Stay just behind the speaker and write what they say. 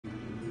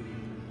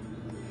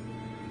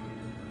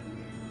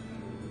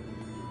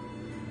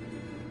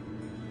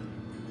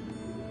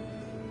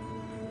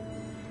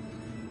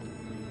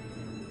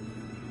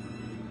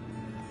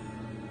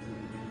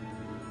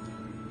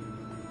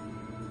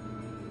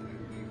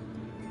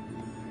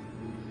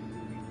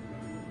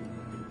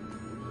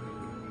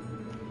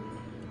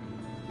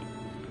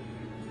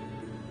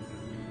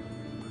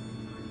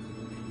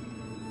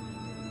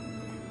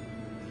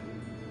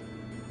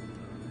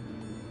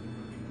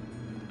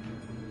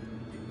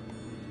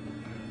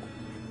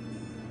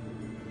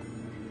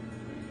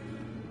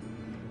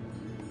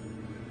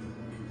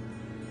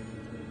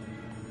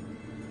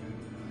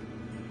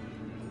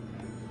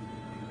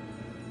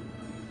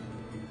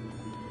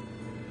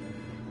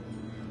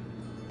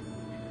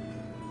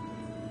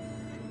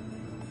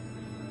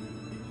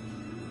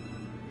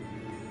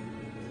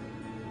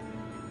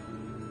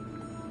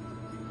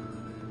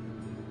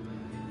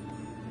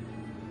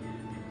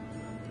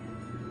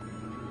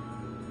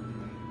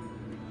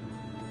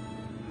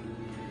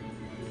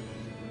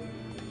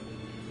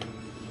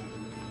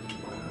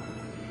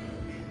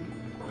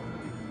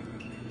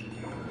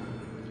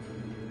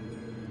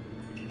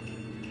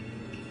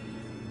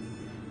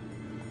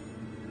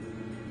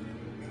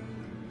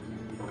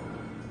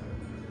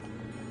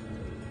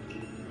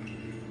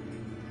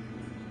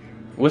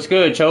What's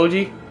good,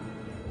 Choji?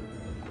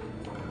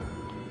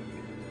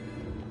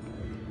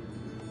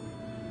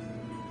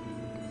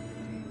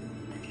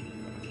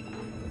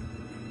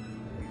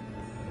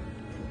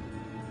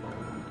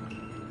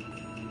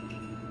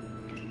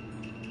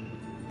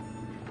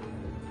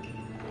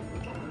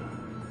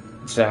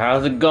 So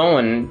how's it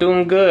going?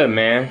 Doing good,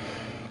 man.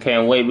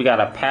 Can't wait. We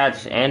got a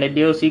patch and a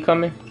DLC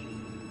coming.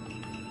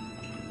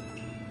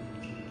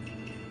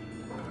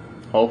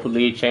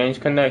 Hopefully it changed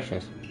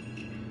connections.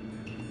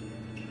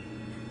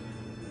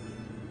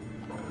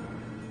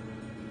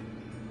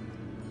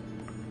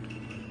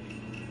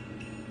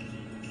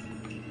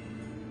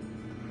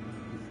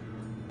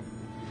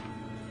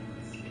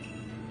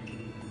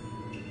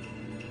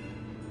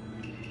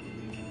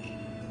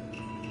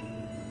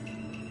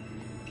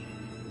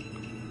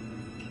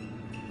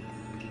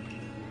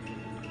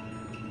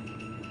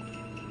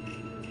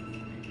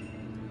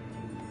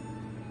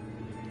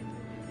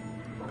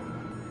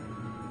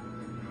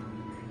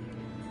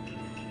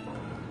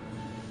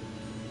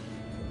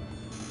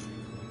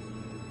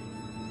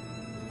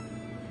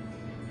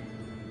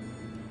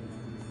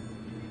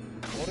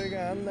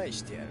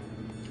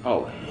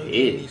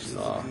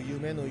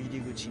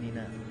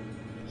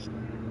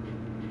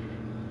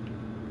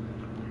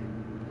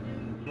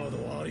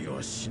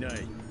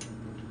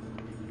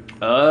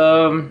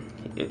 Oh,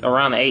 it's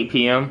around 8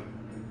 p.m.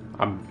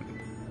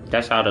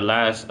 That's how the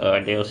last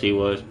DLC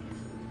was.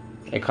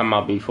 It come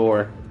out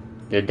before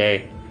the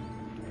day.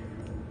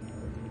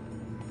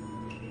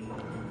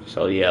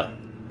 So yeah,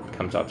 it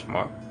comes out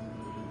tomorrow.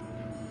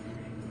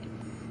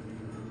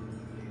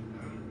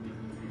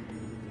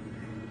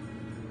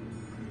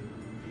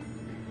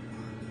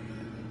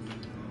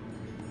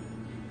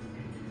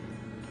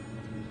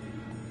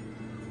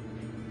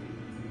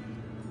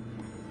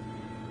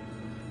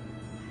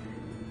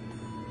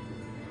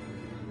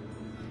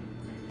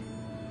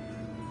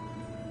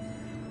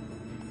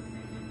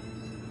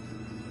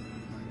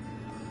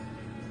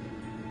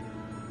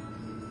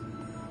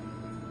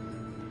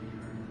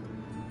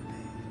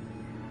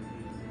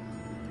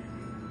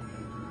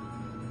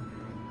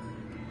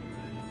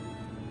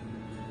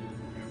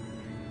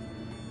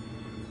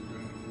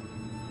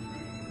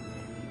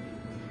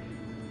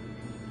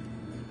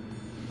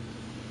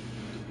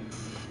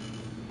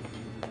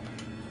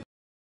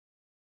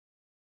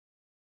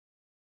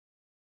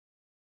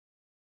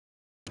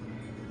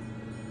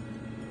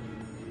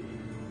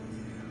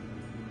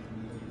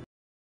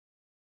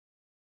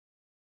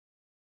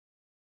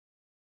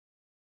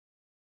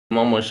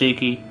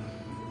 Momoshiki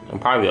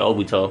and probably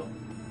Obito.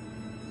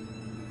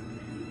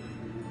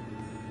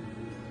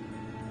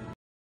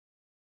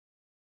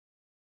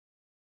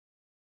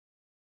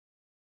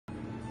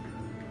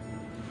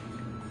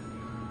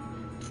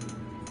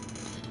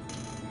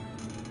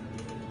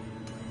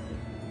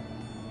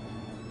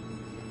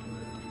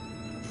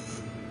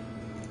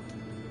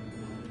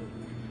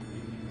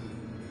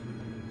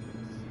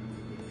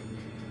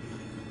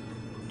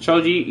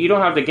 Choji, you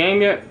don't have the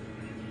game yet?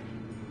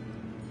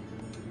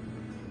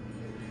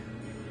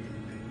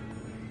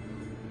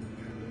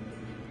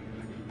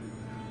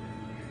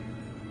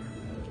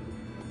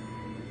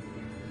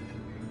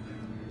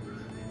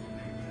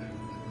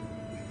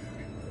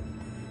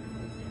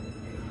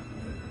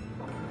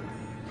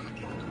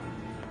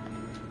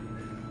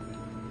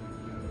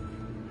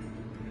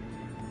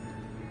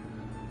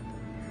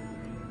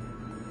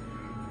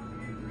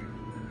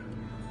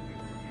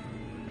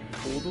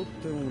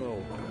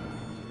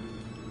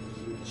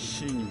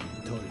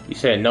 You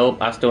said nope.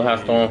 I still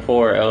have Storm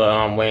 4.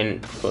 I'm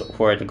waiting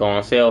for it to go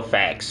on sale.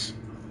 Facts.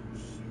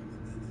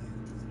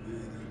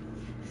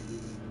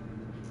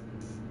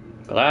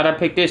 Glad I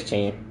picked this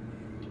team.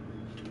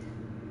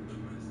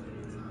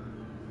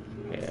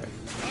 Yeah.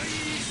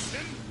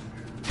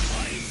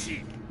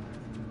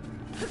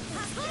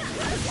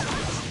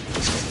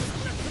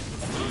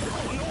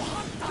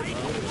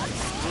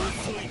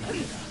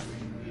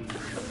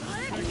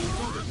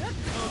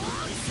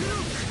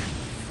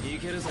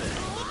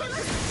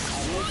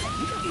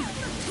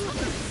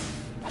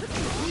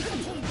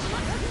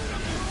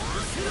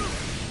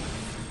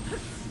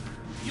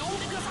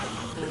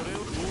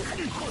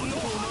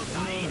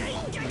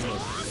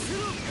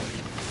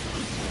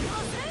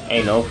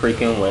 Ain't no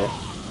freaking way.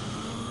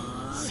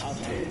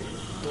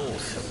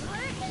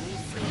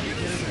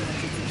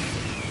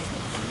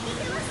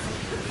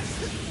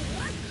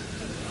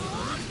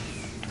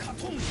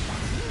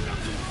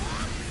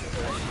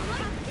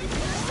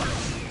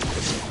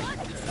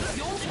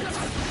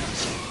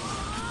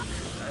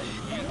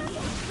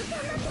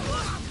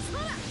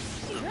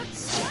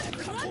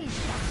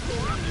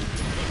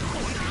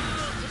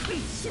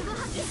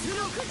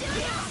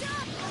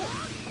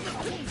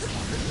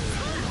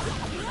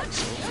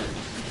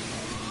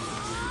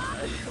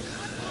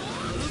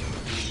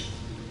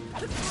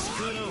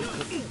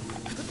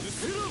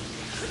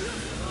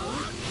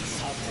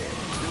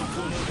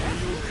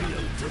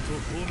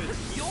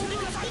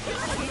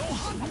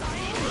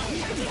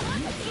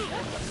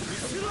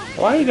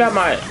 Why you got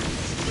my...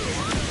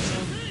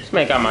 This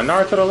man got my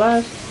Naruto the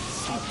last?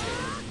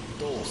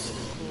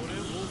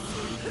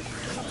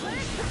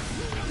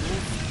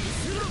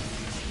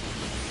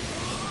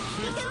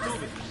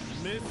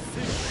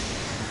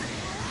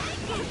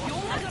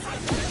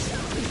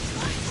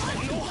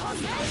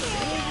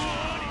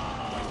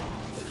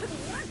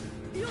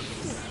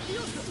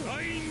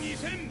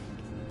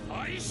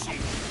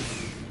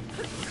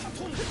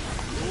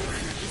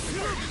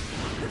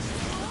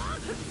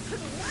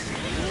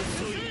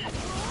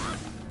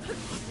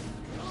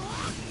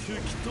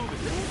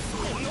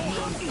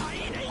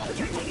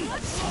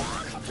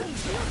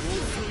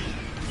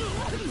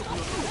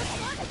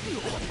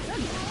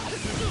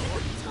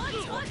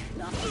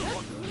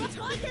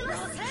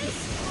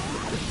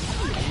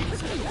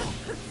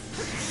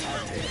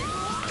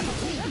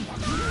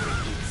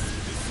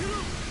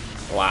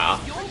 Wow.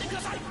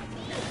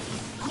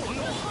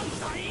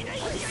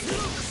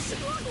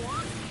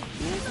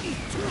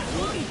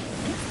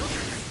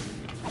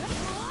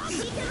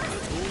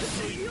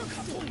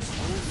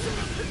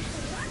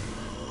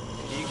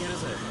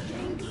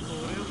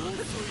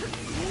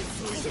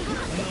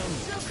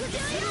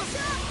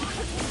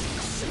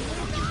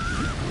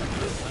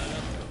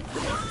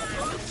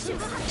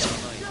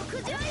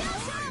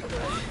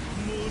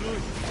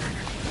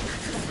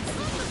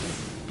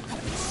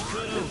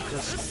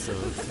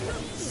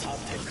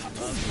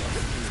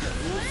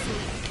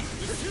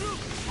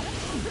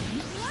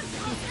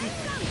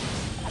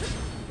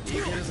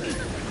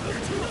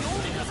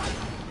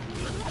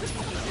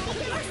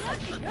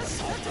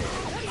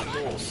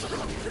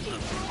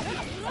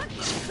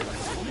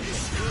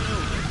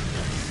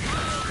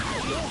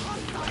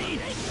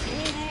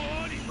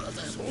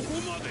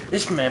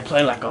 This man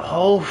play like a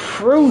whole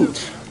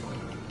fruit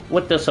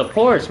with the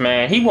supports,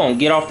 man. He won't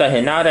get off the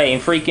Hinata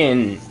and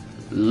freaking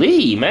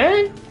Lee,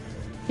 man.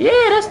 Yeah,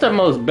 that's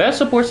the best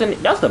supports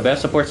in. That's the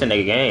best supports in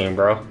the game,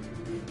 bro.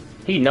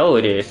 He know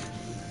it is.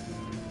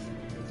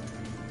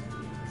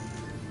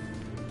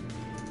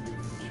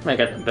 Man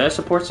got the best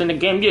supports in the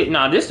game. Yeah,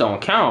 nah, this don't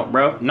count,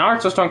 bro.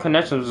 Naruto Storm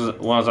Connections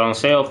was on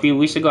sale a few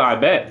weeks ago, I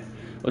bet.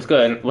 What's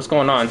good? What's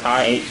going on,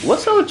 Ty?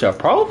 What's up with your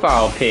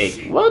profile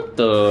pic? What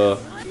the?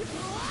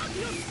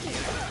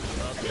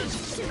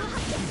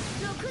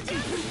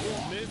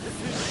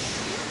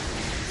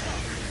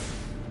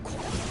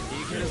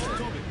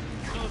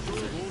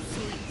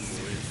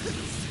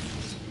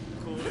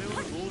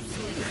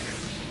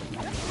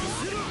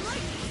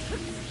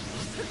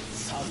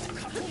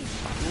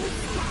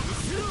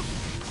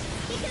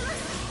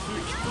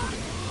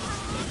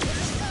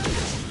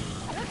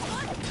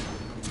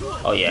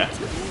 Oh yeah,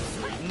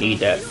 need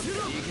that.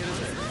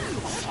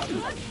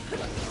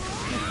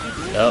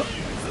 Yup.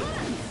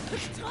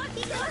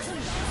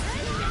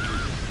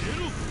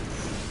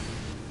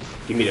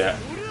 Give me that.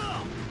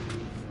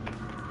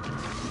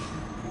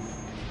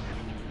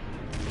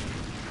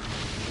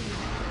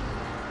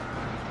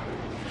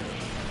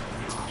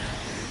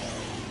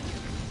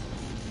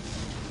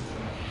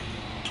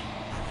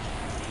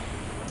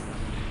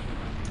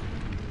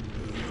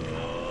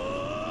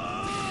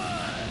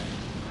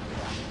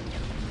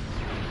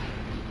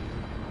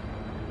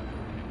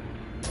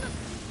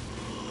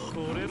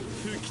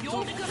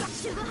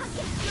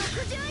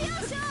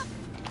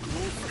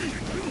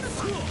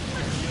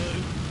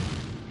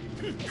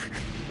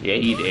 Yeah,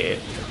 he did.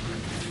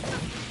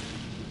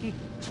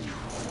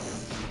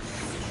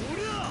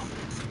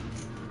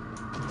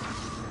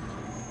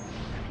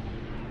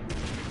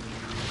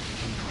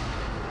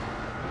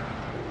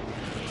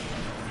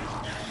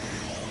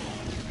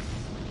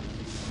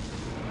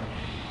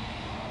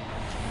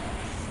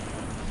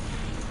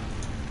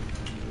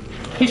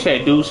 He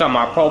said, "Do something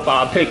my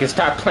profile pic and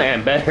stop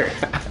playing better."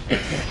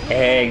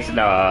 Eggs,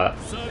 nah.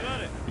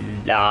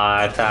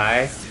 Nah,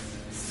 Ty.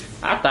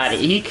 I thought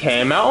he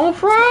came out on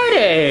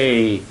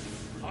Friday.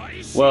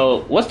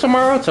 Well, what's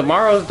tomorrow?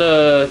 Tomorrow's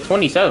the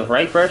 27th,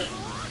 right, Fresh?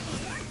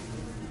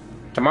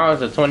 Tomorrow's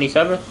the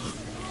 27th?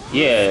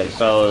 Yeah,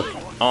 so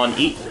on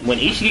when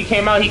Ishiki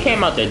came out, he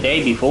came out the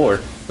day before.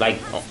 Like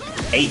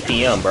 8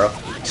 p.m., bro.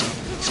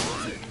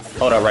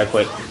 Hold up right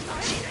quick.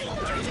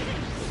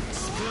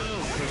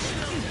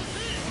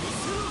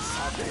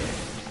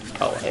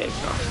 Oh, heck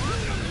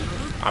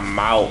no. I'm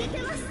out.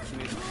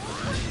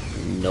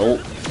 Nope.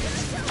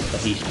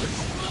 But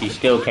she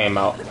still came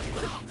out.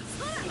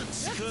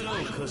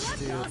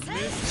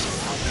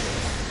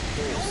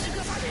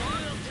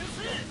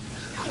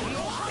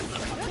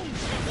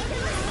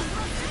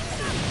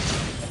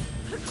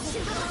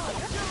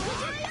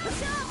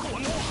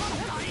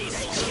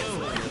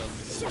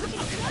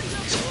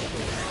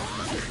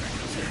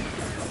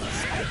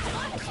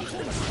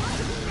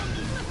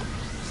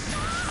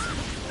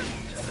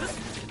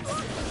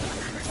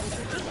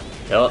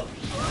 Yup.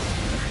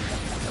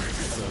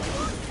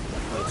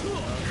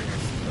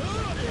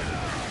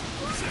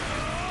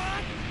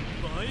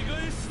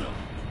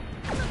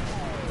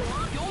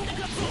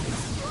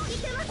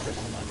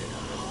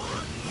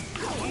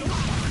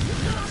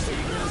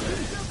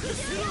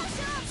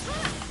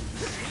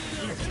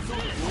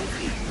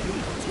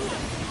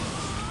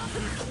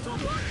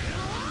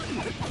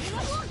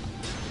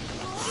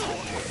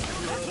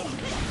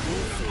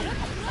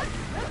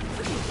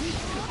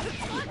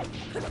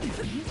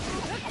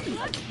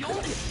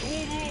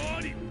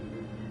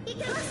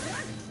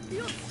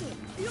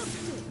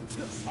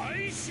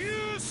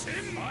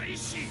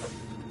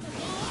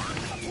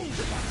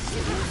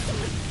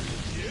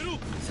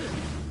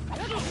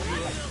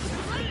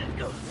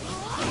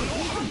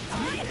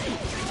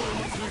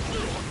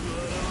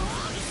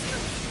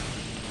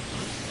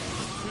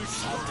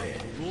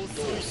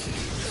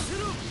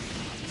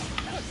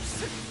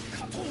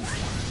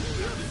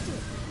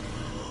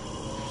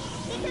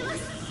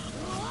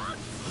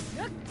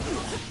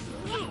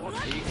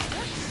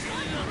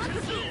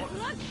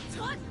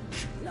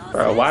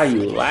 Bro, why are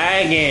you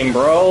lagging,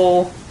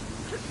 bro?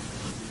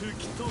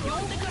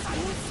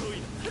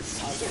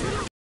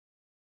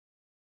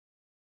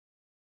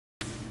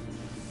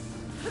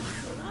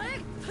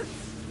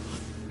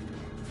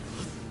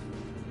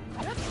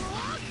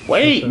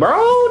 Wait,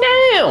 bro,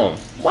 damn!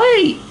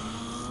 Wait!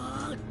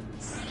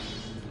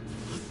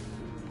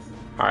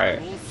 Alright.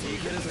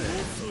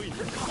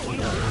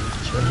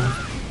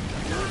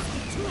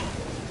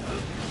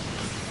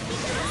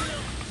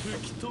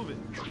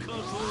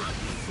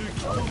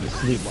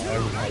 Sleep while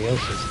everybody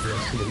else is still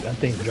asleep. I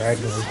think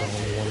Dragon was the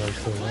only one that's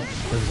still up.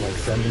 It was like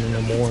 7 in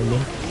the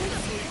morning.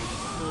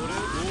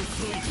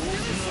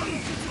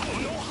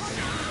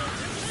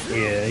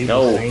 Yeah, he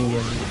was singing. I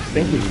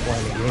think he was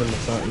playing a game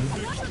or something.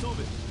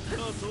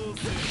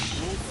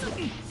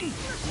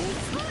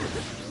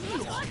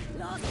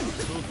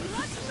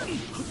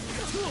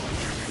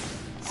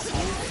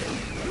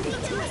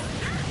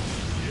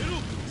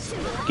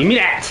 Give me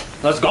that!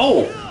 Let's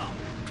go!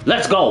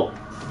 Let's go!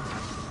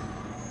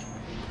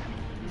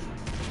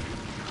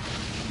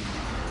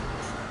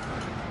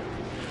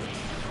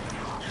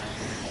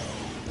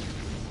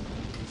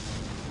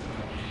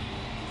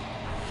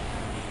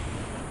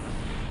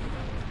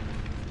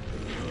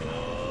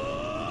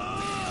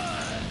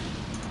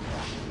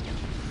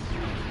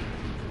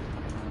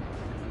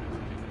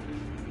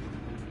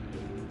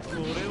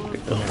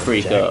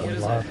 Freak up.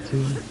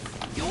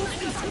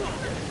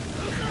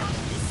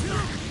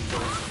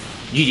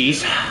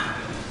 GG's.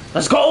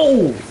 Let's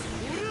go!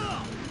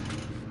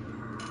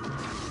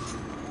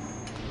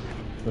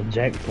 The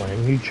Jack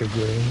playing Mutual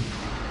Green.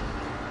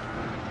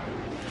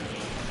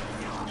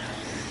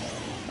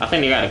 I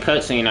think they got a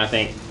cutscene, I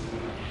think.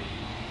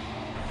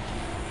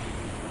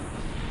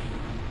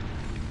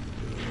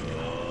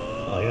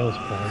 Oh, he was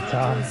playing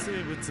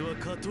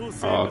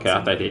Ty. Oh, okay,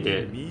 I thought they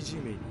did.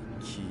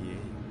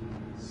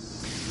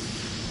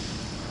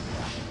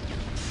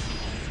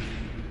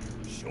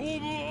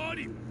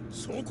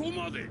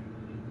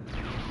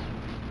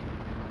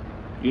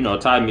 You know,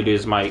 Ty muted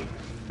his mic.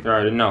 You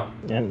already know.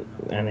 And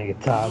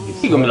nigga Ty be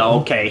He gonna be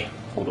like, okay,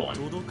 hold on.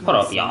 Hold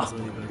up, y'all.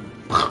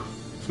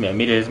 This man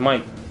muted his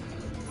mic.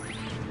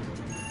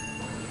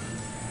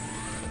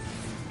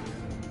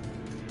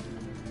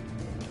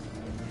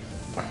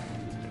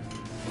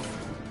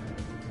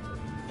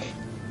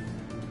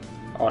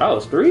 Oh, that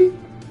was 3?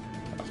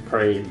 That's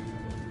crazy.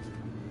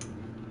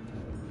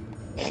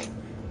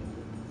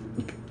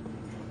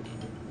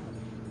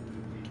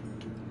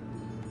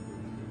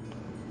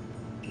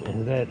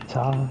 Is that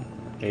Ty?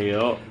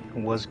 Yup.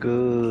 What's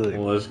good?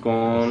 What's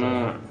going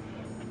on?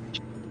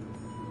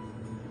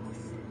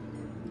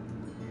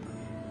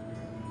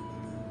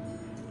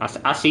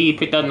 I see you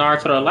picked up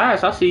Naruto the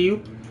last. I see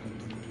you.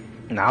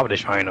 Nah, I was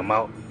just trying him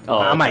out. Oh,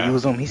 I might okay.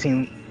 use him. He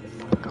seemed.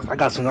 I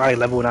got some already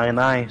level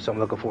 99, so I'm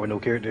looking for a new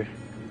character.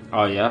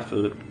 Oh yeah, I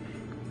feel it.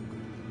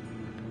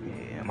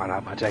 Yeah, I might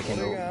not buy Jack in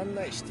though. I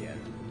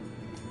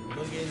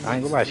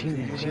ain't gonna lie, she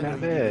not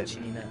bad.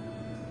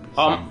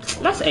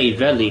 That's a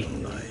Veli.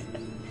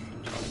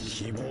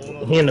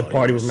 He in the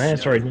party with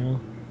Mance right now.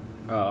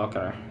 Oh,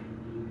 okay.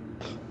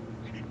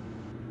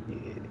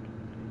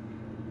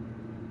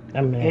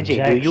 That man, NJ,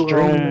 Jack do you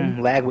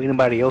streaming. lag with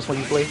anybody else when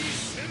you play?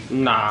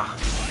 Nah.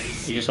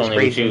 You just only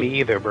with Crazy you. me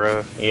either,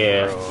 bro.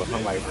 Yeah. Bro,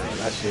 I'm like, bro,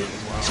 that shit is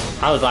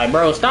wild. I was like,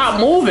 bro, stop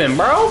moving,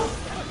 bro.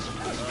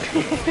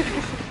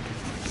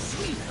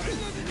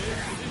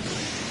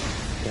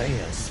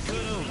 Damn.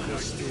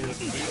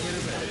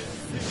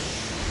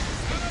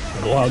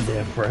 Go out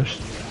there fresh.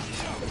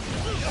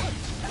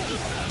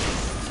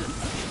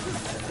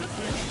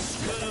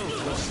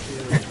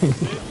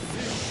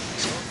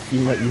 You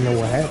know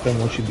what happened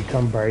once you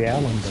become Barry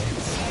Allen, though.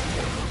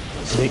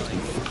 Big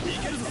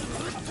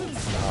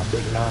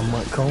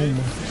 9-month coma.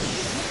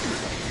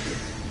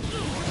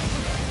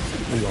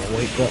 You gonna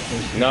wake up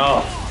and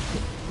No.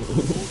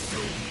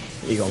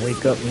 you gonna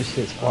wake up and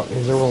shit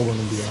Sparking Zero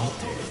gonna be out.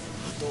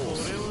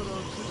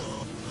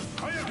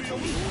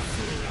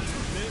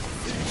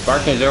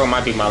 Sparking Zero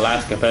might be my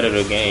last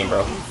competitive game,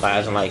 bro.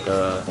 As in like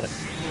yeah,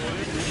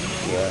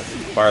 as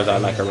far as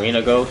like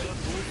arena goes.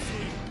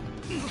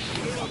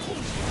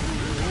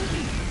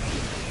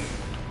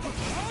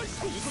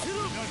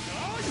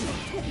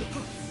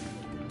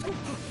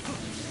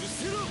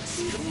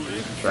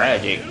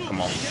 Tragic,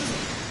 come on.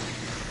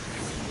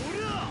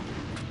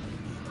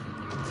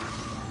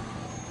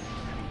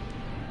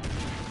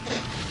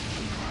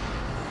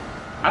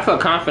 I feel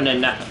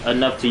confident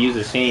enough to use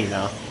the scene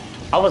now.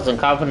 I wasn't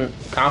confident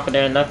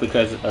enough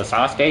because of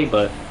Sasuke,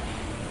 but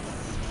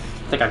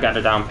think I got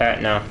it down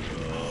pat now.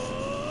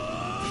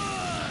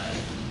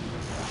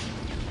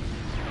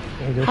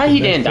 How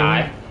he didn't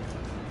die?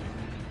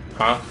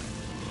 Huh?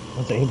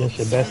 I think that's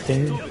your best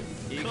team.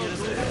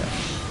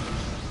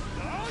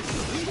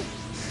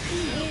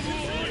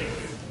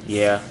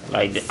 Yeah,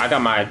 like I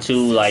got my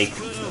two like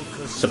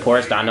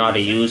supports that I know how to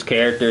use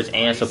characters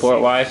and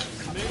support wise.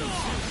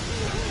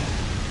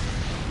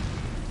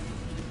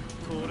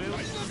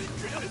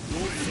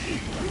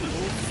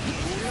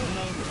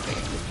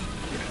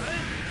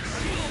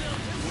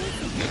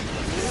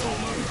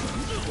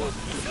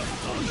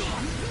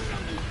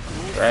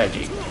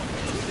 Tragic.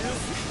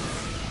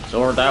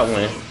 Sword that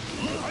win.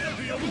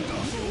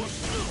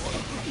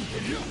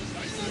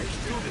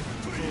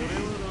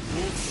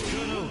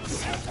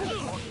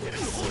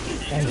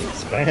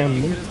 Spam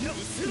me.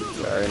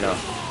 Fair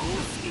enough.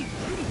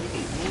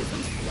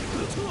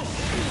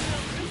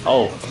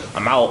 Oh,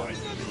 I'm out.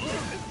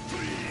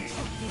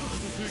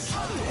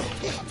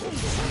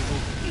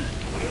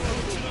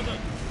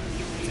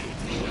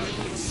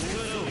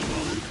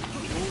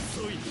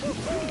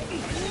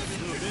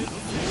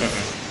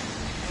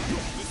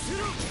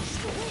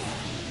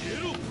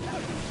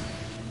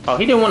 Oh,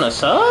 he didn't want a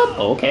sub?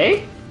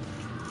 Okay.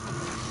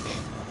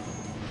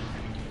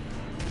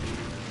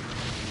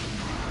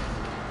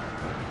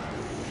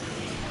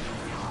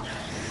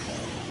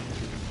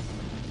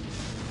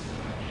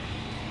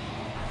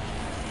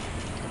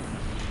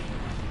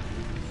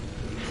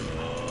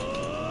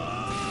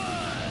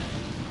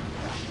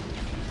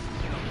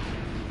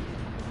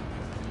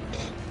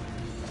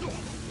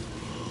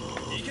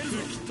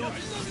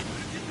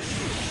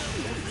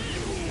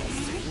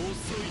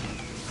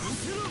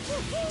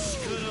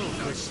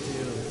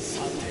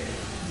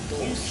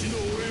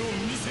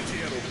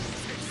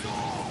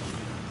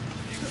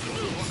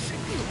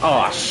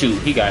 Oh shoot,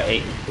 he got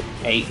eight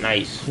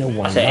nights.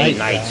 I said 8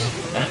 nights.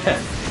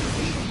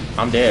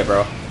 I'm dead,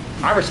 bro.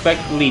 I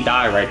respectfully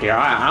die right there.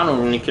 I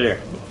don't really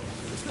care.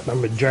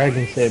 Remember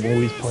Dragon said when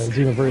we was playing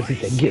Xenoverse, he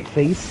said get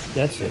face?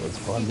 That shit was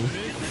funny.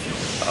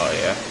 Oh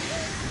yeah.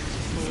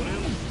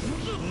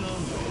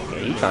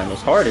 Yeah, he trying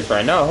his hardest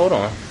right now, hold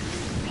on.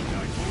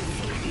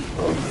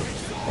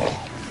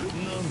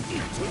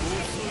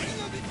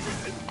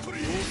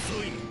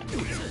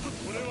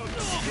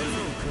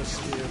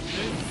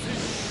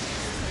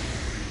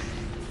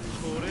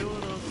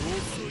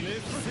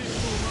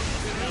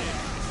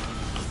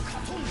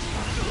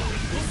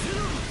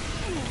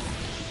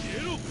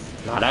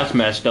 Nah, that's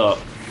messed up.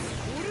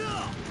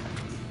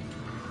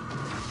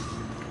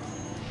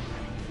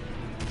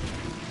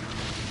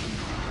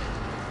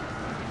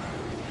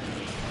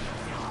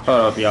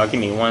 Hold up, y'all. Give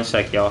me 1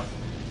 sec, y'all.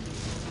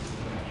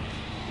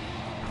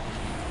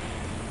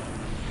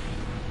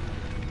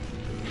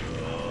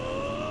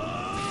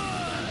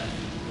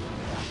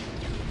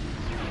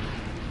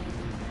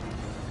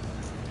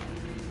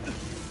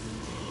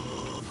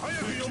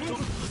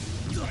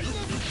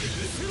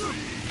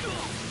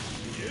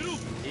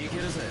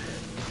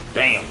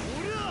 Damn.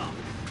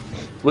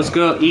 What's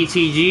good,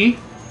 ETG?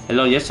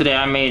 Hello, yesterday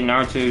I made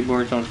Naruto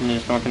board something in the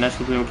storm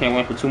connection. We can't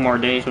wait for 2 more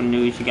days for the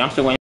new ETG. I'm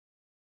still waiting.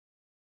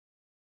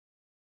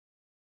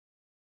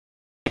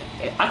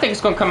 I think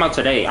it's gonna come out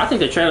today. I think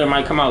the trailer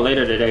might come out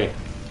later today.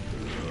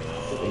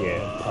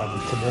 Yeah,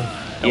 probably today.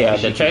 Yeah,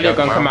 the trailer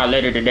gonna come out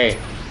later today.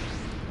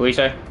 What you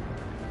say?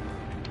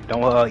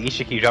 Don't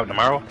Ishiki drop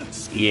tomorrow?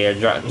 Yeah,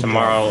 drop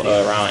tomorrow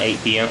around 8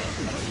 p.m.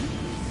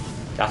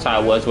 That's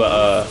how it was with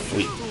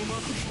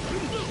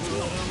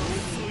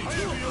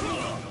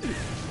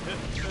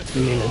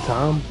You mean the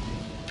time?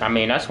 I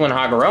mean, that's when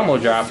Hagoromo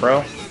dropped,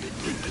 bro.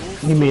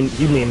 You mean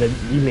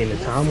the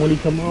time when he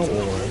come out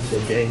or the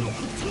day?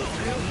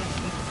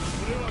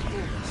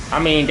 I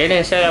mean, they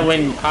didn't say that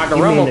when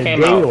Hagoromo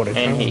came out,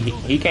 and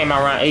he came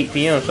out around 8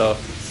 p.m. So.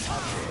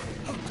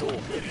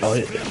 Oh,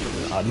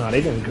 no,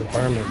 they didn't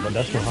confirm it, but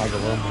that's when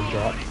Hagoromo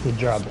dropped. He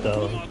dropped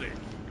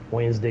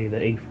Wednesday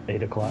the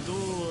 8 o'clock.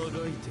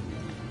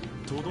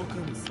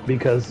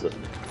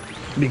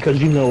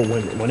 Because you know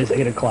when it's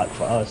 8 o'clock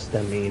for us,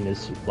 that means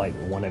it's like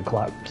 1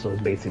 o'clock, so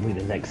it's basically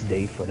the next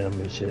day for them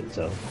and shit.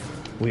 So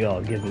we all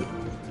give it.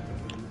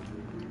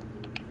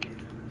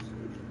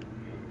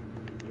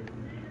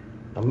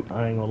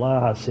 I ain't gonna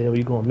lie, Hasel,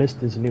 you gonna miss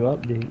this new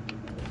update.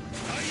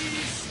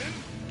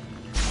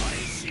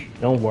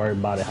 Don't worry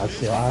about it,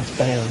 Hasel. I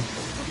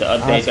spam. The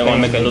update that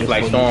wanna make it look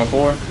like Storm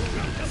 4? I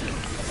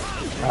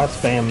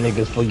spam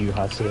niggas for you,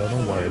 Hasel.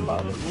 Don't worry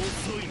about it.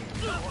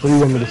 What do you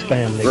want me to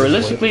spam niggas?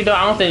 Realistically though,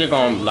 I don't think they're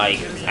gonna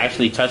like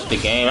actually touch the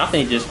game. I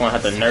think they're just gonna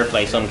have to nerf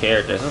like some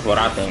characters. That's what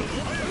I think.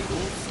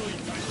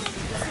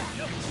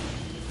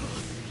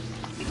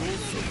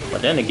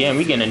 But then again,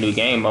 we getting a new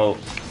game mode.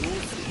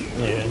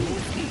 Yeah.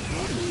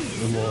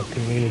 More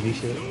community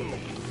shit.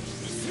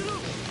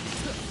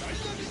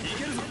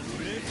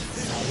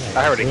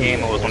 I heard the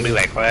game was gonna be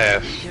like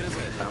Clash.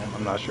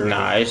 I'm not sure.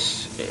 Nah, it's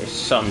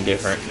something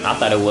different. I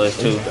thought it was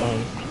too.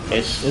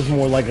 It's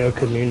more like a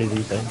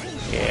community thing.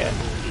 Yeah.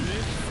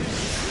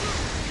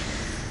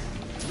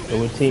 So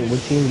what team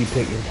you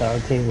picking? Entire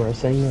team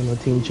Rasengan or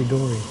team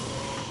Chidori?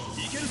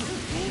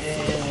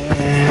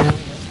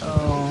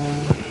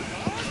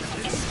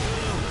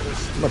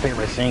 I'm gonna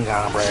pick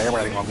Rasengan, bro.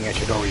 Everybody gonna be at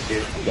Chidori,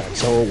 dude. Got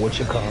told what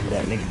you call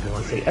that nigga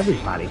gonna say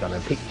everybody gonna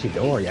pick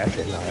Chidori. I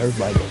said no,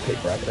 everybody gonna pick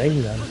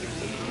Rasengan.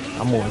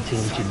 I'm on team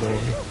Chidori.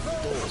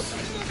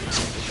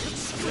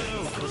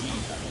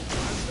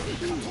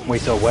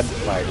 Wait, so what?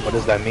 Like, what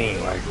does that mean?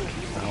 Like,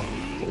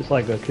 It's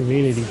like a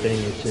community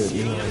thing and shit,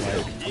 you know,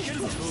 like,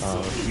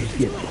 you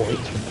get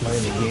points for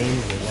playing the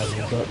game and it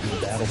levels up in the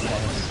battle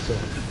pass, so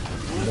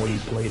the more you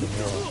play, the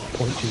more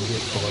points you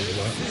get for it, the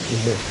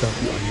more stuff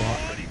you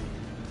unlock.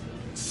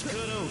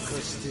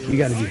 You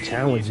gotta do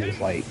challenges,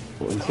 like...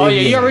 Oh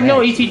yeah, you already know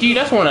ETG,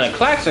 that's one of the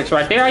classics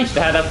right there. I used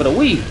to have that for the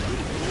Wii.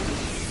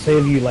 Say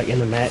if you, like,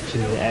 in a match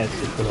and it asks,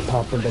 it's gonna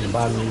pop up at the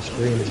bottom of the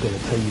screen, it's gonna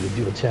tell you to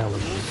do a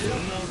challenge and shit.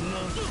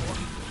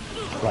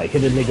 Like,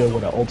 hit a nigga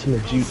with an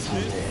ultimate jutsu,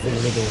 or hit a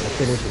nigga with a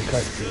finishing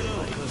cutscene.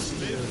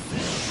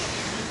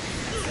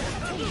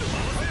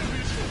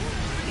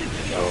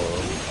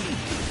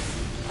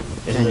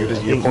 and you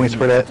just get points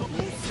for that?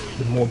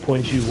 The more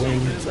points you win,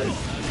 like,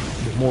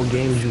 the more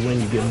games you win,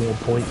 you get more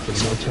points, and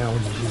the more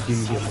challenges you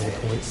do, you get more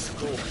points.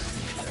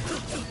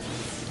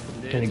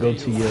 Can it go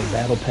to your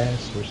battle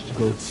pass, or just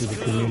go to the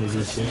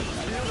community shit?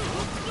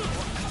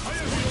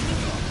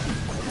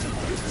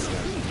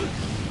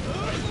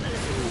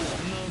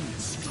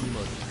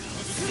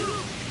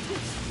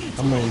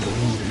 I'm only going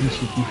to use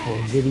Ishiki for a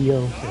video,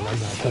 and I'm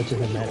not touching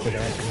him after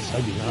that, because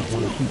I do not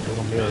want to keep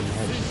doing mirror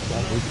matches.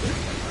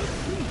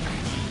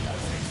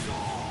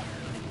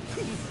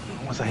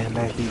 Once I have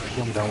Max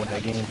DP, I'm done with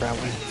that game,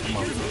 probably. I'm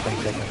gonna play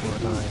Tekken for a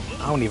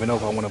time. I don't even know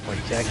if I want to play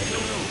Tekken.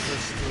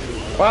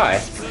 Why?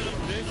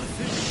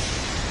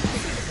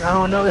 I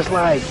don't know, it's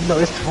like, you know,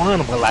 it's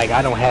fun, but like,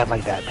 I don't have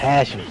like that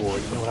passion for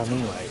it, you know what I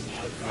mean? Like,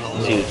 I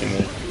don't See know. what you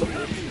mean.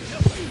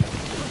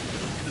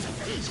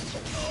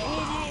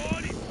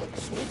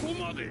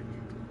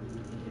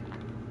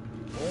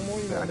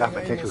 I got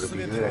potential to be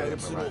good at it,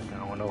 but like, I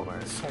don't know,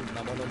 man.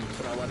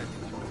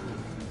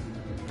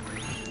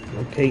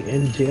 Okay,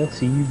 NJ, I'll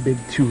see you, big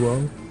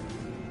 2-0.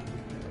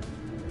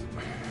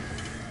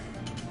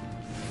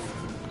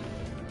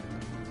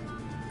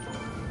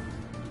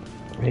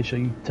 Make sure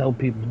you tell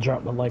people to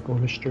drop the like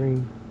on the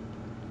stream.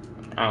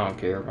 I don't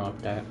care about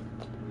that.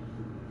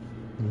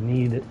 You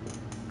need it.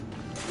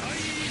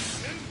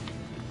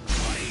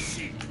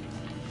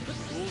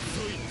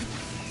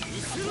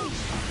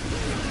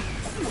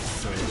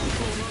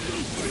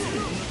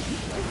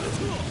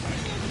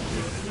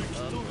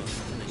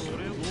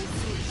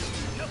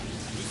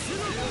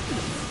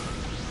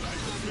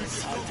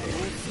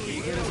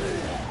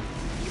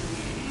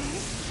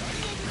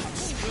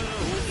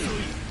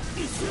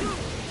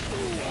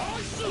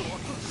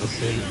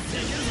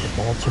 The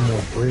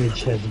Baltimore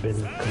Bridge has been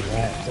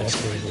collapsed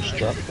after it was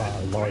struck by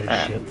a large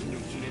ship.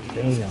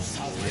 Damn.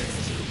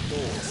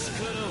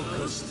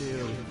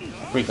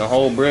 Freaking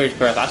whole bridge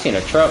crashed. I seen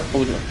a truck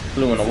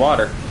flew in the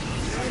water.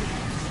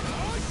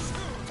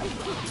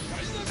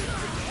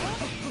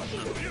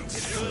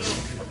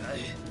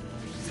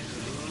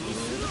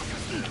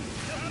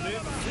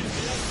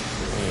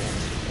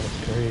 That's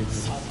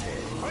crazy.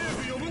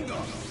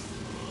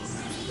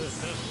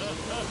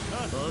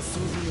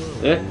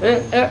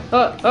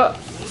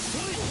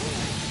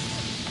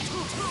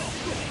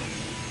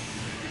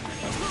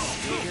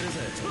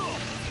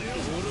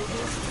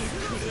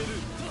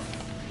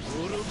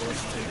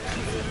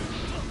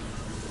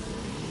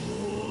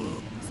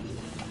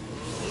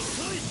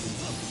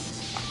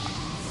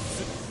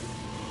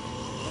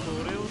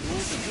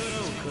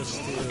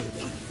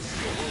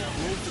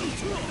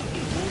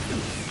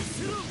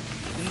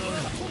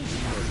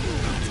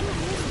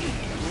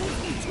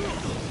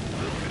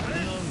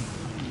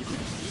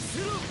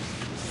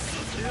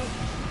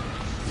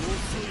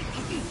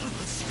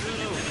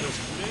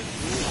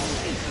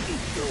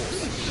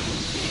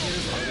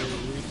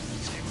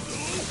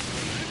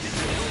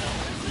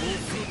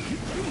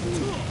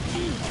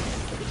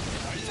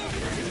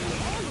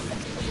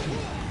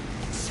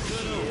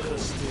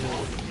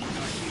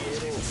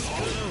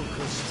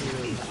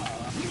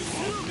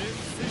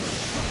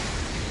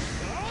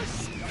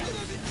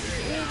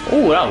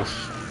 Ooh, that was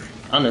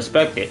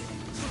unexpected.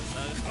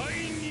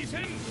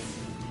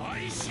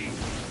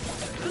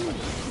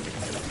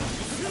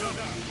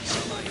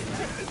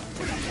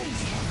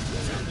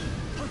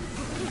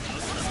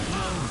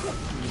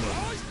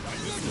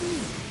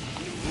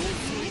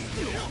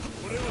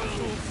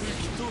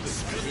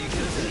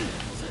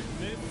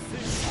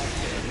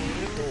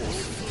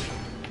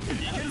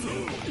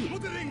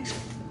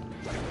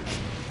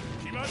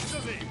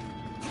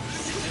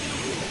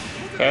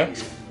 Okay.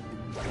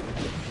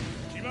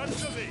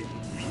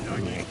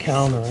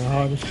 Counter and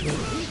hard as shit.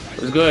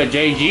 What's good,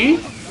 JG?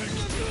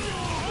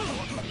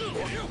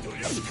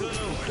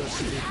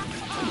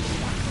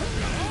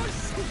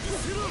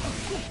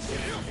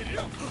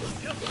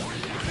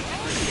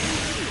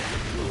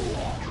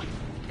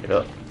 Get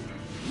up.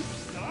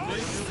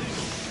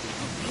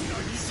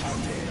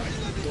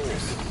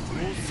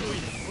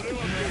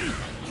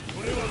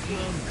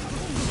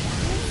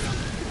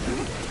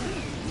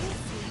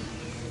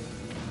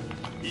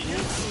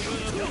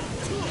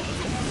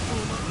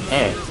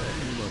 Man.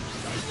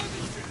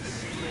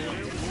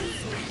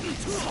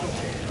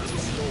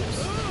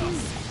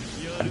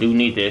 I do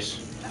need this.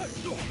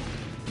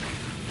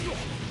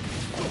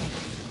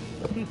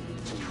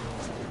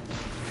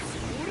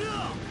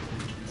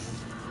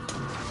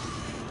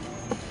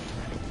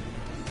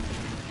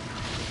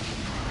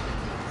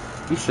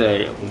 You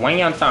said Wayne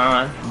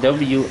Anton,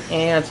 W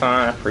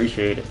Anton,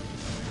 appreciate it.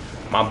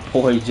 My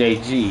boy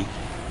JG.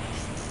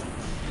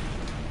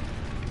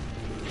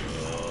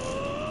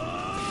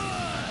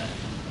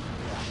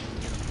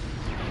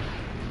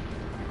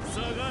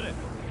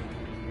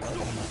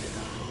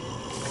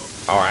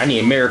 Alright, I need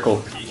a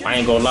miracle. I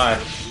ain't gonna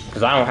lie.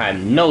 Cause I don't have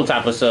no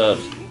type of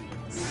subs.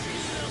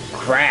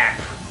 Crap.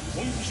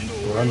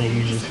 Running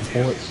usually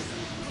supports.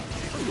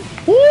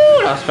 Woo,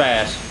 that's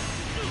fast.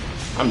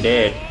 I'm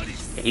dead.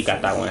 He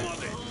got that one.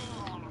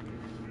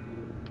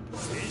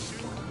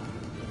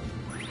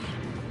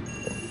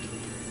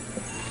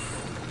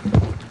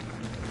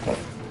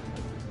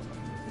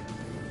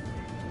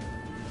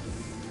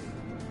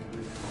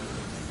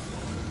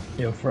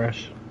 Yo,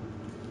 Fresh.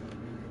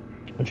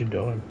 What you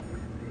doing?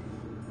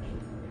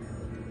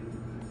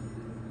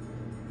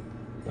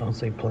 Don't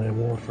say playing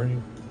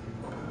Warframe.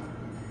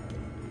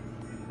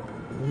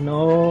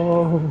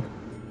 No.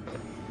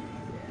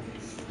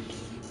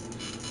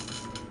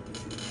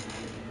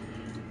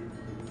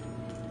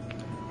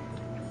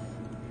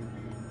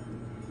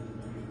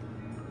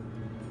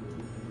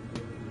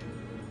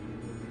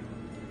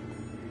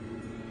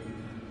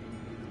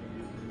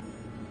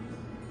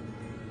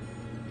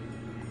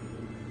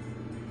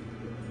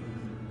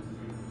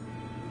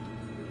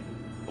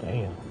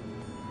 Damn.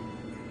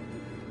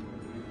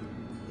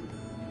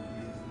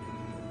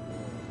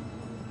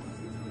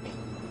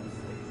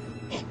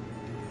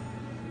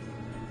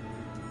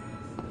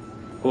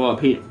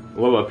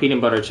 What about peanut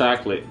butter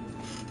chocolate?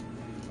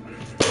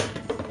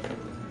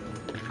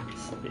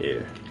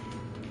 Yeah.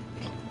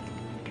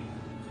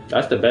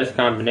 That's the best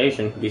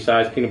combination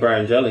besides peanut butter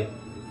and jelly.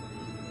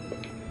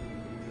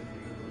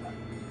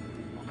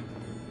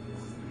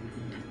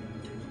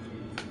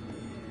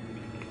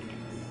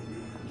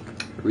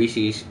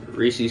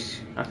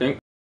 Reese's, I think.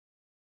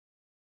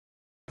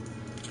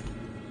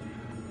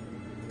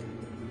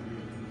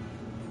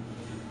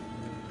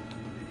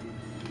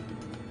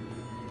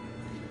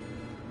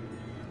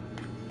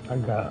 I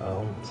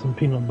got some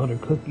peanut butter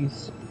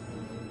cookies.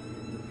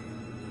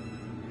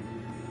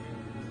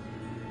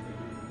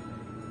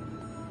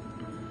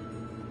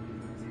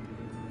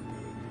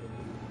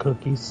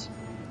 Cookies.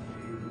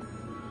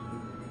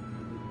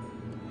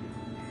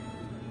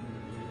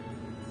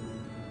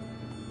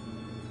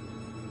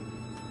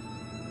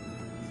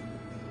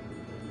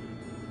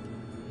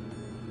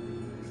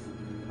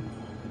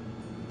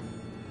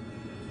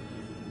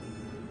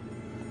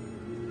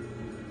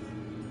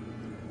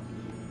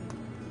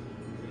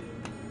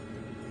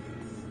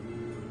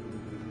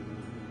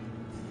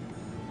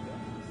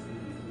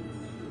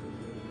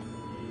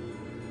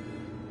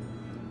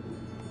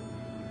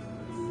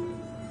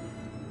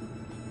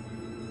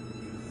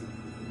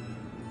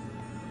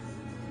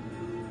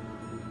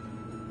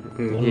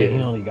 I mean, Yeah.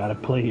 he only got to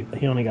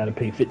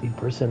pay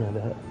 50% of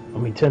that. I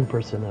mean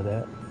 10% of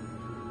that.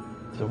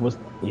 So what's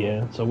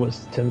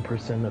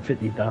 10% of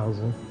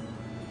 50,000?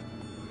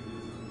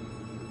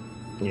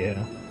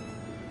 Yeah.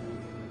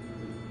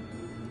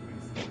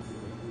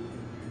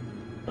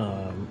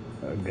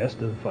 I guess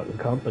the fucking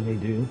company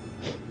do.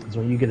 Because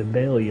when you get a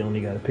bail, you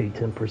only got to pay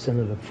 10%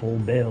 of the full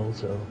bail.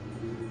 So.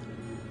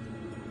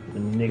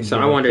 So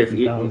I wonder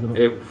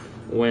if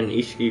when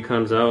Ishiki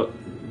comes out,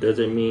 does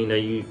it mean that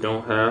you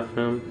don't have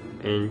him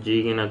and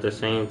Jigen at the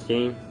same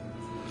team?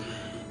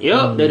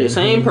 Yup, they're the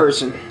same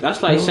person.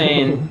 That's like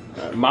saying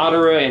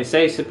Madara and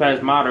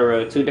Seisapas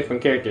Madara, two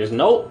different characters.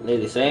 Nope, they're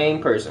the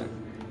same person.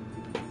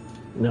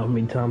 You know how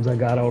many times I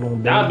got out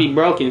on bail? That'd be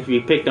broken if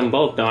you picked them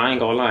both, though. I ain't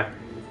gonna lie.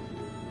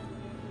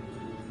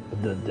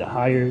 The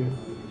higher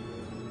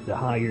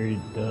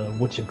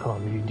what you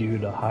do,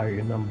 the higher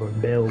your number of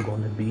bail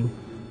gonna be.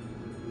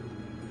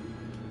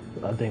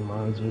 I think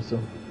mine's was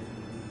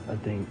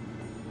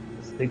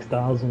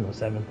 6,000 or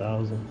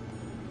 7,000.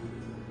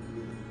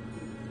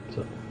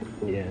 So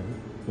yeah.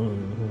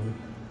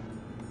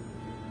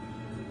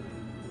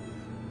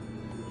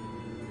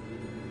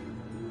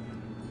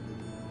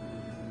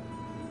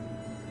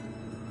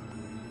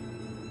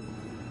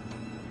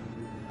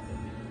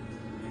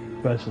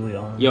 Especially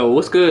on. Yo,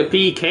 what's good,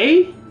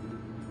 PK?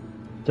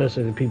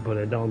 Especially the people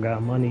that don't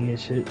got money and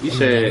shit. You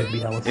said,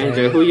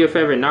 Angel, who your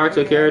favorite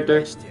Naruto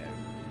character?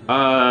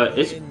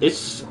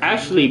 It's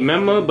actually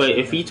Mema, but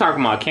if you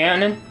talking about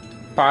canon,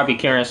 probably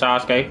Karen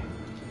Sasuke.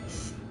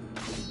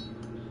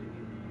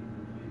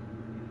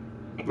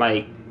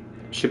 Like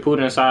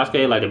Shippuden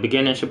Sasuke, like the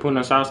beginning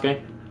Shippuden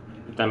Sasuke.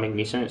 If that make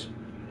any sense.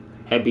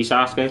 Heavy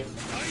Sasuke.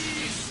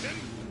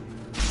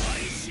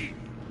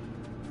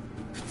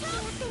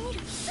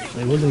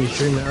 Like, wasn't he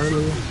streaming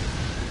earlier?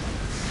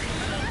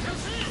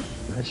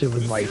 That shit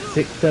was like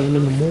 6, 7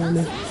 in the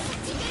morning.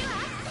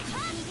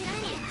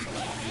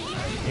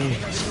 Damn.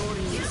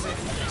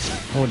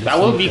 That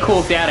would be cool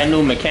if they had a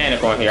new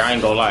mechanic on here, I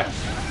ain't gonna lie.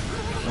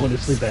 I went to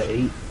sleep at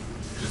 8.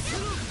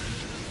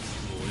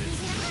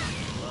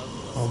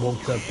 I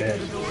woke up at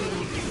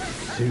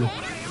 2.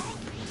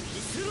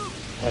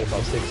 Had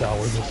about 6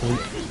 hours of sleep.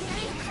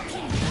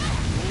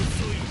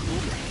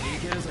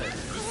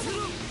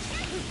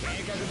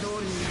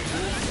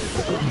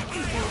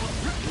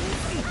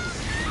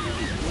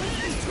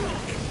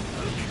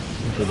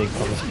 So they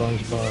call it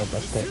SpongeBob,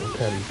 that's that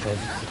Cuddy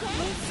Cuddy.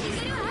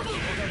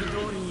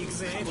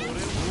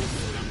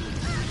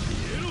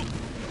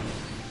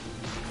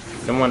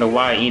 I wonder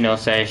why Eno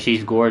says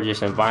she's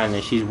gorgeous and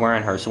violent. She's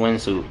wearing her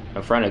swimsuit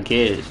in front of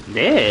kids.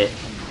 Dead.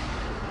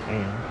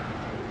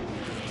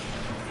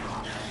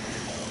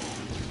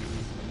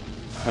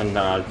 And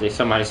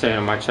somebody said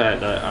in my chat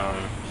that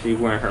she's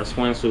wearing her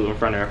swimsuit in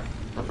front of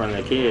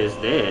the kids.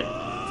 Dead.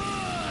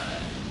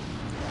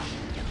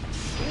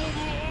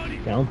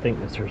 I don't think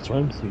that's her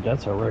swimsuit.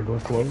 That's her regular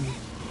clothes.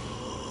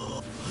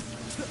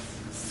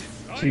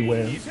 She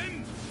wear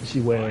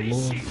a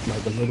little,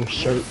 like a little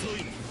shirt.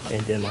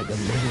 And then like a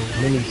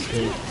little mini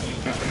skirt.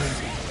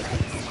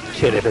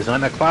 Shit, if it's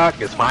 9 o'clock,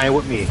 it's fine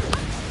with me.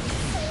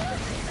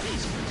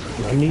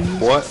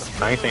 What?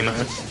 I ain't saying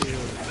nothing.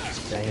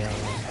 Damn.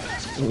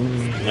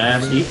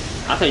 Nasty.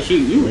 I think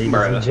you, ladies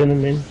bro. and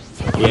gentlemen.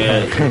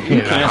 Yeah,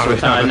 you canceled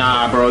time.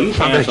 Nah, bro, you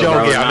canceled, I'm just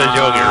joking, bro. I'm just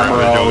joking, Nah, bro.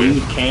 bro,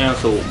 you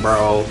canceled,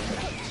 bro.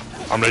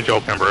 I'm just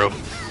joking, bro.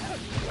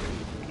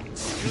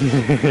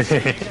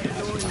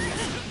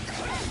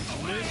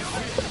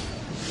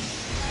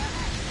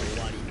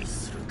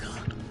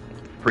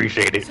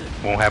 Appreciate it.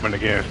 Won't happen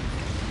again.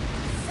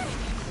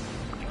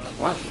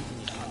 What?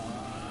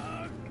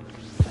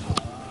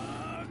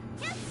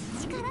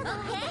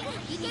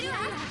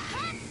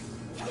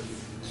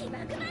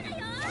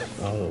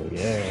 Oh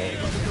yeah.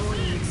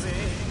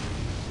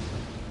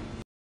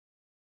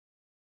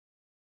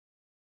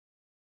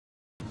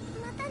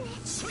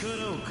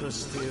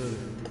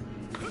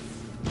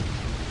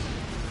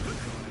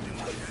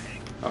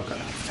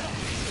 Okay.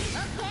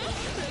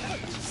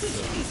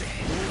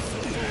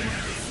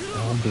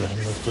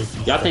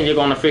 Y'all think they're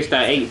gonna fix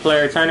that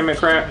 8-player tournament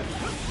crap?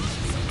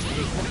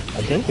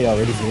 I think they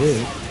already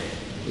did.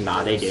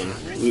 Nah, they didn't.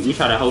 We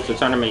tried to host a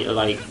tournament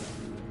like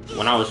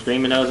when I was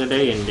streaming the other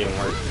day and it didn't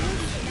work.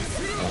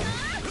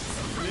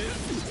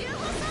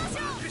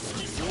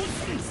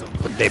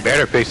 They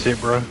better fix it,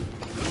 bro.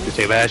 It's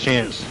their last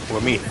chance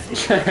with me.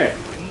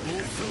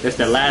 It's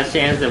the last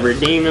chance to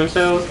redeem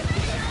themselves?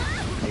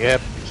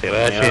 Yep, it's their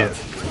last chance.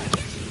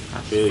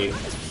 I feel you.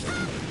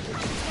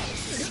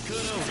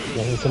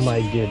 When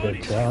somebody did the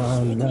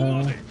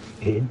drama.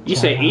 You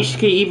said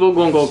Ishiki Evil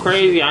gonna go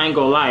crazy? I ain't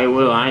gonna lie, it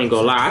will. I ain't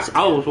gonna lie.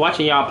 I was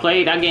watching y'all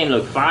play. That game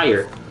looked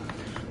fire.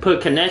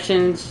 Put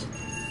connections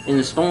in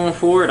the Storm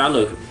Fort.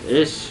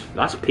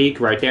 That's peak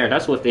right there.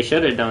 That's what they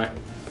should have done.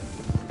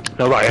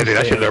 No, like,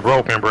 that shit look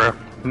broken, bro.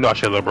 No, that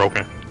shit look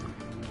broken.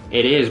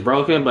 It is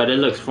broken, but it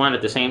looks fun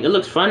at the same. It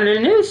looks funner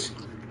than this.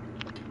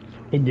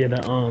 It did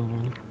the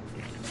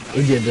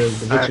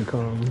what you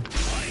call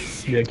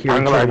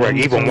I'm gonna like, bro,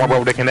 even more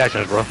broke the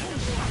connections, bro.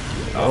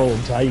 Oh,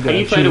 so how you Have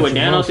you played it with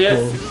Danos yet?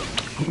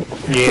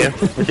 Yeah,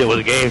 that shit was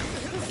a game.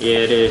 Yeah,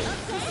 it is.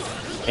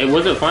 Hey,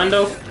 was it fun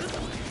though?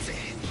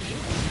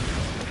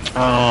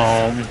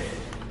 I'm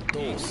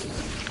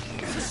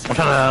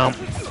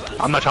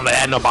not trying to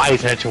add no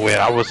bodies into it.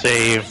 I would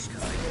say,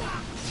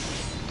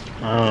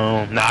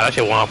 nah, that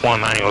shit wasn't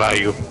fun. I ain't gonna lie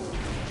to you.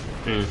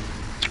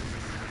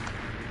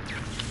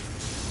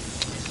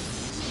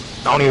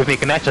 I don't even think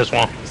connections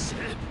one.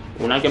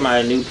 When I get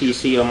my new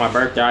PC on my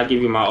birthday, I'll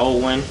give you my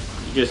old one.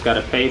 You just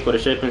gotta pay for the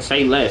shipping.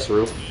 Say less,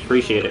 Roo.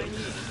 Appreciate it.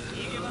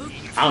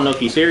 I don't know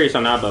if you're serious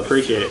or not, but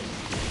appreciate it.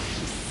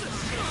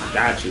 I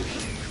got you.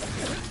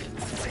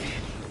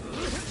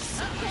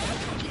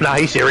 Nah,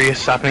 he's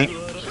serious, I think.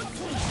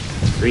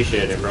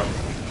 Appreciate it, bro.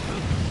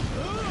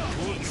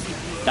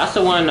 That's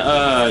the one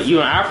you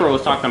and Afro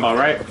was talking about,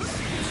 right?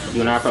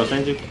 You and Afro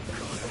sent you?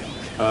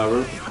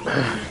 Roo?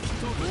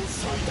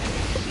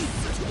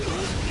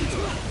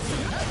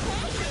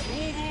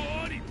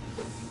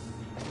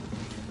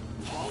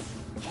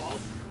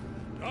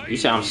 You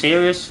say I'm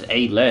serious?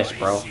 8 less,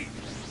 bro.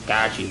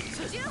 Got you.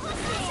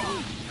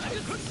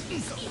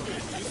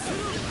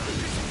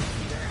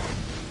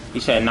 You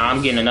said, nah,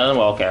 I'm getting another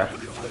one. Okay.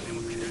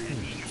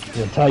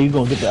 Yeah, Ty, you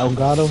gonna get the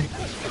Elgato?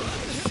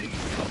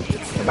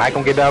 Am I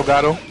gonna get the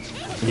Elgato?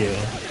 Yeah.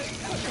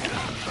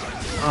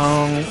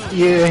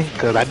 Yeah,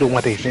 because I do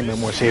want to take it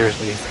more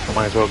seriously. I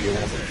might as well get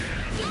one.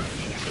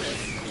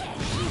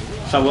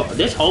 So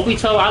this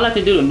Obito, I like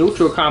to do the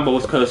neutral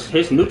combos because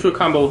his neutral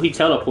combo, he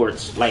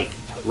teleports like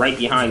right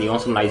behind you on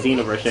some like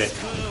Xenoverse shit.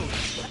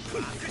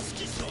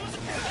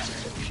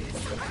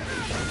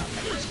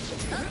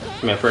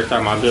 Man, first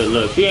time my good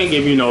looks. He ain't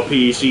give you no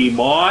PC,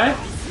 boy.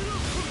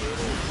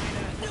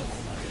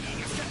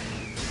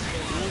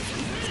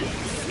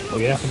 Oh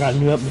yeah, I forgot a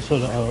new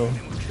episode of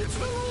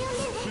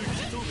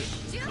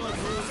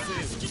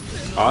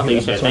Oh, I think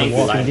you said thank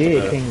you. Like,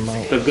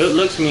 the good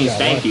looks means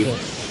thank you.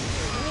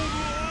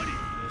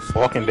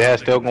 Walking Dead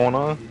still going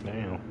on?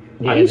 Damn.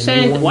 Why you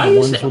saying? Why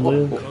you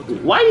saying?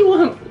 Why you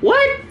want?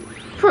 What?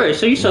 First,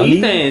 so you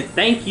saying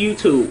thank you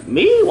to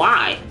me?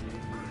 Why?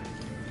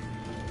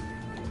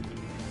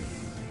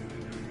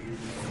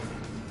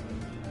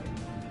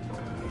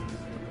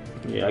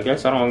 Yeah, I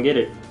guess I don't get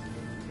it.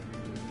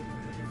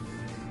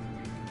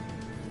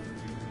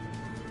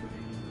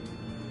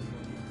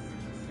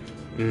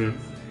 Mm.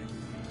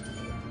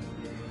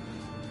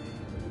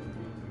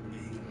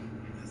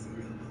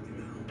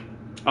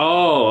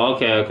 Oh,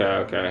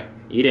 okay.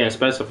 You didn't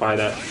specify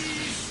that.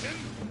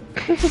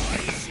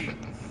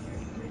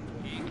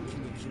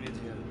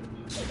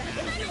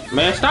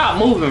 Man, stop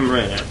moving,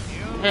 Brennan.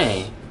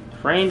 Hey,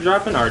 frame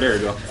dropping? Or there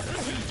you go.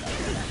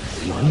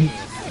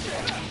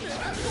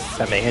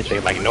 That man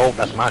handshake like, nope,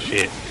 that's my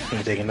shit.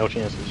 Ain't taking no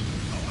chances.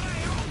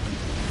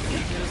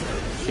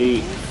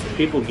 See,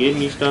 people give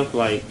me stuff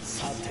like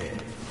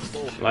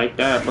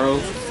that, bro.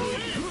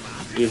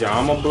 Either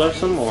I'm gonna bless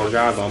them or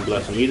God gonna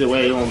bless them. Either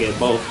way, they gonna get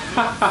both.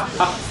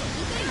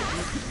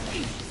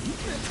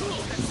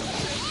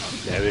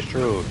 That is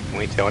true.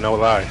 We ain't tell no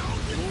lie.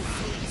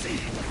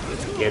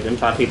 Yeah, them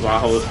type of people I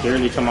hold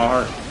dearly to my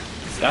heart.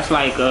 That's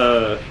like,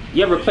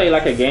 you ever play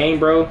like a game,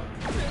 bro?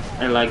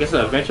 And like, it's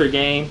an adventure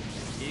game.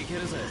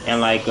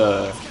 And like,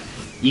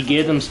 you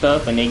give them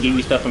stuff and they give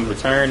you stuff in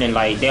return. And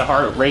like, their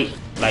heart rate,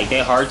 like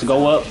their hearts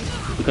go up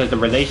because the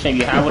relationship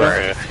you have with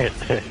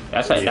them.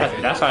 That's how,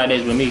 that's how it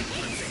is with me.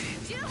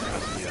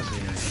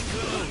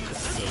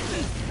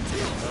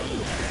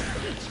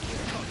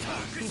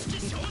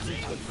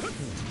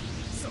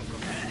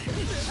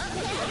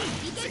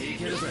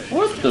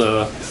 What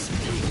the?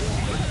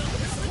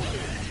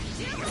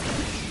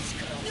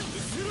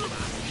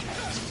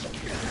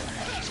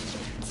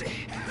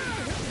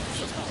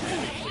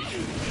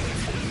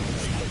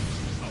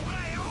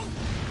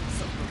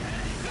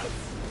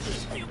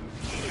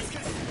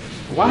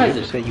 Why is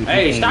it?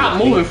 Hey, stop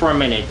moving for a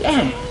minute.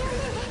 Damn.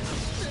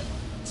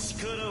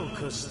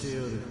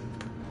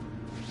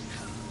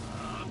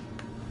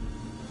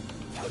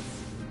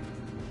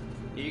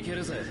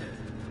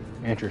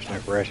 Interesting,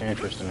 fresh,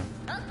 interesting.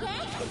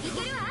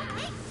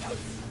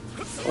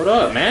 What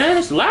up, man?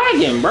 It's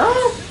lagging, bro.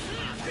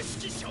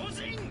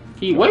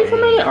 Can you wait for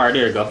me? Alright,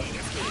 there you go.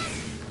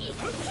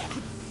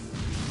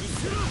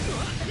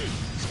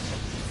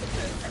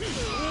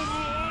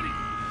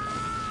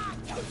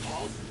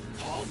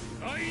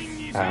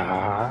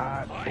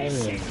 Ah,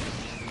 damn.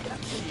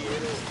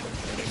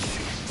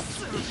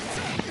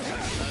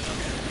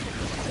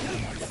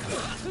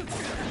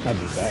 I'll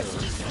be back.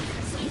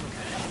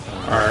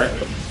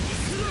 Alright.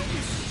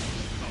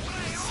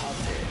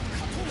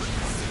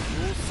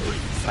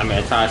 I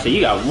mean, Ty said,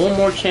 you got one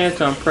more chance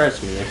to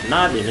impress me. If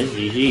not, then it's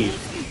GG's.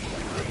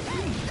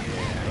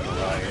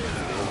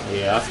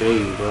 Yeah, I feel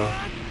you, bro.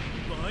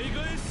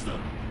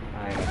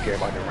 I ain't gonna care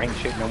about the rank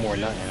shit no more,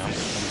 nothing. I'm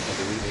just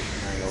gonna delete it.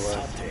 I ain't gonna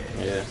lie.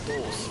 Yeah.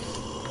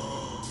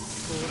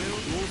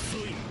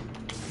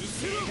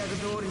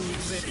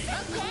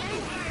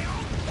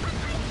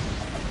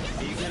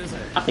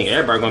 I think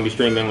everybody gonna be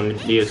streaming when the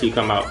DLC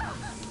come out.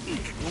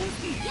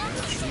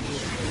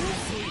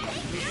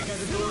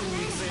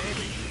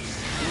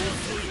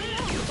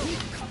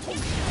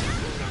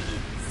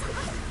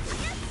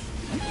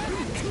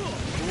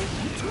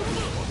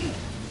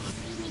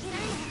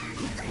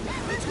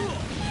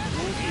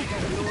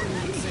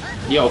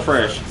 Yo,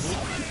 Fresh.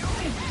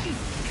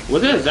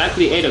 Was it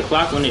exactly 8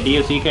 o'clock when the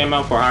DLC came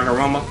out for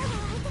Hagoromo?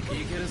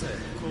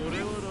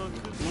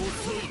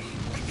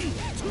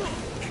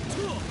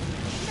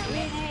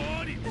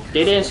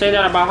 They didn't say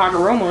that about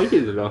Hagoromo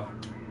either, though.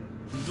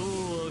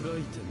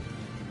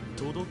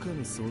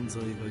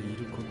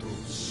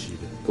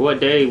 What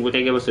day would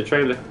they give us a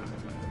trailer?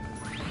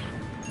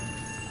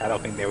 I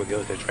don't think they would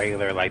give us a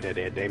trailer like that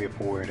the day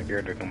before the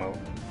character come out.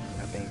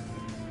 I think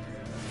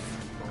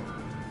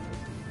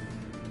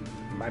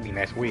might be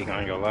next week. I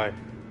ain't gonna lie.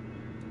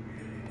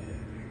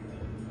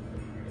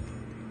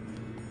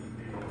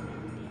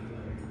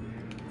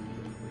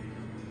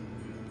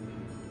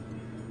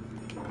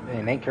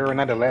 And ain't Kara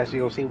not the last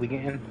DLC we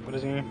getting for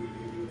this game?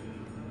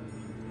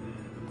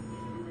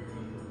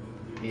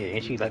 Yeah,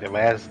 ain't she like the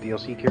last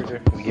DLC character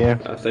we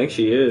get? I think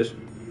she is.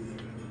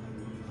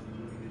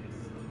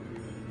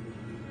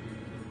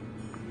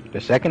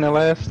 The second to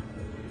last?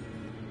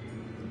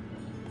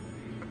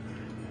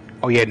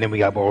 Oh yeah, and then we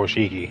got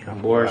Boroshiki.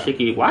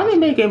 Boroshiki. Why are they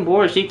making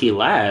Boroshiki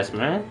last,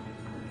 man?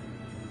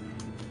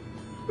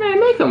 Man,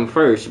 make him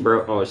first,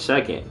 bro, or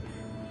second.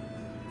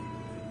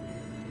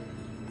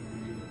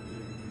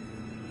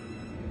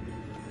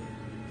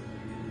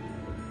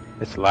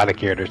 It's a lot of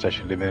characters that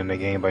should have been in the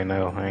game by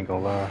now. I ain't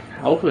gonna lie.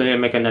 Hopefully they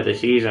make another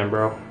season,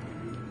 bro.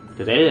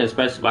 Cause they didn't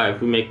specify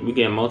if we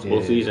get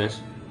multiple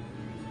seasons.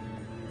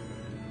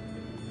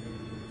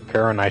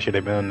 Kara and I should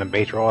have been in the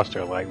base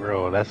roster. Like,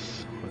 bro,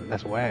 that's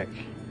whack.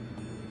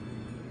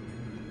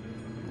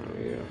 Oh,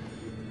 yeah.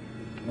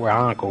 Where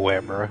Uncle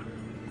at, bro?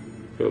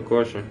 Good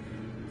question.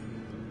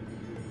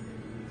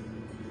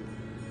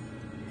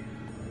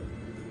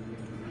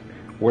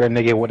 Where that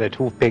nigga with the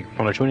toothpick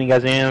from the tuning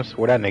guy's hands?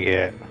 Where that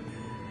nigga at?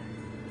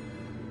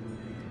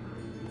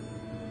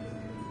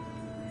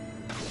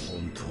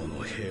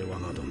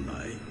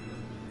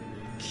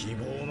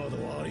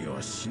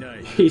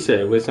 He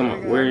said, "With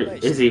someone, where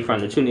is he from?"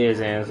 The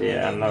Tunisians.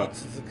 Yeah, I know.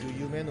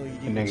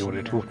 The nigga with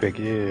a toothpick,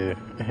 yeah.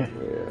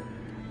 Yeah.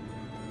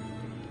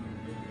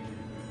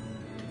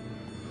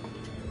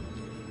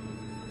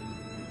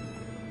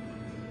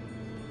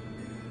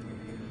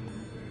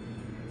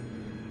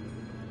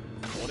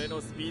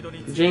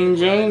 Jing,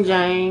 jing,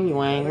 jing,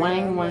 wang,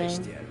 wang, wang.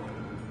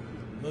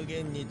 無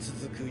限に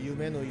続く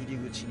夢の入り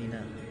口にな。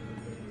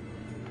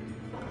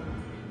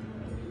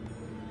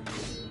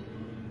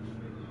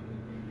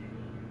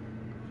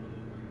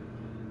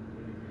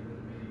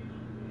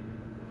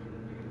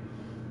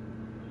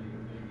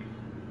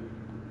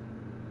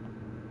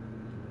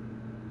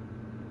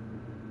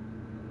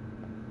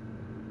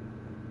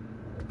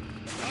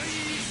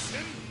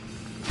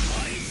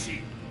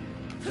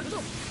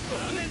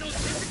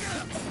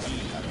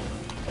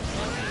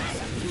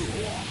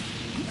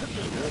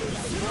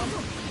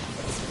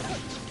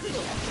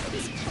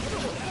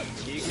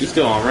You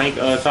still on rank,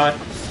 Ty?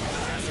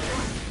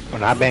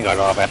 When I been got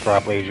off after I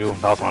played you,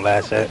 that was my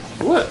last set.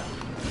 What?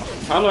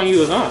 How long you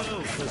was on?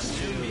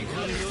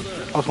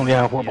 I was only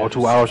on for about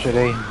 2 hours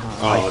today.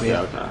 Oh, okay.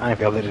 I ain't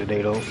felt it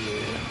today though. Yeah.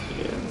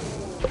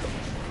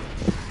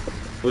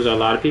 Was there a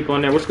lot of people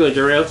in there? What's good,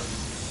 Jarrell?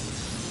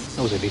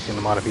 There was a decent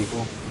amount of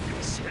people.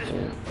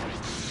 Yeah.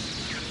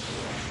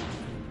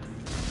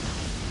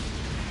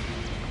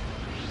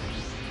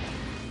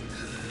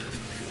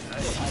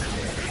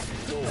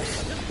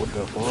 What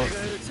the fuck?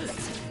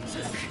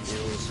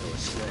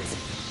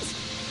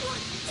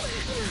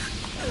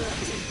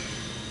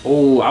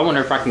 Oh, I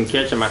wonder if I can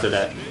catch him after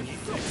that.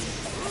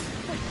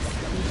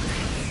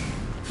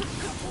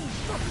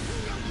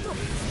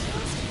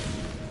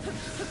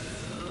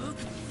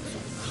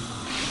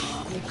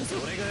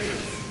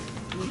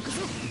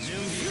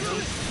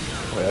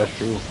 Oh, that's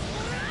true.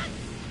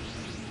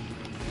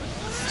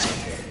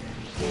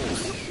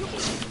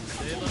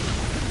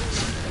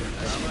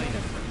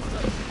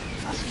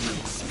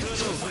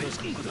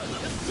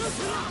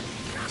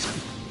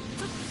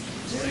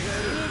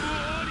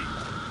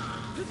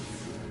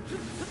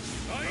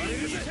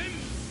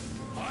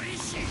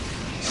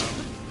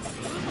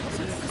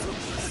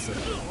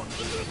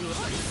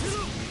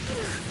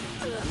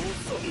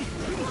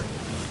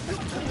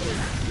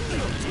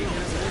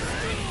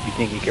 You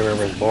think you can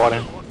reverse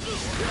Borden?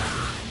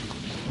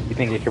 You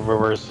think you can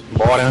reverse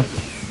Borden?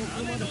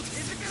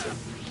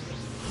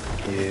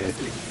 Yeah.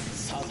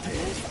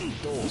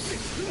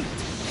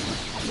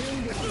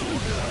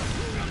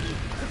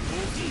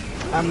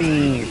 I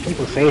mean,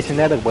 people say it's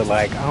genetic, but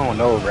like, I don't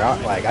know, bro.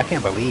 Like, I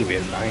can't believe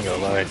it. I ain't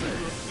gonna lie.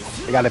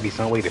 There gotta be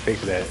some way to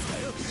fix that.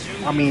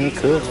 I mean, it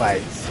could,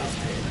 like,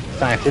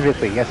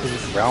 scientifically, yes,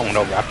 it's, bro. I don't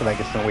know, bro. I feel like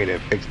it's some way to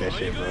fix that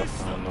shit, bro.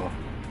 I don't know.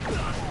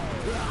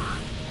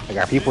 Like,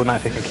 are people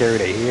not taking care of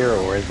their hair,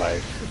 or is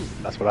like,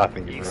 that's what I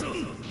think,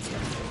 bro.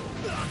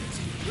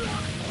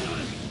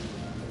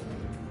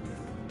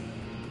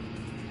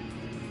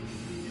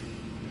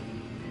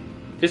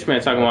 This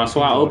man talking about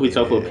SWAT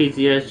Obito for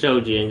PTS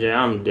Joji and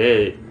I'm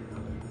dead.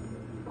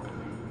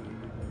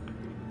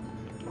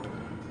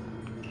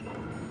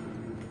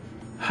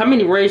 How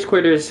many rage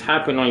quitters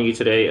happened on you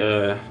today,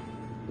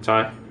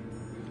 Ty?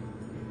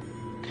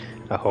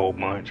 A whole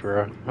bunch,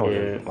 bro.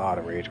 Yeah. A lot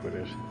of rage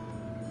quitters.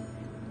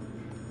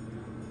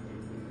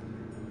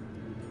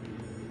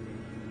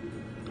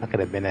 I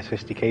could have been at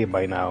 60K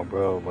by now,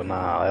 bro, but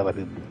nah, I let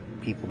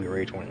people be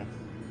rage quitting.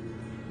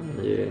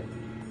 Yeah.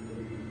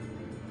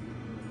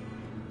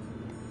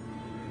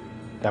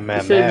 That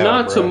man He said, mad,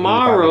 not bro.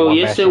 tomorrow.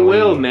 Yes, it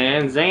will, leave.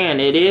 man. Zan,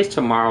 it is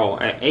tomorrow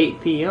at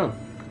 8 p.m.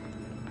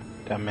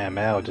 That man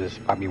Mal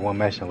just probably one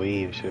match and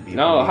leave. Should be.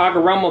 No,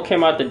 Hagoromo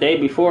came out the day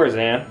before,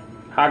 Zan.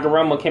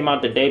 Hagoromo came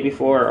out the day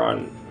before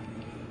on...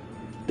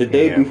 The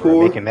day Yeah, bro,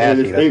 before, making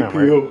nasty, and it's that's 8 not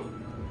p.m.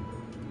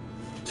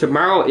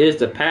 Tomorrow is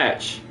the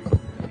patch.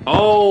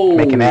 Oh!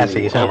 Making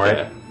nasty, is that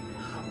okay. right?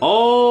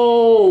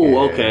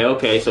 Oh, Yeah.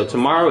 okay. So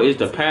tomorrow is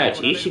the patch.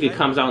 Ishiki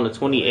comes out on the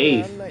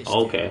 28th.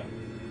 Okay.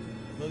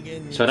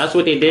 So that's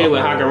what they did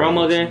with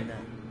Hagoromo then?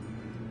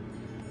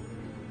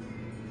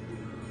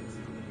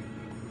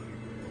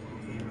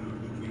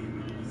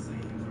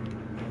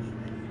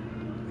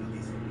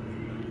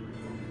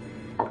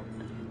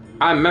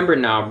 I remember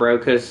now, bro,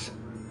 because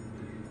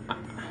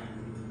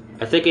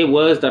I think it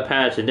was the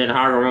patch and then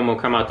Hagoromo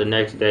come out the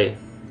next day.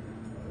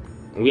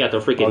 We have to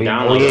freaking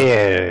download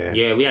it.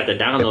 Yeah, we have to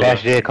download it. The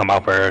patch did come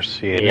out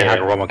first. Yeah, Yeah. then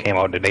Hagoromo came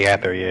out the day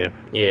after, yeah.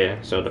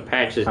 Yeah, so the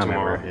patch is I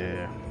tomorrow. remember,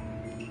 yeah.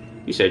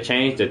 You said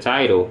change the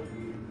title.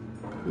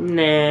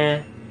 Nah.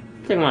 I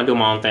think I want to do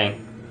my own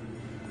thing.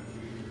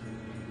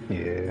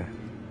 Yeah.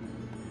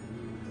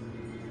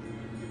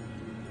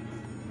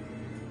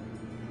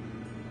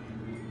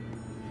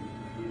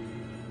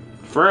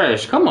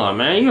 Fresh, come on,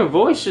 man. Your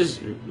voice is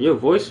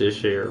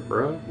here,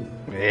 bro.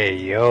 Hey,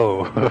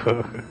 yo.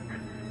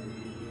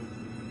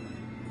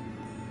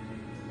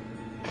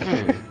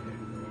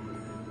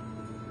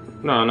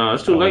 No,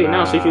 it's too late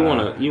now. See if you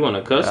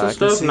wanna cuss and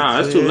stuff. Nah,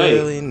 it's too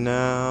late.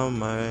 Now,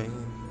 man.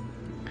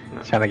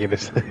 Trying to get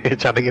this,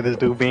 trying to get this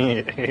dude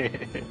in.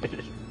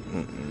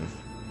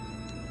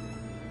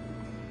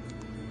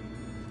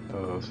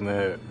 Oh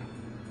snap!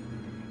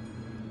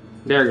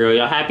 There, girl.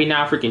 Y'all happy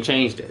now? I freaking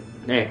changed it.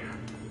 There.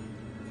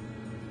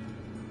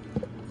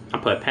 I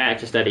put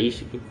patch instead of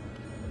Ishiki.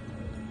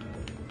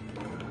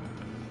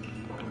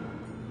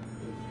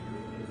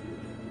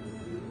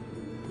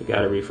 You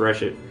gotta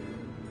refresh it.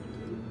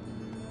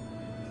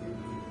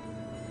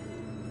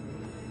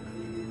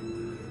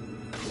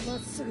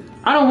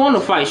 I don't want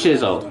to fight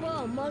Shizo.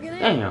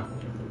 Damn.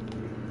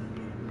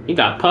 You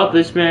got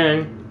puppets,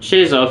 man.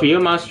 Shizo, if you're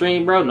in my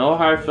stream, bro, no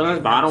hard feelings,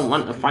 but I don't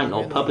want to fight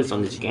no puppets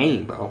on this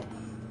game, bro.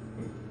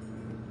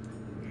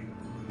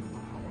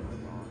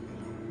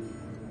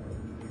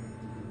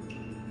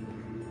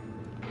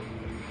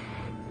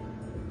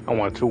 I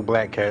want 2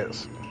 black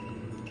cats.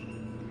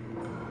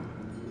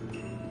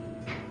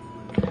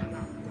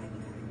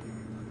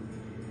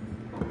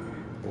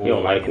 He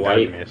don't like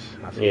white.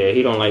 Yeah,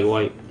 he don't like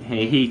white.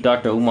 He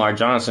Dr. Umar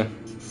Johnson.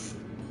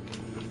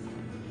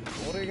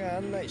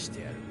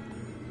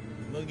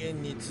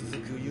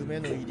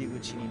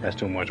 That's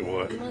too much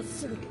wood.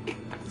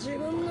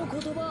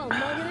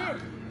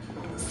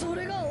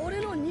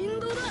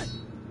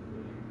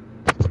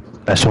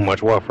 That's too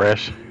much wood,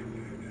 Fresh.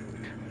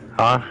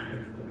 Huh?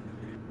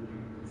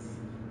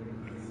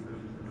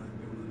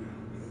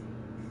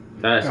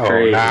 That's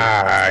crazy.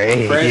 Nah,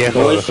 hey, Fresh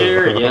voice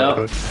share,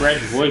 yep.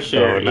 Fresh voice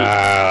share. Oh,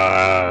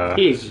 nah.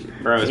 He's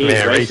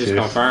racist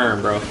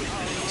confirmed, bro.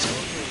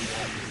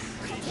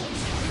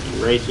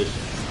 Racist.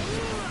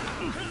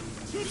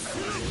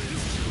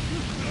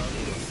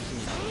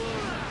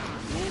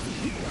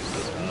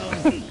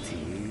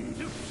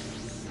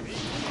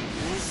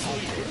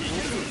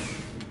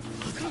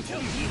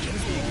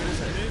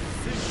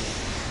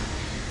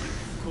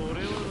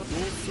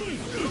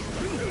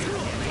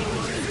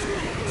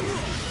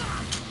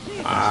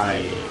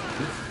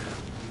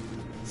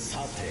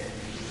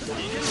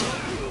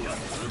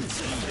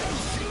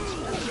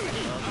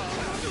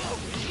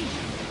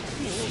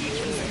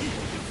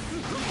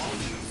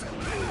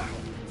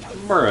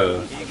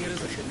 Bro.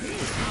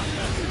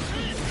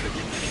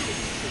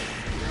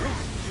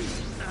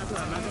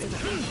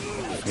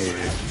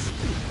 Yeah.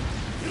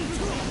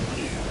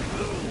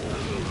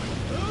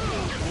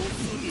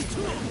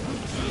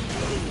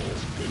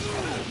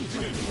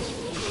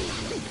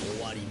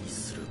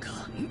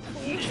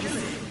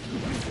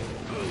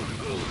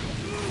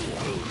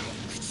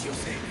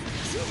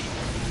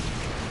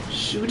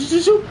 Shoot.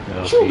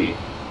 Shoot.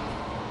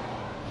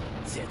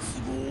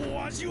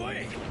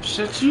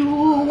 Shut you,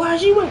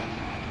 why'd you win?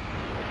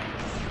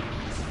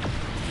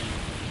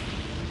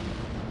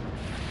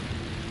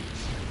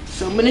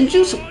 Summon and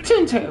juice of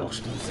 10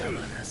 tails.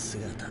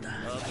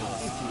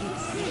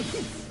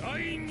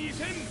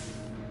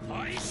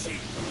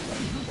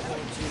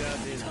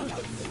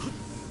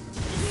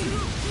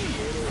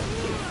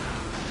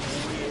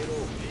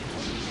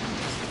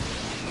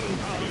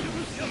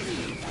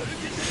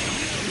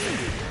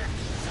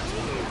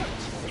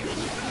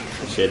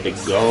 Shit to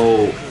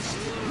go.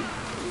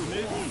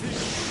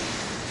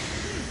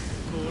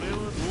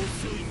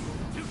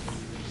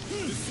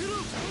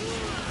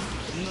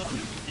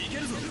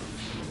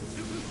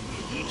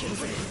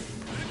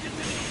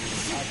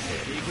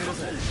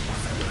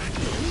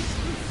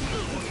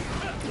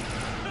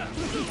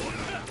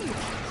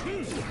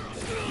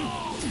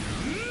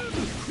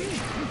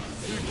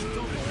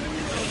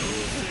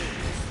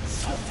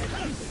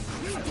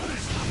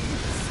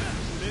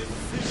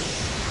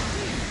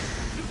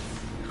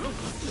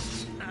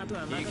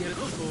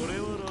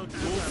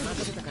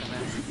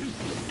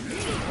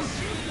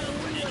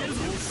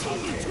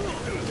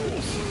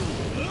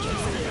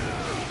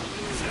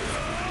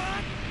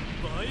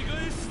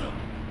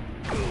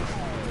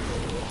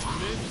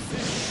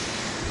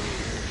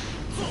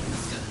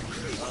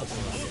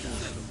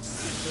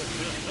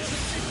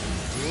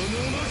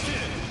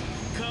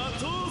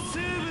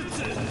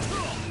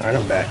 Alright,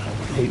 I'm back. I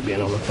hate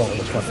being on the phone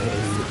with fucking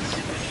idiots.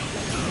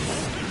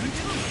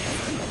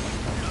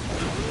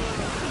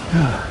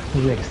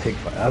 These niggas take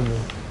forever.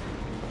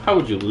 How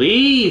would you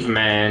leave,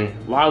 man?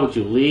 Why would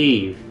you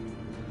leave?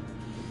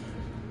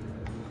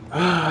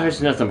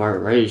 There's nothing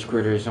but rage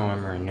critters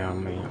on right now,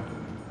 man.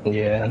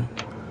 Yeah.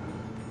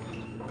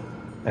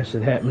 That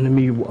shit happened to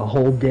me a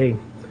whole day.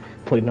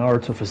 Played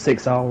Naruto for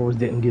 6 hours,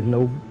 got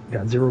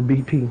 0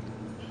 BP.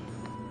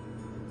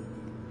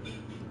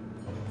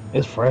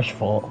 It's Fresh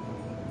fault.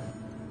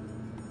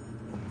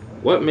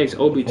 What makes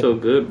Obito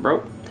good,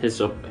 bro?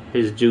 His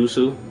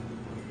jutsu.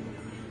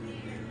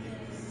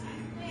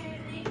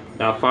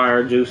 That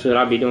fire jutsu that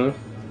I be doing.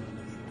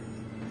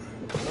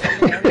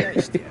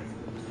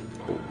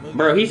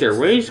 Bro, he's a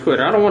rage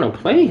quitter. I don't want to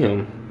play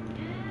him.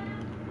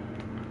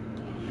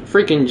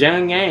 Freaking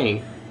Jang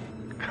Yang.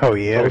 Oh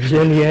yeah. Oh,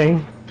 Jin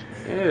Yang.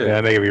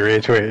 Yeah. That nigga be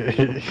rage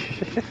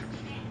with.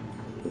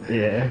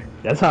 Yeah.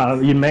 That's how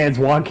your man's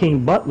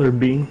Joaquin Butler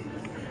be.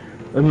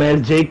 My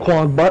man's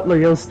Jaquan Butler,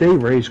 he'll stay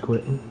rage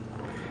quitting.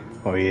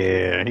 Oh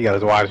yeah. He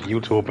gotta watch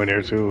YouTube in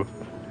there too.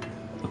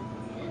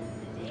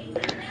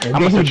 And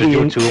I'm then gonna search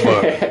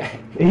YouTuber.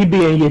 he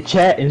be in your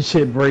chat and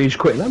shit rage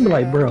quit. And I be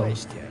like, bro.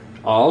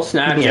 Oh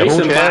snap! He be in who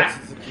Jason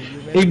chat?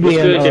 bot. He be What's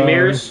in good,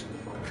 Demiris?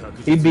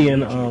 he be in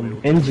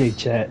NJ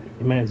chat.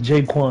 Man, it's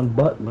Jaquan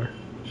Butler.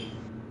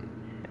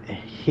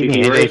 He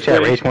be in NJ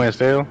chat, Rage Queen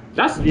still.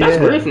 That's Yeah.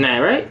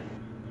 Griffnat, right?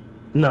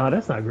 No,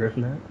 that's not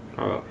Griffin.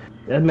 Oh.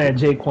 That man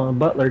Jaquan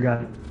Butler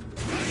got.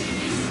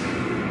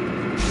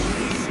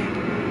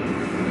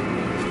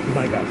 He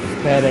got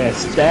fat ass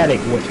static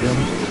with him.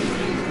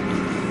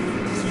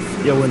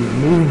 Yo, in the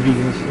movie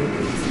and shit.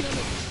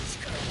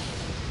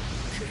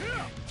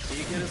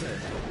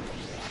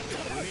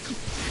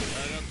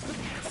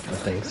 I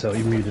think so.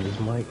 He muted his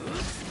mic.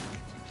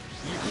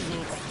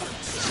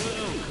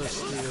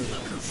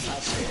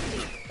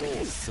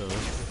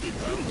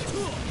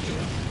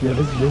 Yeah,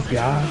 this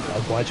guy, I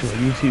was watching on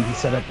YouTube, he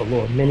set up a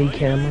little mini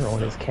camera on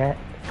his cat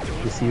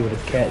to see what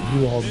his cat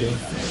do all day.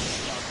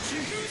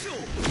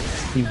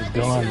 He was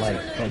gone like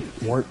at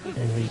work, and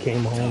when he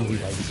came home, he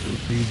like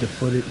reviewed the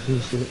footage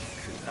and shit.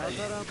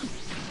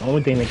 The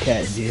only thing the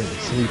cat did was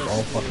sleep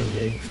all fucking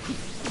day.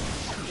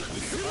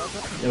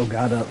 Yo,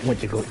 got up, went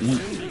to go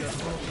eat,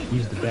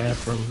 used the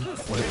bathroom,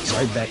 went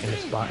right back in the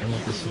spot and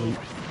went to sleep.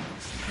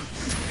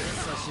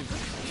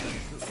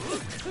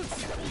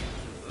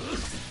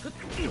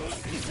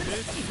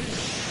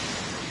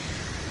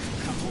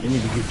 You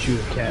need to get you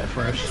a cat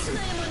fresh.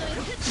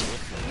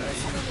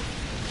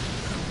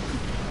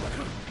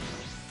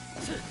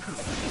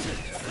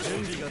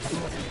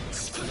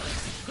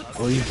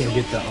 Or you can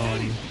get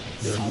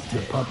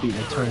the puppy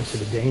that turns to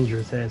the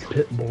dangerous ass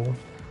pit bull.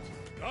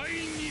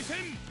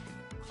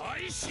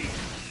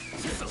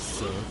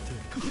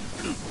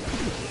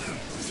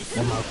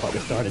 That motherfucker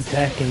start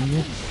attacking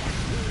you.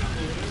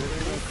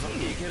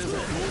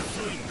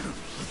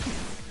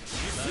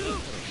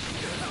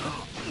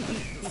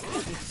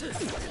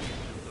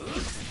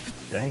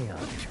 Damn.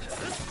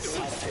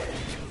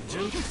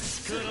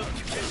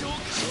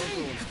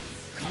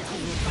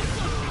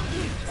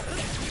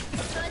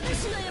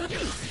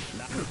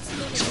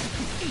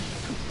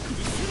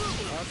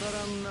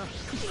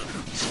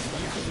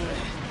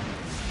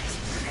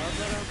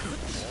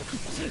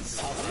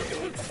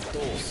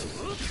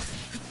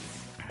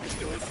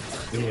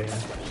 Yeah.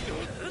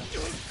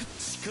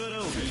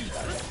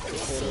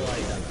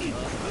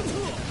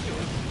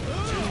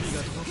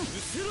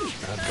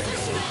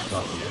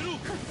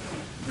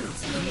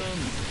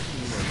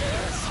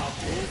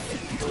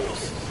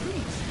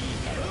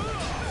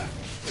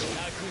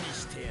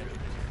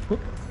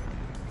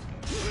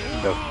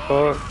 The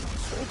fuck?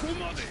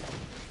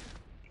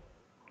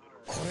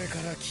 これか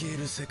ら消え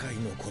る世界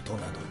のことな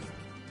どに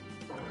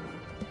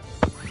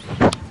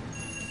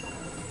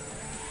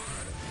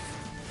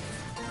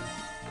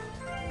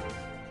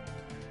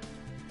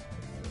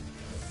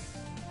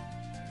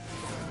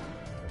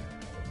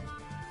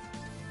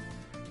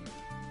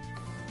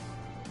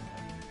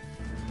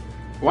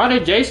Why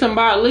did Jason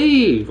bot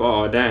leave?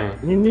 Oh dang!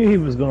 You knew he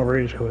was gonna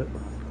rage quit.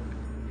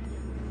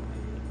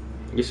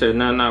 You said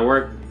nothing not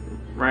work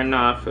right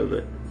now. I feel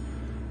it.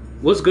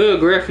 What's good,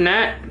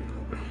 Griffnat?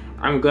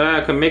 I'm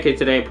glad I could make it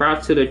today.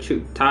 Props to the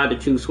Todd the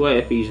Chew Sweat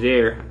if he's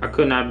there. I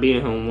could not beat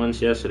him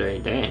once yesterday.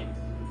 Dang.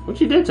 What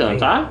you did to him,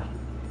 Todd?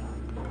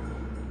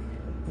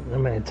 That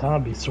man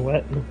Todd be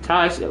sweating.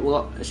 Todd,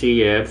 well,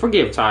 see, yeah,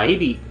 forgive Todd. He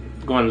be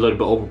going a little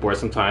bit overboard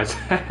sometimes.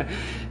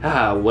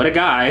 What a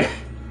guy.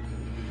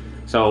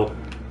 So,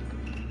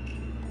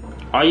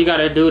 all you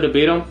gotta do to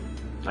beat him,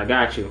 I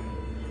got you.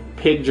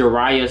 Pick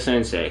Jiraiya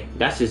Sensei.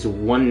 That's his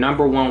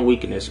number one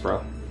weakness,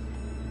 bro.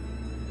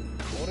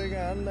 俺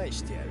が案内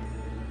してやる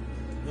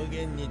無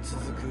限に続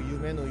く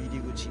夢の入り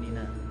口に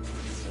な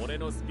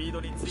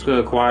What's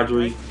good,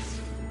 Quadri?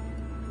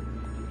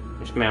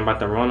 This man about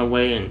to run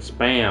away and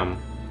spam.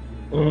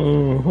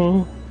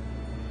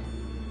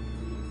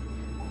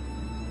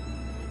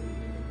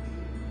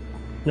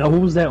 Now, who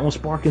was that on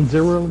Sparking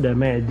Zero? That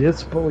man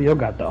Dispo? Yo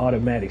got the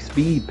automatic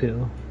speed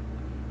pill.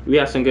 We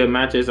had some good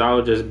matches. I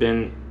was just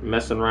been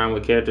messing around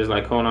with characters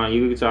like Conan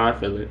Yugi, I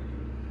feel it.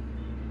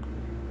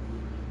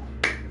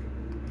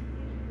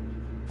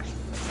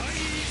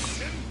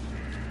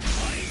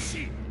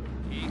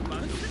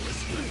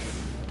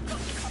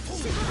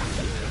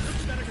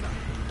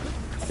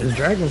 Is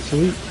Dragon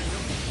sweet?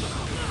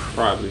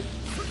 Probably.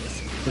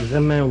 Cause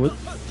that man was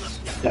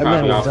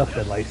up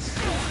at like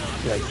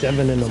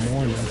 7 in the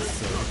morning.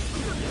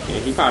 Yeah,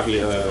 he probably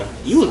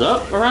you was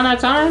up around that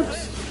time?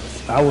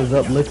 I was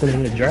up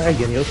listening to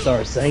Dragon. He'll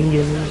start singing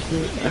and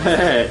shit.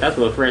 That's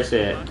what Fred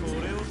said.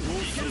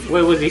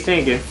 What was he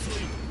singing?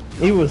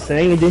 He was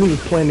singing, then he was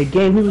playing the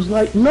game. He was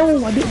like,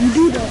 "No, I didn't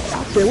do that."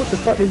 I said, "What the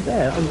fuck is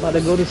that?" I was about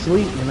to go to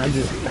sleep, and I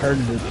just heard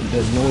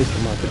the noise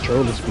from my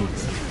controller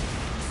speaker.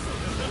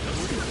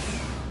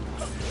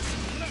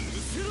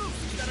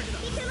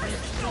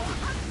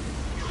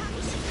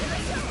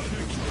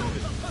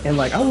 And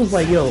like, I was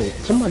like, yo,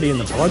 somebody in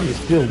the party is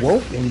still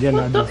woke, and then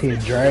I just hear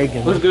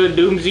Dragon. What's good,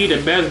 Doomsy,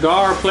 the best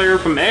guard player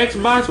from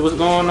Xbox? What's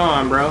going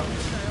on, bro?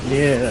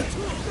 Yeah.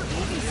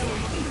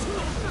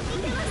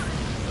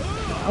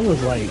 I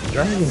was like,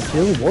 Dragon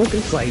still working?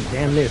 It's like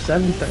damn near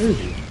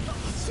 7:30.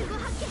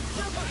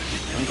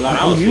 I'm glad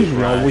I I'm was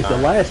usually always the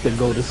time. last to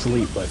go to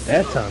sleep, but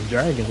that time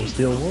Dragon was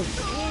still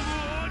working.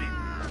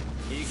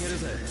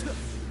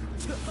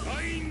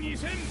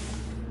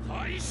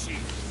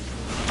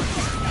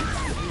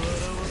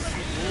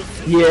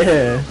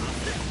 Yeah.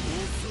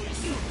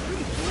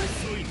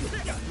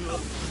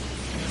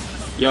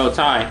 Yo,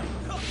 Ty.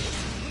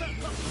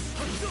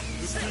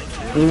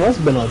 He must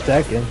have been on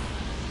Tekken.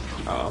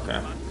 Oh,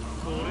 okay.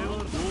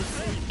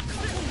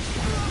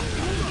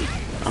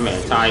 I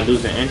mean, Ty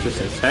losing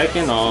interest in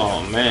Tekken?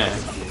 Oh, man.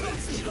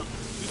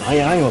 I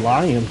ain't gonna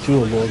lie, I am too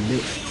a little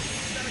bit.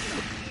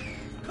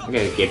 I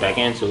gotta get back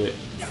into it.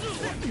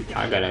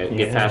 I gotta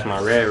get Yeah. past my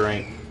red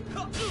rank.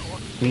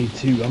 Me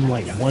too. I'm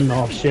like one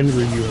off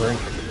Shinryu rank.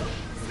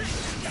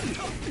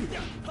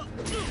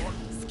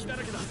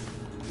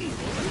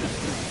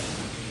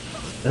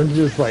 That's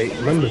just like,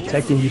 remember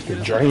Tekken used to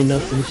drain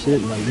us and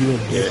shit? Like, you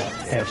would just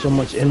have so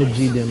much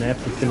energy, then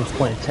after you finish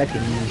playing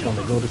Tekken, you just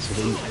gonna go to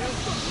sleep.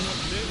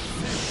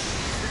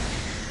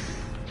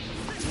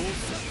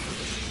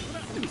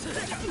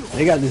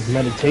 They got this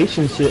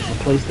meditation shit for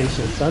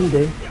PlayStation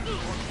Sunday.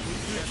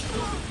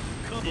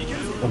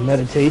 A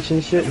meditation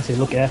shit, and say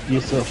look after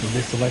yourself with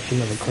this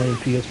selection of acclaimed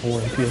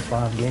PS4 and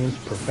PS5 games,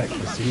 perfect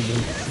for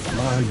soothing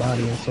mind,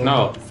 body, and soul.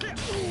 No.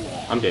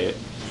 I'm dead.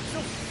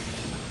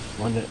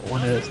 Want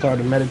to start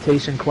a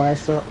meditation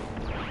class up?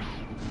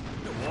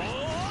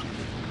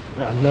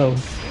 I know,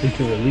 you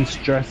can release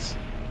stress.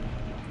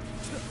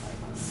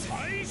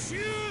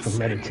 For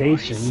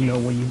meditation, you know,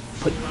 when you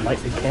light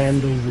the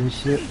candles and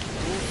shit.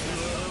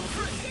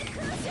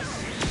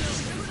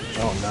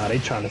 Oh nah, they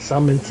trying to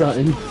summon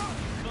something.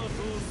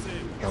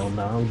 Oh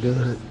nah, I'm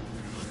good.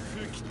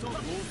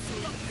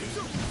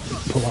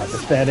 Pull out the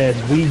fat ass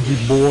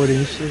Ouija board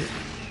and shit.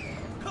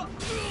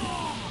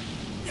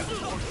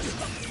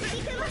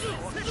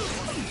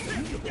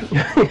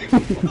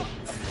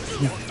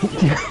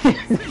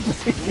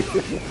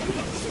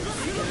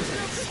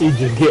 You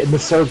just get in the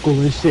circle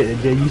and shit, and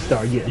then you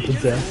start getting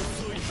possessed.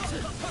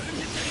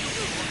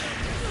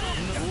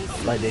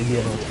 Like they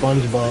did on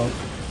SpongeBob.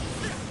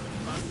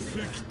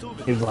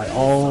 It was like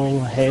all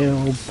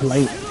hail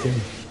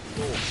plankton.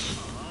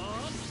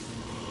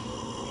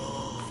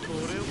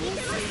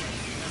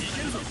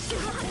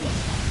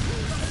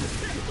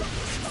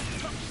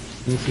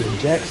 You see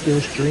Jack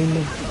still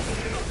streaming?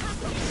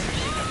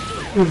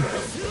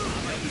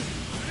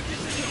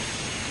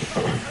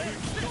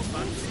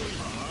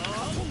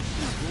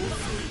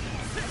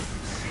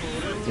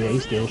 Yeah,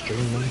 he's still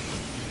streaming.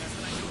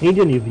 He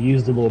didn't even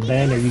use the little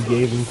banner you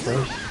gave him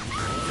first.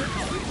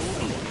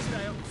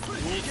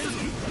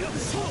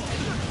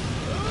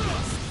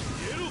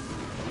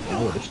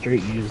 I would have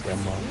straight used that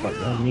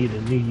motherfucker. I need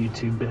a new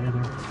YouTube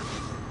banner.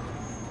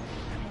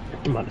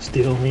 I'm about to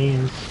steal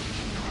hands.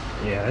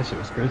 Yeah, that shit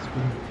was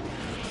crispy.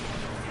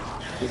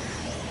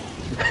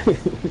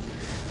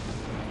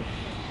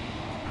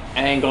 I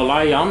ain't gonna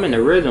lie, y'all, I'm in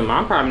the rhythm.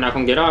 I'm probably not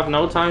gonna get off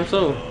no time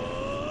soon.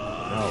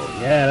 Oh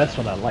yeah, that's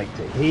what I like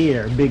to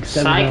hear. Big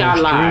 7-hour Psych, I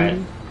lied.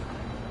 stream.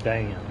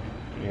 Damn.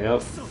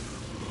 Yep.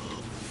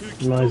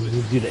 You might as well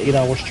just do the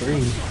 8-hour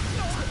stream.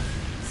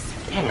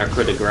 Dang, I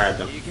could've grabbed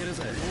him.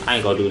 I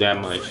ain't gonna do that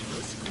much.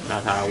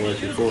 Not how I was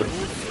before.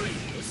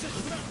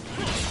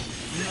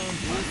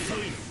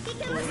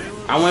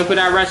 I went for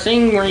that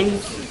wrestling ring.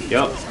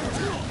 Yup.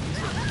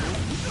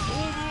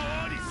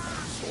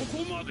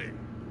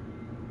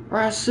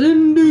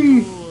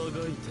 Wrestling.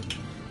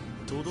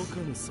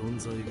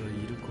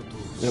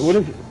 Yeah, what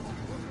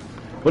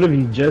if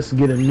you just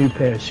get a new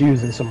pair of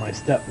shoes and somebody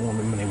step on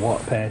them when they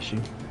walk past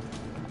you?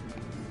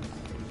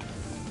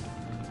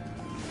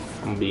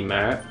 I'm gonna be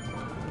mad.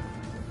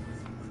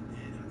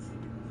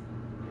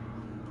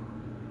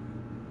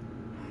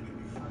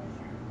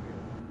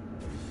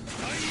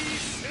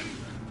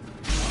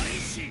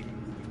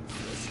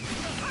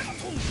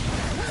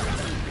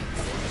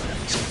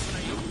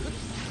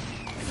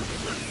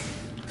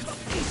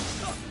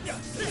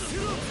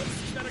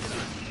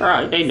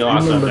 Alright, they know I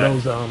You said remember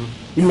that. those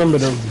you remember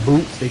those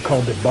boots? They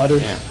called it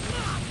butters. Yeah.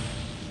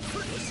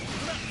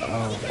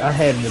 I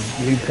had a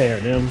new pair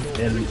of them,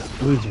 and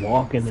we was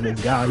walking, and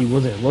this guy, he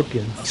wasn't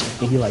looking,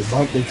 and he like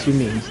bumped into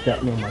me, and he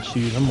stepped on my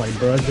shoes. I'm like,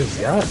 bro, I just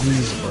got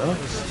these, bro.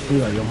 He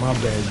like, yo, my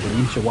bad, bro.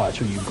 You should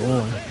watch where you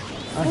going.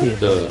 I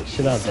headbutted the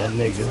shit out of that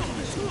nigga.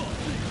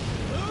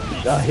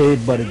 I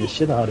headbutted the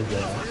shit out of his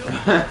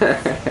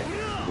ass.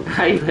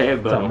 How you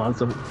headbutt?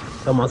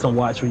 Talking about some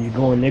watch where you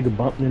going, nigga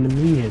bumping into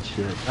me and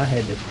shit. I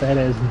had this fat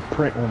ass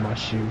print on my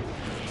shoe.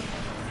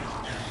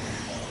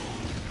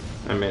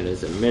 I mean,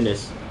 it's a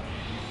menace.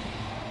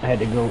 I had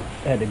to go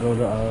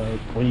to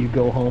when you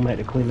go home, I had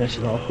to clean that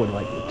shit off with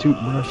like a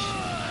toothbrush.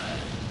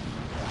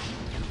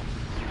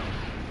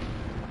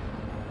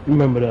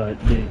 Remember the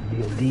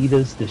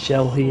Adidas, the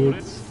shell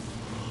heads?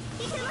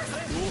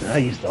 I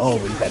used to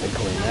always have to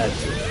clean that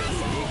shit.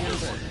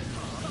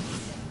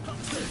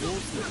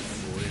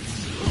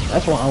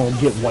 That's why I don't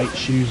get white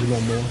shoes no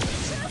more.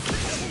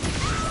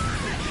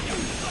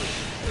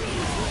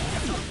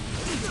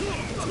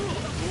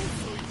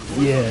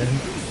 Yeah.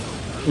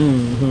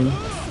 Mm-hmm.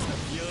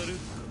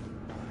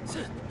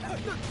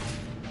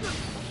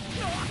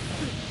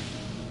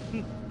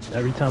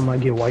 Every time I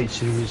get white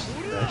shoes,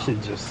 that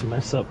shit just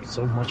mess up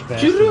so much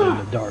faster than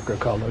the darker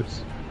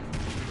colors.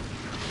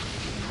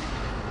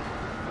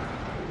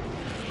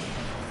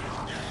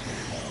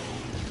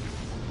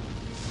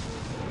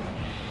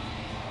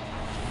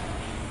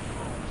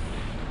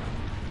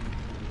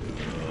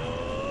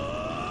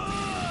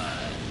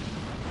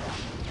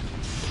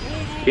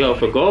 Yo,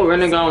 if a gold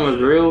Renegon was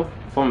real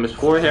from his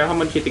forehead, how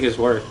much do you think it's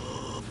worth?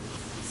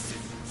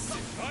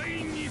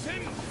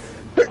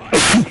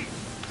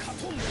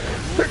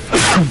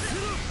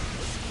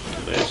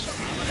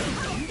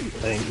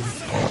 Thank you.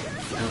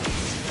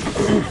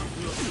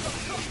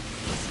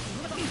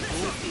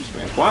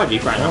 Man, Quadgy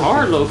kinda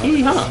hard low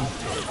key, huh?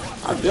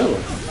 I feel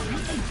it.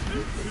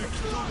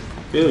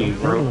 Feel you, I'm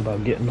bro. thinking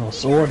about getting on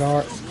Sword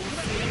Art.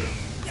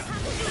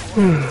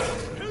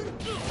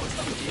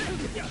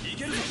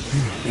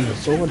 Either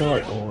Sword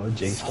Art or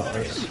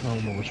J-Stars. I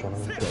don't know which one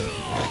I'm gonna play.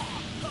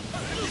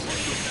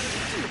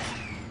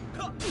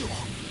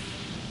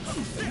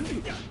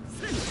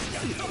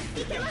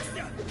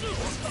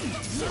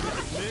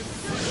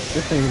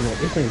 This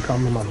thing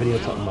come in my video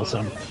talking about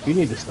something. You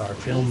need to start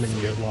filming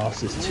your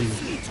losses too.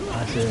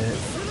 I said,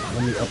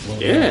 let me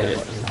upload a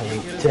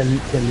whole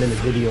 10-minute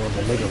video of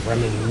a nigga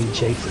running and me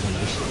chasing him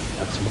and shit.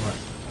 That's smart.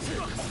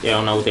 You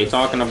don't know what they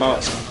talking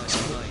about?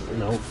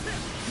 Nope.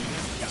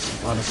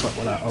 Why the fuck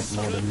would I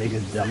upload a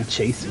nigga that I'm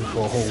chasing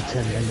for a whole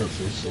 10 minutes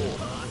and shit?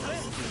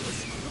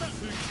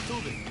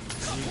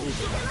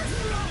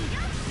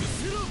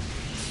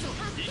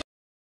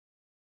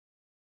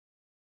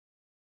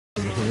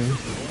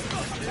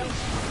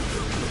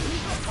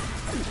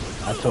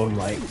 I told him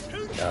like,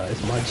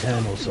 it's my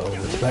channel, so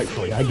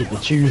respectfully, I get to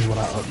choose what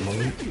I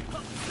upload.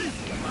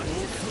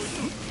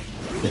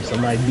 If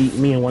somebody beat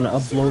me and want to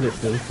upload it,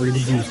 feel free to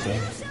do so.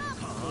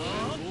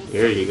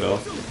 Here you go.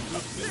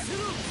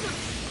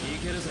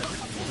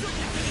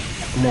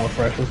 Come on,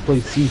 Fresh, let's play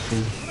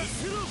Seafood.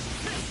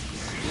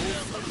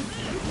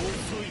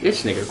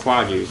 This nigga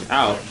Quadry's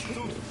out.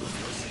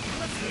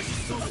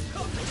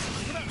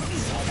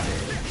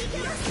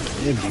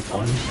 It'd be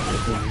fun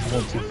if it was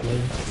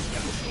multiplayer.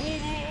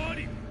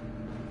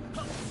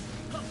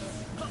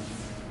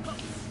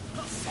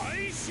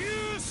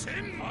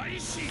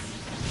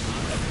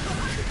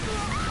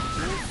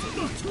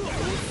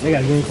 They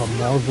got a game called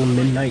Marvel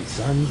Midnight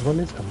Suns. When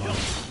this come out?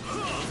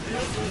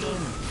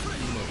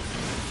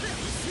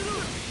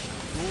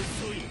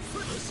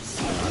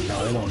 No,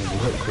 they don't even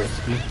look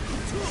crispy.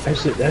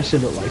 That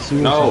shit look like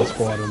Suicide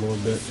Squad a little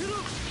bit.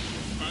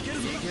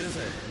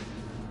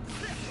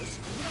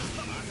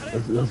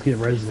 Let's get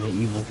Resident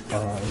Evil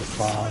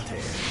 5.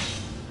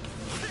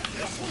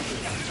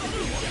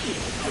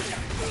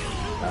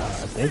 I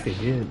think they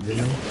did,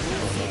 didn't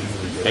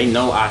they? They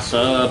know I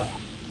sub.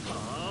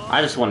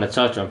 I just want to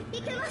touch them.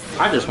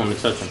 I just want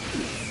to touch them.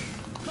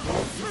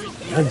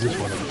 I just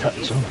want to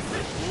touch them.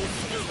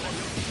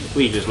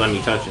 Please just let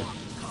me touch them.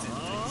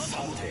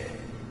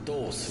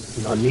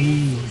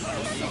 Nani.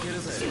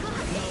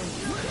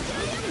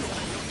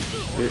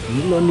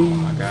 Oh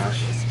my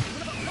gosh.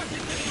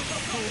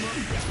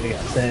 They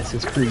got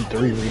Assassin's Creed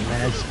 3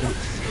 remastered.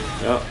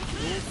 Yup.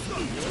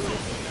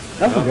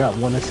 I forgot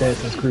one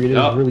Assassin's Creed is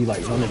really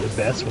like one of the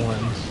best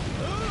ones.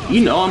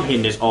 You know I'm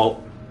hitting this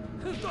ult.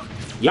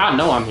 Y'all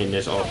know I'm hitting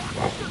this ult.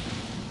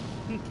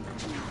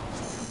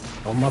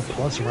 Oh, my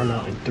plus run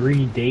out in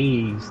 3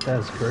 days.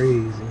 That's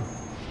crazy.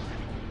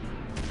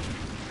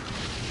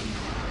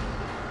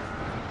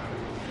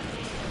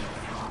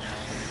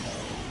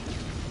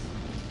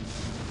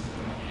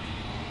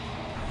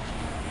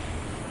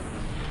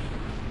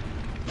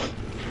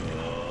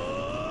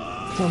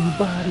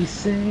 Somebody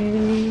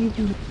save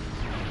you.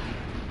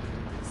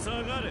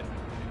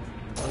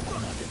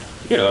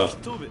 Get up.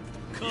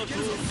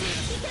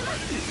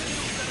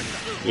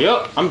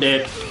 Yep, I'm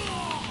dead.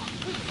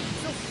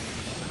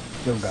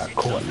 Still got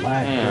caught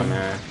lacking. Damn,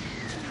 man.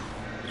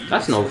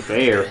 That's no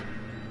fair.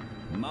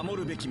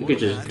 You could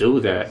just do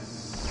that.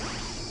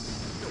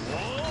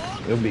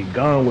 He'll be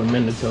gone with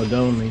Minato,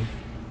 don't he?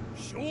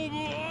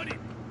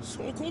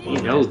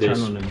 You know this.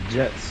 Turn on the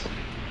Jets.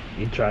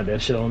 He tried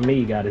that shit on me.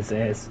 He got his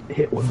ass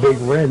hit with Big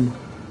Ren.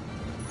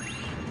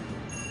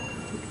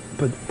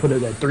 Put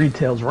that Three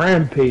Tails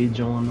Rampage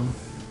on him.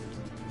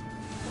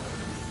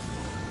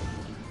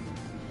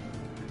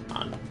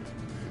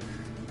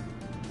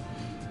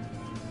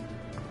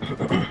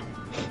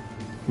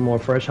 More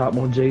Fresh Hop,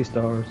 more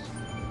J-Stars.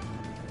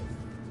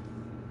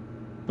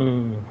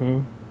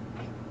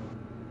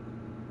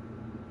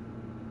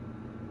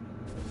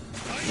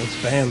 Let's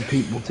fam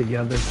people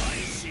together.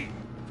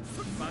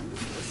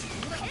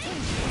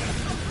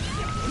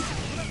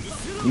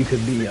 You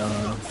could be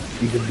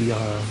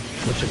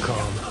what you call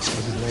him? What's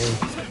his name?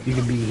 You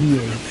could be he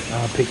and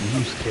I'll pick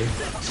Yusuke.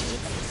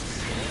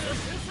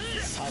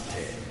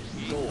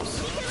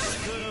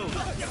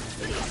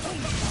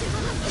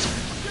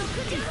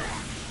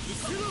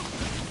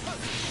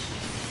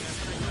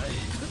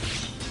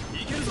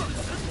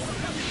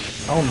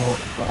 I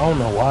don't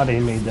know why they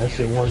made that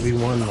shit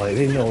 1v1. Like,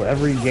 they know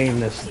every game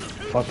that's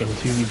fucking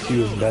 2v2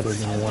 is better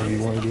than a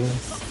 1v1 game.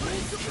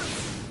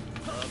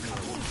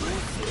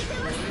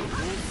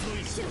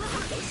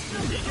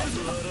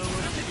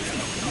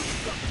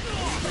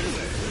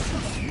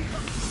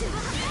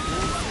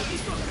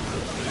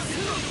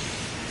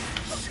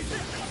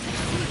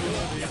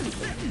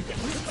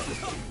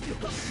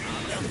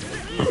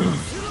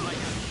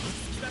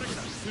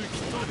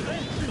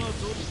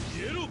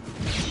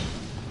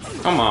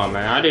 Come on,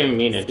 man. I didn't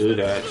mean to do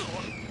that.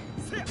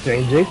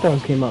 Dang,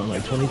 J-Stone came out in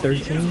like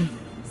 2013.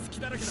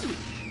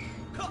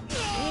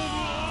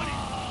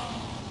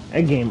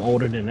 That game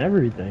older than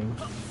everything.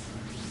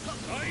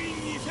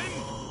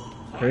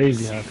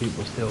 Crazy how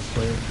people still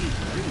play it.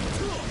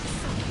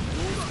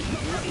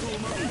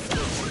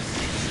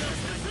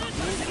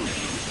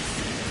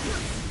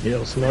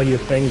 Yo, smell your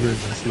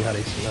fingers and see how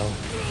they smell.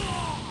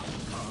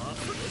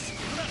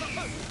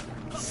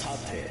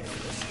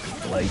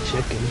 Like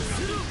chicken.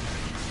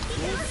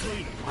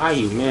 Why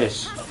you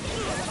miss? I'm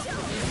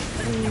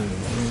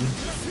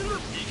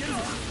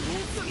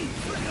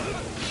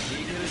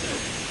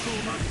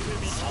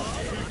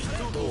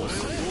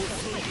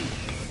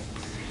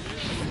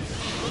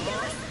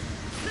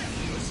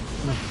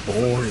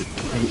bored.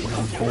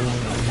 I'm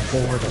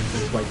bored. I'm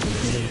just like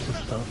getting into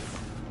stuff.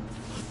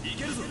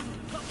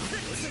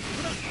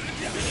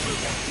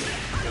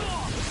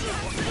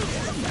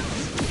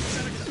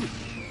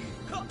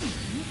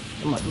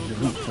 I'm about to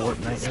delete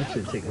Fortnite. That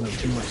shit taking up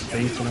too much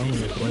space and I don't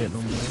even play it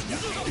no more.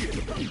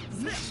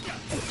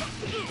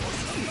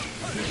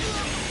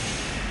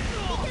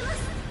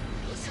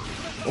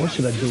 Or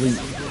should I delete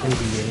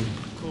every game?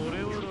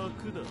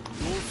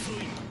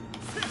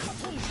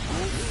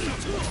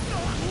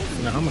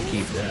 No, I'm gonna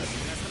keep that.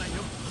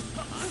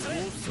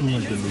 I'm gonna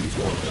delete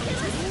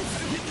Fortnite.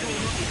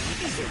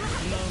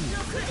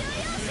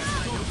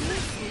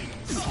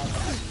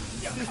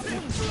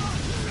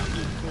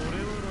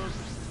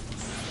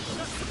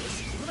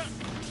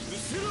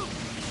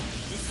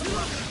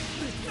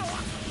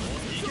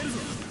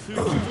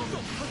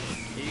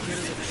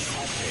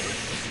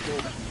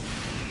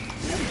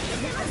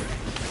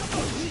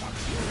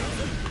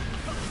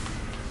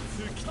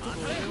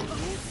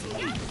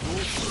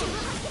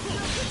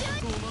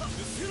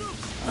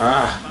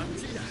 Ah.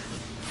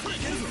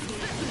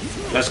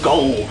 Let's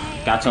go.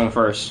 Got to him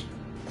first.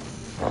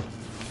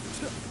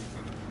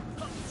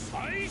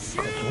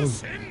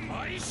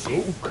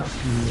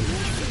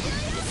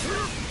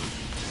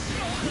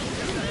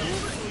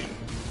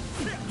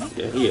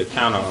 Yeah, he a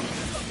counter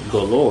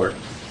galore.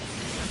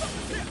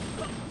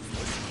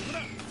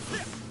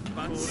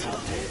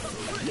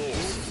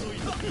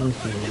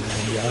 Okay,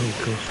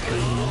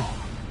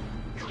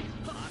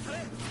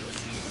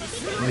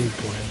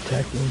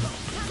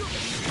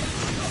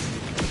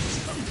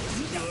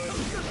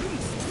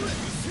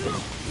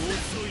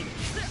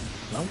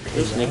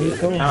 This nigga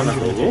is a counter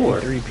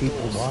galore. 3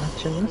 people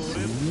watching. Let's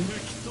see.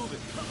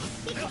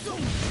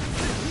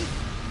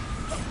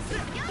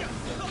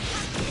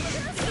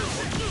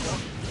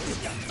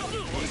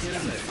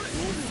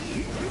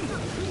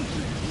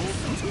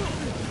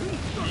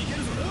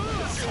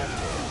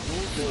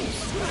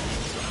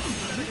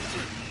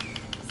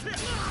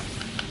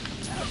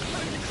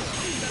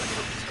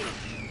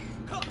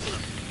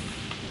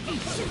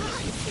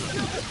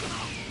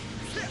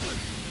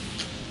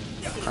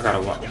 I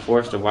gotta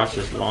force to watch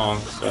this long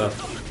stuff.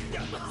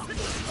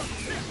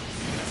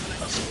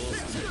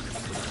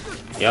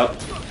 Yep.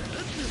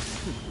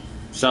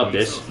 Sub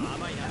this.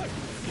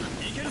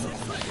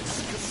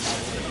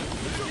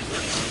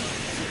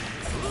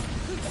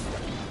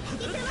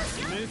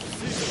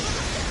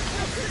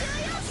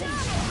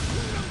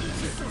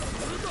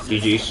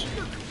 GG's.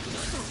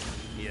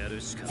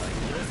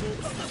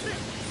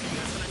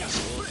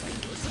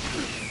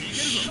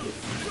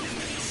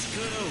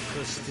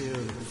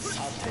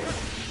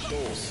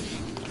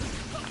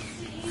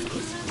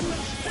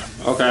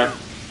 Okay.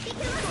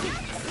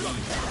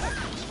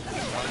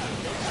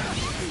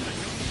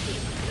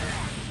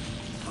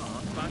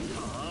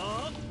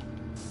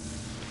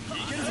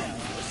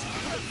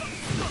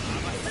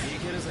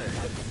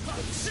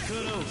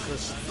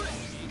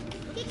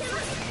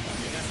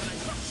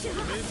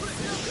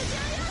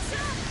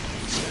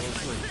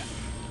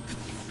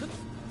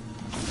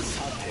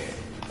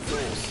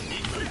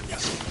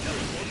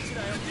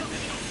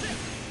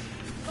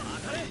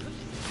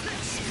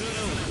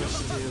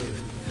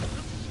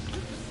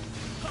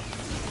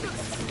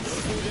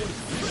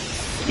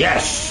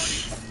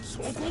 Yes!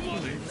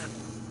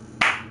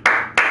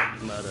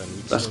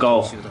 Let's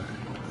go.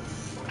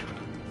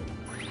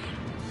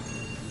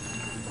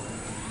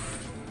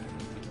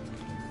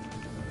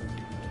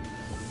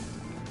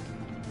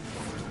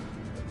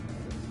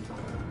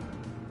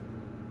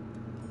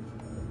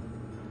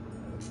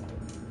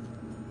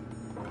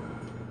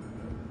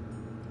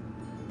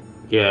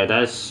 Yeah,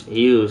 that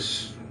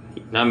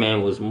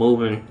man was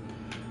moving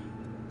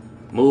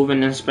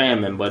and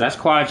spamming, but that's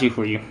quality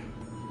for you.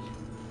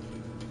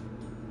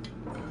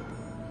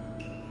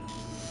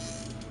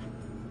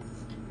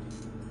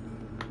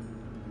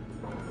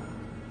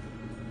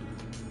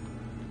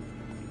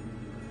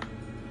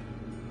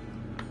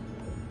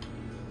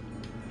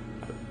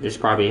 This is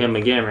probably him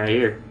again right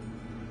here.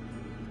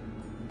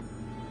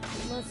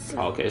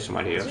 Oh, okay,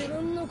 somebody else. I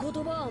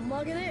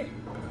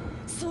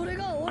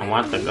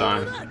want the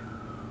gun.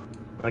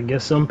 I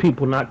guess some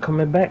people not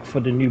coming back for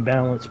the New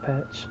Balance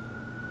patch.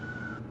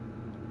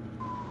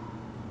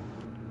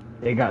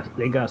 They got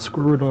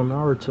screwed on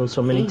Naruto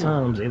so many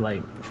times. They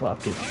like,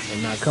 fuck it,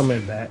 they're not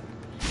coming back.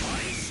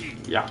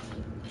 Yeah.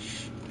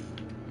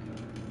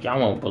 Y'all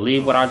won't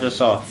believe what I just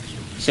saw.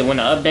 So when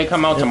the update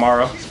come out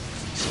tomorrow.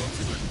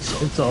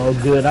 It's all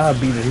good. I'll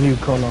be the new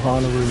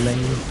Konohana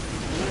main.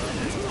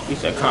 He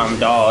said, "Come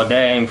dog,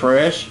 dang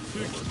fresh."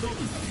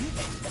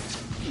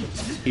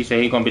 He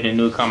said he gonna be the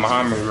new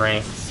Kamahamaru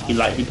ring.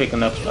 He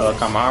picking up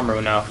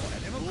Kamahamaru now.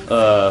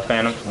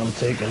 Phantom. I'm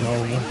taking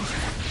over.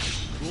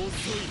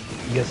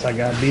 Guess I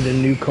gotta be the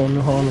new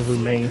Konohana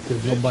main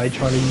because nobody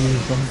trying to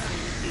use them.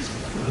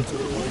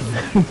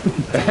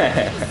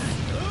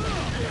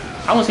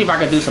 I wanna see if I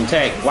can do some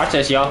tech. Watch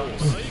this, y'all.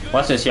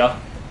 Watch this, y'all.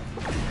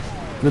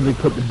 Really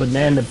put the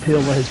banana peel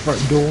on his front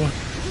door.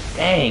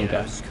 Dang.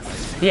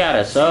 He had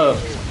a sub.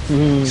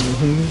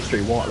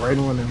 Straight walk right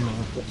on him.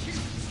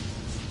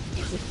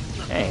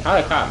 Dang, how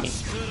it caught me?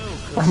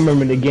 I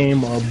remember the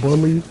game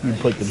Bully. You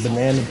put the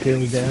banana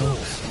peel down.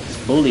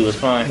 Bully was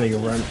fun. Nigga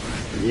run.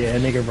 Yeah,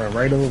 nigga run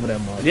right over that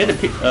motherfucker. Did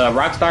the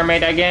Rockstar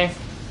made that game?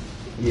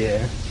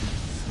 Yeah.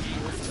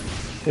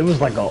 It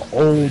was like an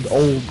old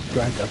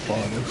Grand Theft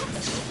Auto.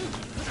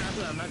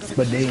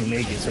 But they didn't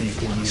make it so you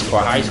can use it. For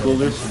high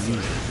schoolers?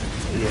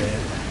 Yeah.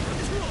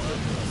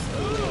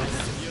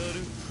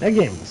 That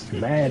game was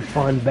mad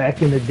fun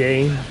back in the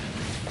day.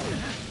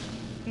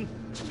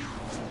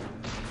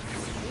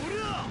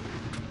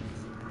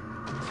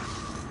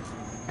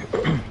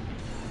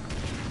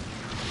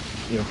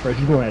 Yo, first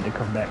you're gonna have to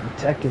come back with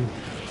Tekken.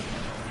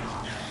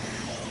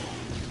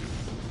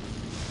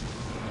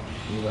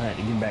 You're gonna have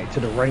to get back to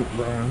the rank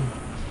grind.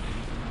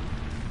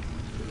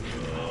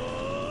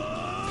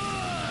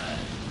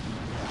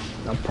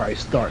 I'll probably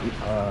start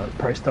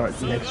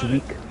next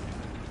week.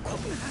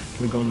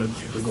 We're gonna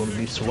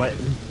be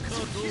sweating.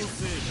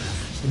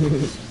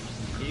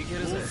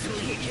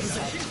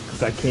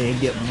 Cause I can't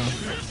get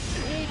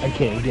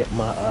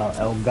my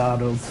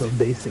Elgato till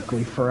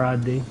basically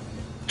Friday.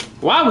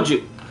 Why would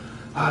you?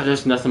 Oh,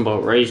 there's nothing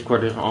but rage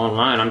quarters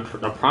online.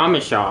 I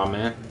promise y'all,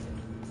 man.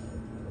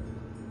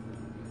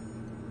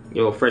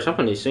 Yo, Fresh, I'm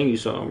gonna sing you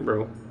something,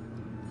 bro.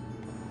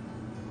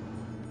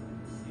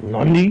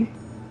 Nani?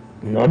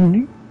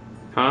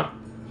 Huh?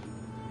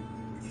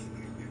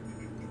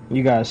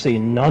 You gotta say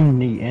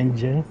Nani,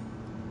 NJ.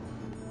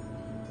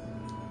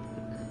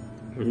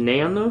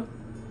 Nana?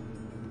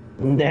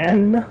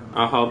 Nana?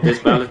 I hope this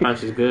balance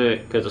punch is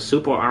good, because the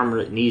super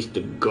armor needs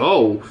to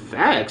go.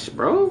 Facts,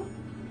 bro.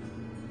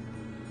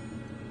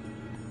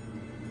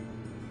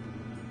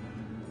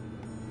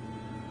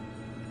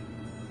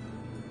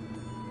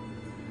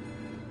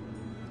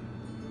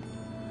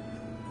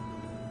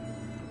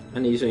 I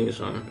need to sing you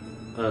something.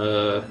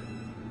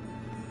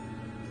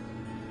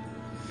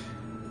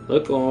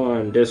 Look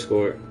on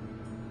Discord,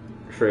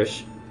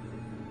 Trish.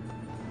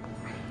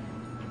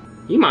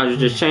 You might as well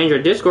just change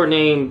your Discord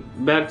name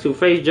back to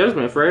Face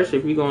Judgment, Fresh,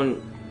 if you're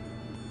going.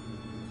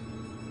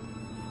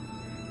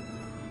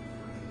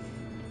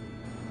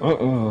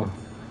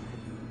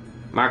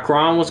 My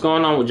Crown, what's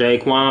going on with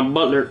Jaquan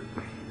Butler?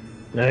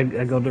 I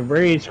go to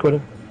rage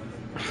quitter.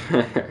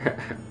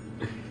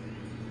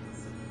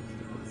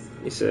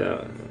 He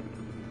said,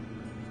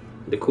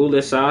 the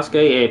coolest Sasuke?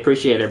 Hey,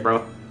 appreciate it,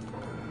 bro.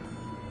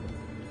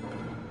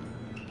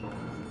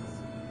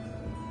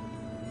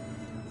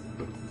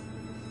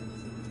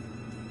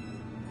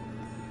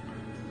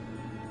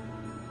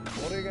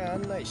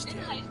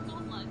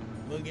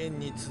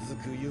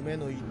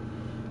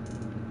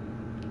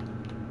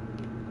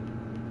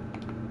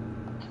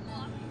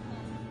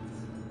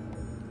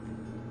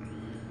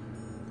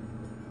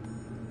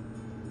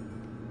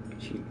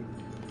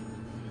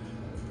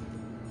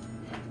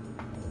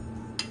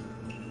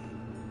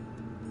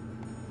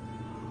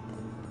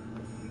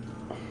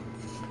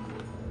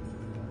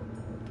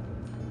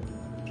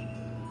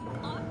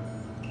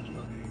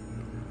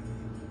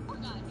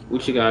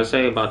 What you gotta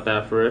say about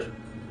that, Fresh?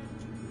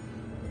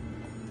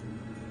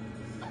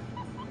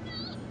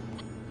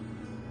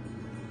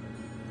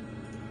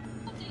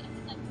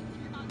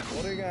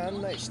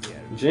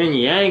 Jin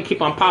Yang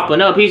keep on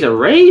popping up. He's a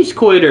rage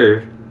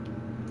quitter.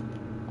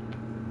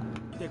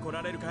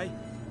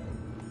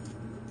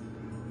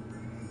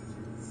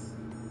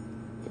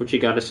 What you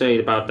gotta say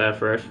about that,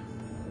 Fresh?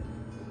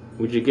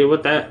 Would you get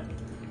with that?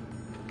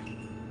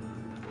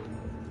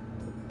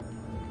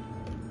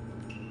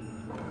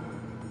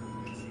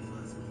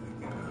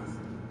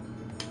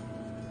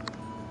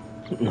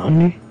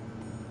 Nani?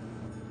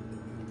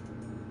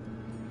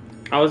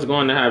 I was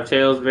going to have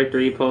Tails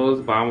victory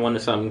pose, but I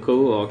wanted something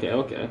cool.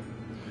 Okay.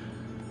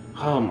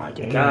 Oh my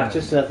gosh,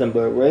 it's nothing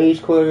but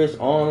rage quarters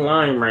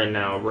online right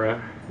now,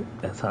 bruh.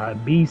 That's how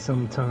it be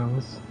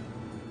sometimes.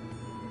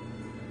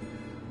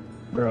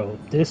 Bro,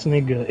 this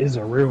nigga is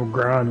a real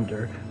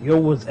grinder. Yo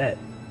was at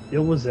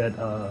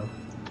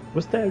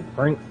What's that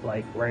rank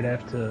like right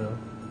after,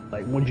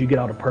 like once you get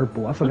out of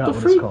purple? I forgot the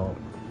what it's freak? called.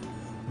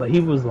 But he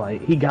was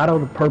like, he got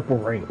out of purple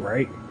rank,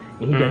 right?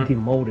 And he got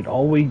demoted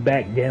all the way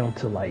back down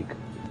to like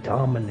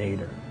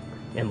Dominator.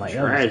 And like that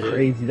Tragic. was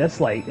crazy. That's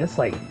like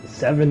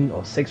 7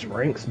 or 6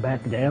 ranks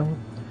back down.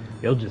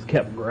 They just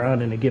kept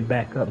grinding to get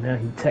back up. Now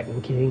he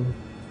Tekken King.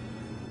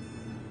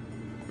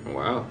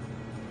 Wow.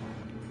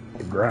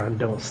 The grind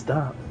don't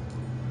stop.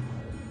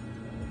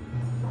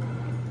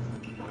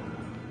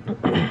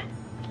 I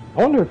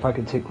wonder if I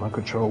could take my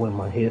controller and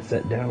my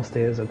headset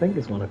downstairs. I think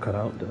it's gonna cut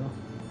out though.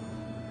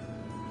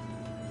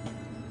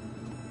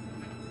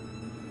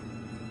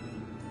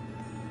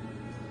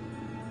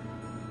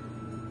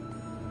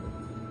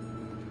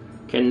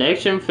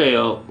 Connection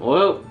failed.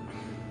 Well.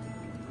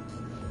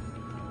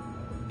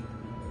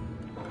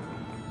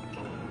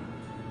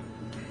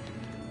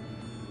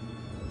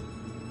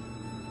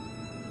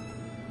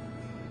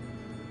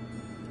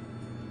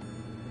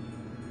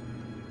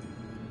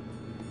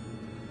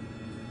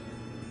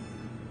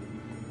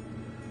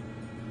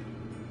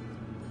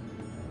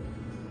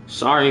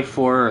 Sorry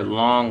for a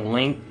long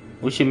link.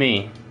 What you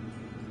mean?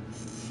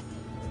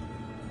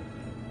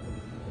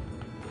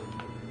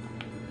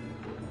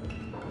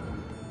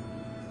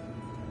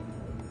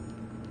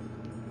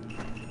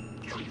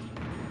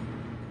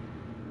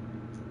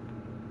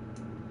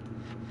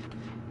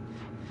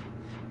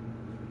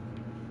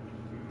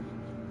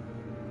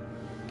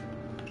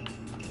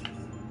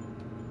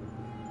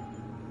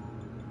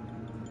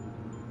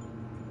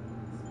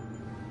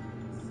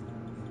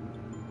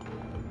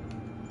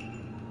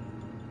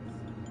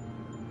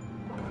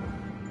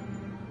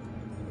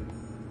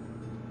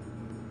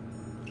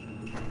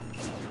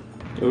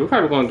 We're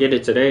probably gonna get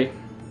it today.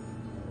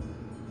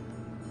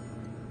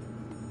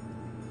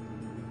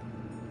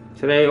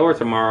 Today or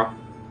tomorrow.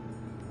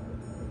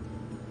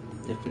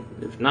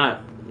 If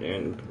not,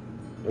 and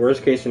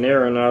worst case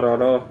scenario, not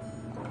at all.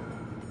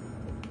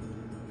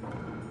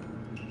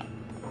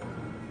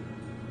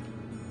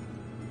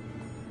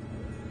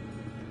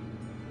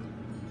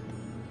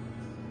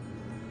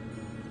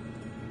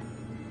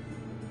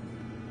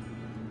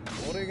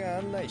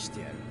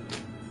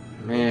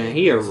 Man,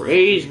 he a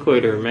rage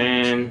quitter,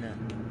 man.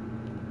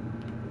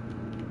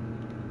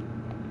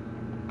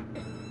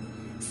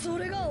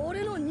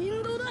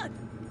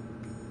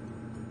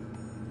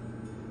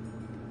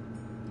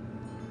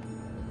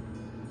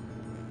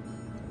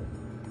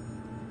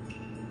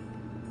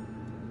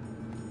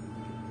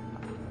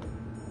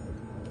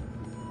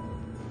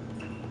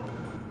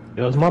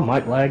 Yo, is my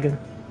mic lagging?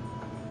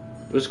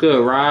 What's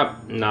good,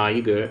 Rob? Nah,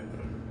 you good.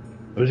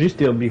 Would you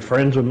still be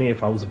friends with me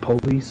if I was a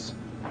police?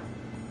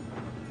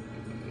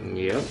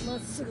 Yep.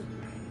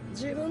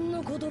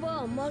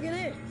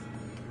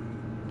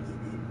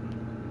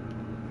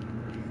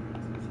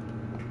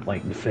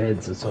 Like the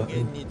feds or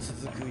something?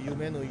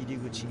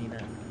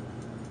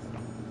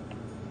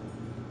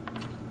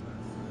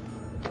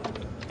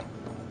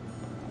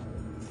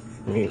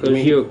 Cause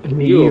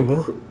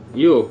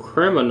you a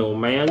criminal,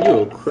 man. You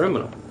a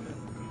criminal.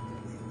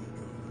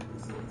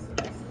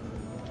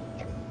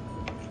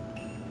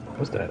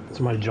 What's that? It's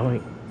my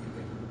joint.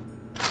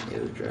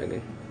 It was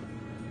dragging.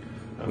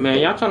 Man,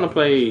 y'all trying to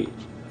play?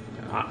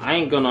 I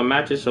ain't gonna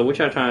match it. So what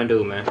y'all trying to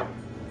do, man?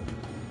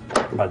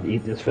 I'm about to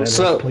eat this fat What's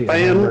ass up, plate of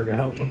fam? hamburger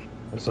helper.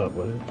 What's up,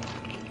 buddy?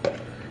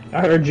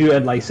 I heard you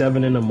at like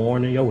 7 in the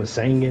morning. Yo was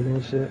singing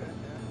and shit.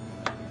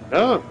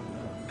 Oh,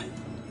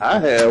 I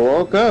had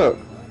woke up.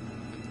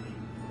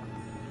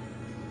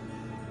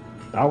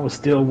 I was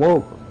still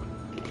woke.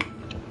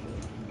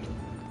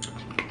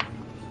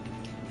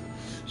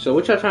 So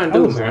what y'all trying to I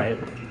do, was man?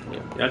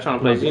 like, Y'all trying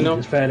to play Xeno?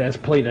 this fat ass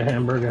plate of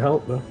hamburger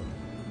helper.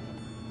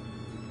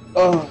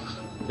 Oh,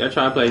 Y'all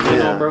trying to play Xeno,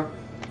 Yeah. bro?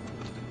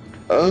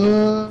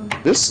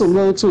 this is a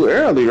little too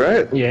early,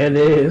 right? Yeah, it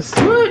is.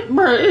 What,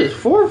 bro? It's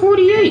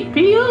 4:48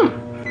 p.m.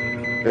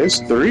 It's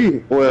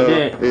 3. Well,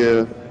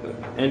 yeah.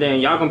 And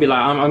then y'all gonna be like,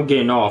 I'm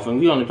getting off, and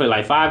we only play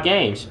like 5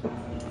 games.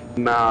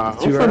 Nah, I'm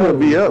Too finna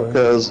early, be up bro.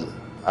 because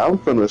I'm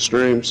finna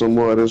stream some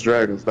more of this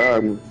Dragon's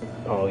Dogma.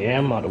 Oh yeah,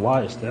 I'm about to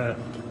watch that.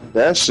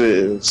 That shit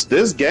is,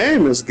 this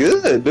game is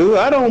good, dude.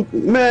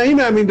 Man, you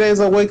know how many days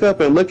I wake up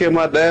and look at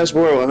my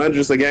dashboard with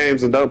hundreds of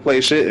games and don't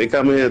play shit and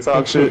come in here and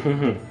talk shit?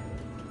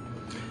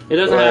 It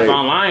doesn't have Right.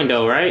 online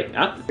though, right?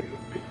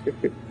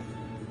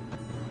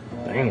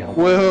 Damn.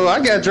 Well,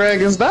 I got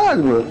Dragon's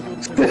Dogma.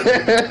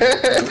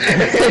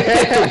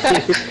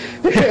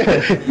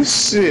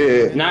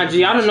 Shit. Nah,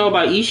 G, I don't know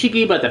about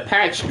Ishiki, but the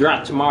patch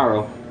dropped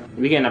tomorrow.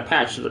 We getting a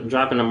patch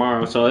dropping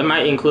tomorrow, so it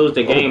might include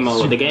the game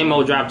mode. The game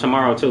mode dropped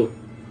tomorrow too.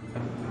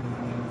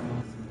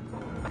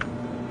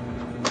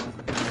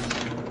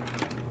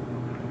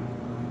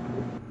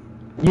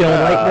 You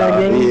don't like that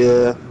game?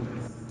 Yeah.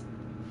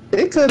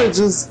 They could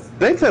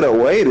have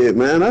waited,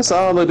 man. That's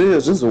all it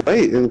is. Just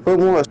wait and put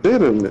more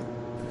shit in it.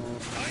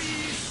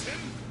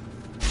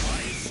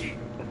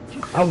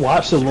 I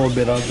watched a little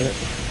bit of it.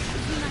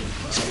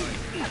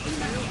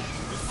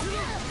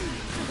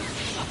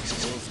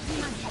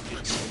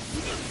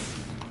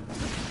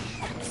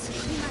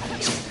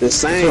 the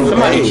same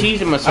Somebody day. cheesed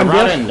him a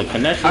Serrata and the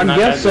connection. I not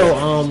guess that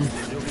so.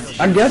 good.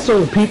 I guess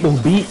so. If people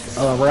beat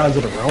Rise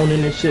of the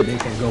Ronin and shit, they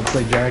can go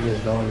play Dragon's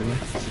Dogma.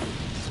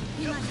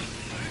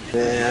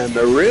 Man,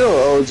 the real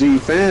OG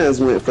fans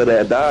went for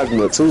that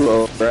Dogma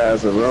too,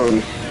 Rise of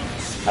Ronin.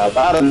 A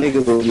lot of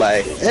niggas was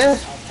like,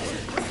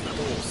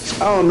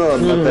 I don't know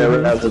about that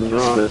Rise of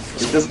Ronin.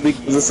 Just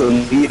because it's a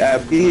neat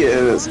IP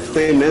and it's the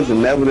same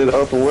engine, never in the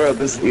open world,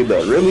 this is either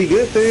a really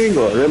good thing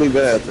or a really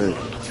bad thing.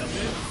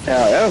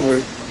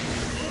 However,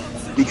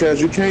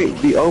 because you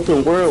can't be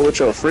open world with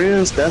your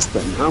friends, that's the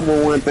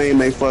 #1 thing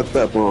they fucked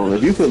up on.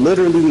 If you could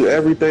literally do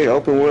everything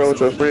open world with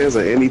your friends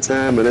at any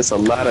time and it's a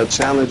lot of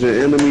challenging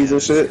enemies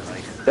and shit,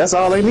 that's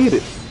all they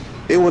needed.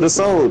 It would have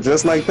sold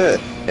just like that.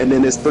 And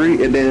then it's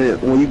 3, and then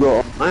when you go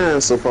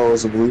online,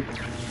 supposedly,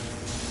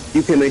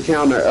 you can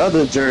encounter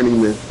other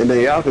journeymen, and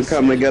then y'all can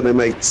come together and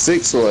make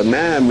 6 or a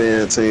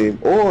 9-man team.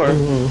 Or,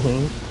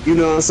 you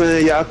know what I'm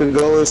saying, y'all can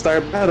go and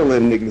start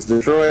battling niggas,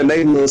 destroying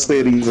their little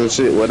cities and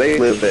shit where they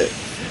live at.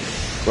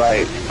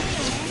 Like,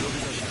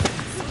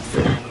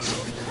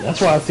 that's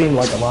why it seemed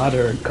like a lot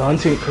of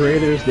content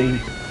creators,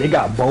 they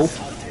got both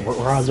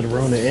Rise of the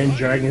Ronin and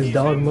Dragon's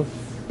Dogma.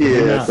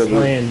 yeah,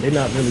 They're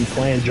not really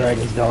playing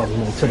Dragon's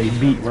Dogma until they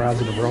beat Rise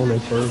of the Ronin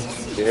first.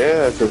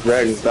 yeah, because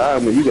Dragon's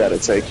Dogma, you gotta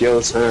take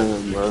your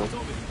time, bro.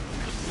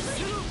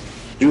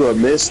 You will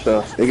miss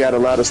stuff. They got a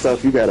lot of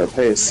stuff you gotta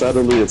pay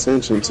subtly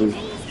attention to.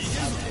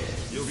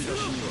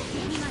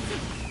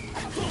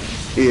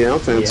 Yeah, I'm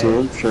fancy.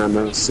 I'm trying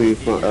to see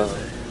if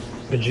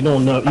But you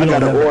don't know. I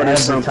gotta order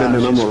something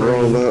and I'm gonna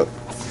roll up.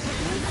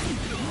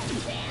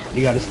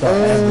 You gotta start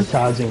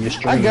advertising your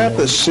stream. I got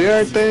the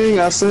share thing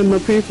I send to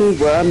people,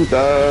 but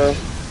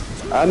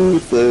I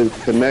need to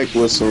connect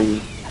with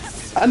some.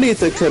 I need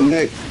to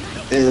connect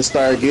and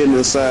start getting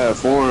inside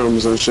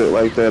forums and shit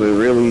like that, and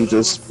really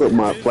just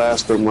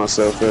plaster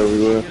myself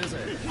everywhere.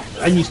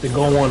 I used to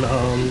go on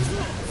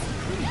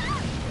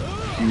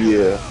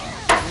Yeah.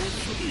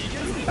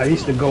 I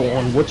used to go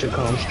on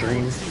Whatchacom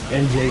stream,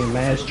 NJ and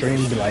Mad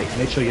stream, be like,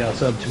 make sure y'all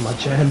sub to my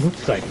channel.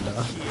 It's like,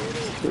 nah.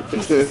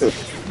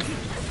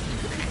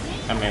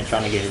 That man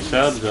trying to get his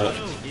subs up.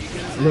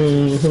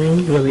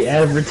 Really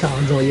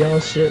advertise on y'all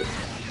shit.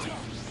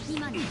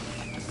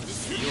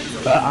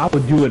 I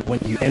would do it when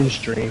you end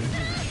stream.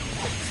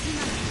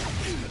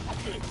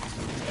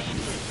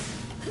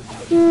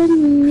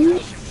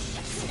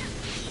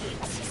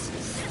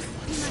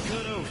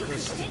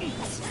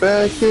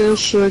 Back in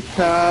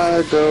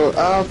Chicago,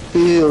 I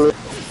feel it.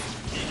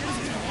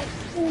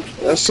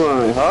 That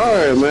song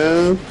hard,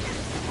 man.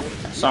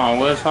 That song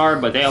was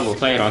hard, but they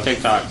overplayed on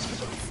TikTok.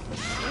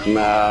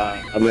 Nah,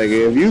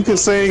 nigga, if you could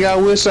sing I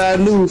Wish I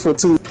Knew for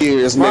 2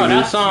 years, Bro,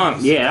 nigga.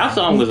 that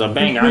song was a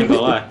banger, I ain't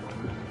gonna lie.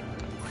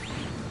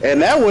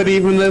 And that wasn't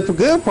even the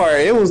good part.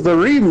 It was the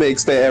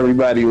remix that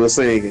everybody was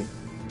singing.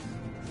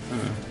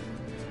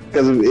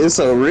 Because it's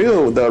the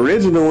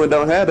original one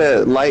don't have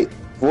that light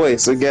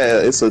voice.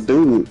 It's a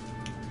dude.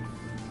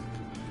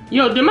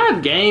 Yo, did my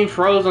game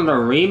froze on the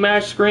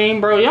rematch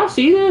screen, bro? Y'all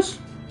see this?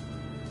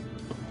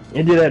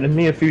 It did that to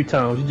me a few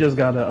times. You just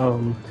gotta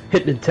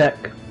hit the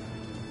tech.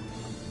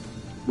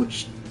 What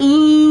you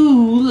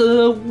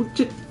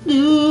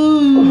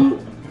do?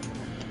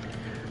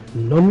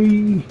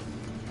 Nummy.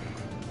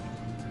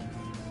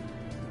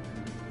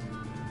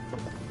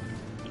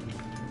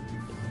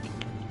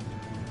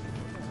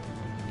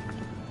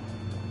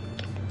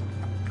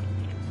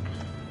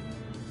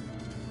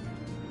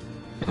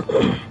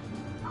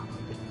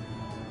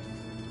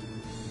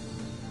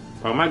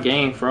 Bro, my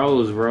game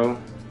froze, bro.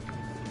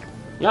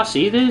 Y'all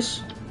see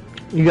this?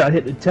 You gotta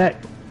hit the tech.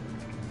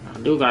 I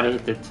do gotta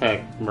hit the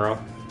tech, bro.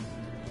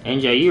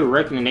 NJ, you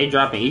reckoning they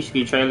dropping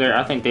ECP trailer?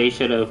 I think they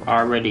should have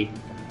already.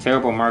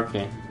 Terrible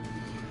marketing.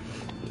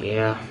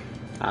 Yeah.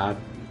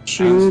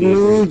 You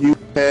knew you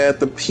had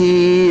the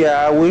pee.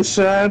 I wish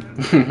I.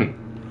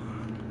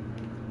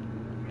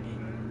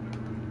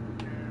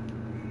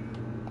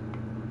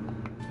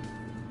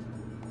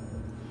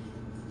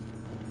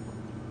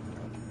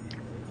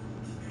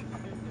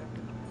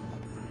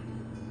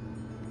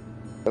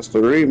 That's the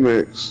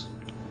remix.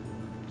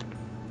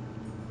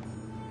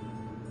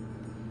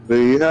 Do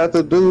you have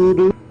to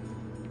do?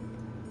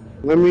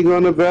 Let me go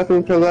in the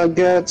bathroom because I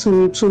got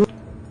to.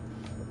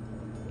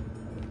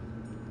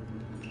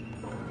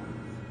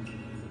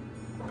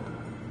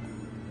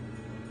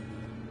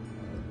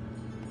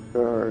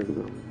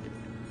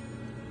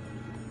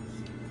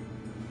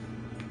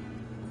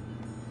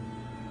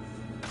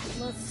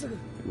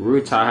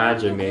 Ruta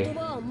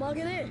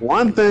Hajime.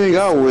 One thing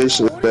I wish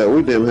is that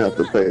we didn't have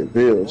to pay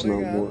bills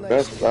no more.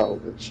 That's what I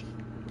wish.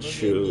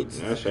 Shoot,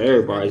 that's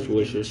everybody's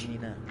wishes.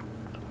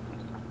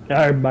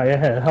 Everybody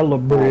had hella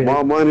bread.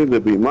 My money to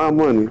be my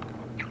money.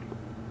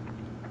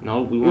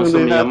 No, we You want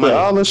some of your have to, money.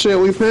 all the shit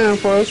we paying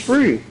for is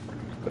free.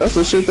 That's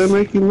the shit that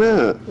make you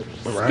mad.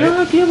 Right?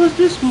 God, give us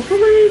this for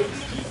free.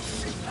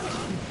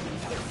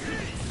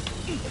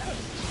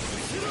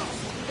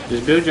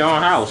 Just build your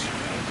own house.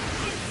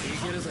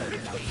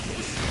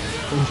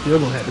 You still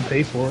gonna have to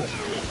pay for it.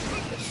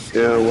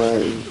 Yeah,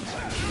 right.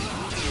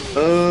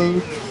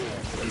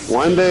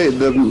 One day,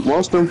 the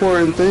most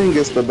important thing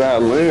is to buy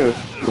land,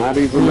 not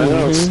even the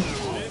house.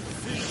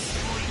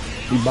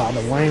 You buy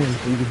the land,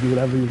 you can do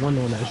whatever you want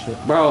on that shit.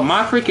 Bro,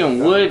 my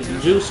freaking wood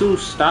jutsu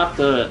stopped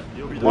the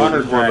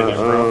water dragon,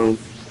 bro.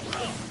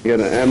 Get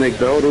an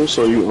anecdotal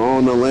so you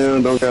own the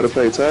land, don't gotta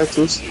pay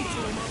taxes. Hey,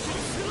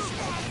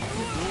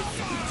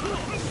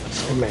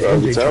 man,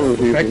 I'm MJ telling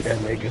trying to protect people.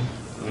 that nigga.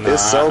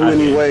 There's so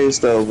many ways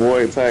to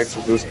avoid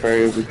taxes. It's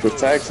crazy because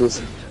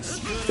taxes,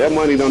 that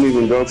money don't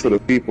even go to the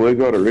people. It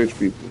go to rich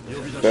people.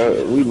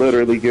 We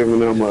literally giving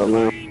them a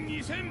land.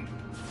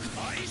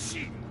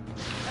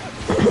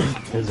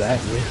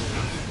 Exactly.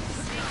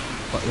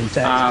 Fucking I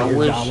taxpayer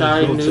wish dollars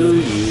I go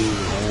knew to, you.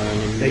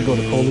 they go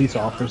to police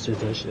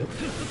officers and shit.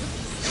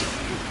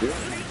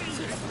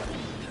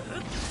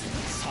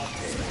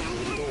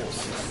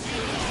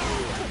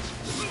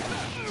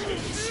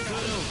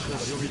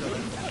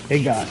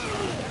 They got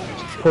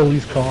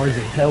police cars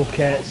and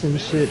Hellcats and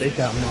shit. They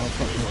got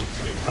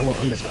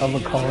motherfucking undercover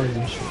cars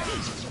and shit.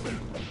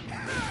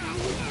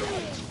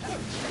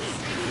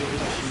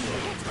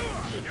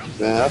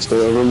 Man, I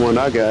still remember when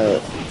I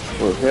got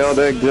held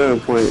at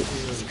gunpoint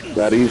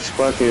by these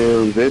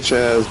fucking bitch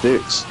ass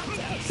dicks,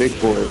 dick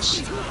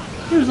boys.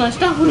 He was like,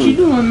 "Stop what you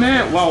doing,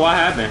 man." Well, what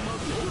happened?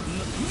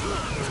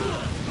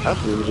 I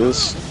think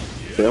just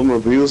them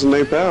abusing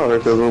their power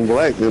because I'm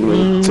black and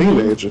a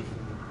teenager.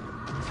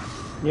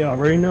 Yeah, I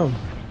already know.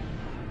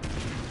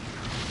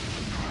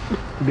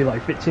 You be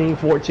like 15,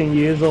 14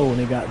 years old and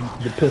they got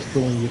the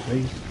pistol in your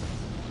face.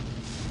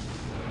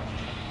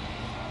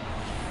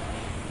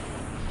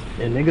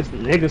 And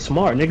niggas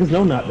smart. Niggas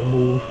know not to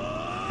move.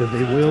 Cause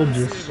they will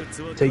just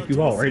take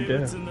you out right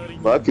there.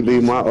 Luckily,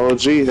 my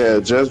OG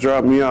had just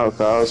dropped me off.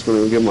 I was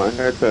gonna get my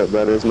hair cut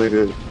by this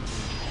nigga.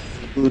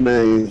 Whose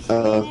name?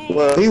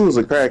 Well, he was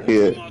a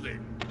crackhead,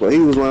 but he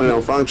was one of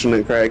them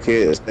functioning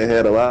crackheads that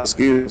had a lot of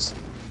skills.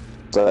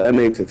 So that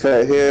nigga could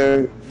cut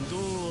hair,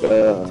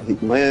 he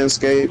could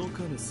landscape.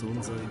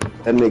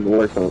 That nigga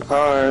worked on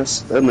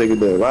cars. That nigga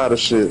did a lot of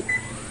shit.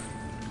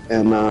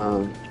 And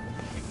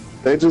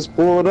they just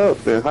pulled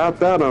up and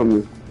hopped out on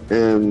me.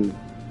 And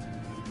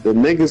the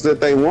niggas that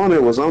they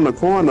wanted was on the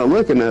corner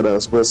looking at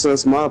us. But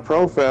since my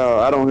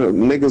profile,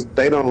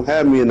 they don't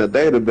have me in the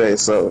database,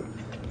 so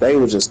they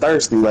was just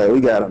thirsty, like, we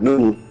got a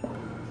new one.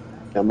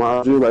 And my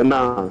OG was like,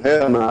 nah,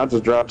 hell nah, I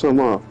just dropped him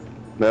off.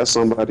 That's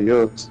somebody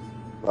else.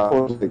 I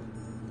was like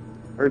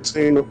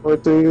 13 or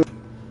 14 years.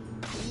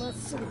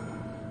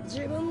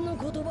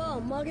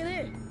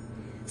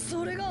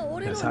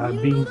 That's how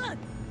it be. You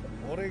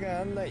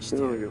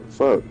don't give a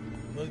fuck.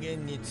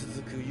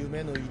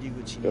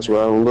 That's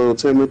why I'm little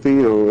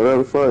Timothy or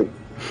whatever the fuck.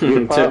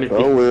 Get popped,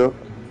 oh well.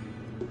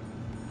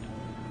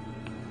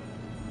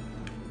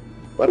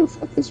 What the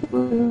fuck is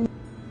my...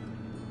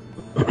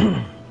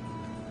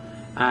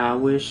 I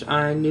wish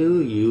I knew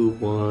you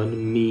wanted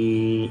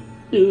me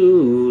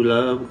to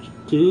love you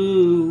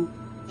too.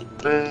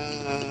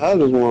 I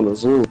just want a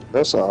zoo.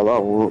 That's all I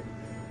want.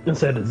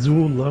 Instead of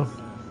Zula.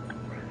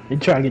 They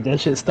try to get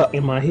that shit stuck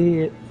in my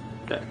head.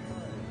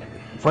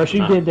 First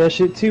you did that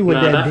shit too with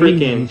that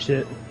Daisy freaking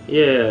shit.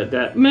 Yeah,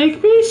 that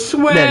make me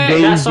sweat.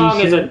 That song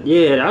shit.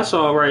 That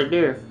song right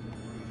there.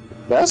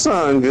 That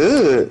song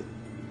good.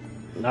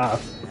 Nah,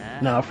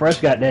 Fresh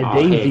got that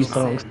Daisy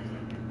song.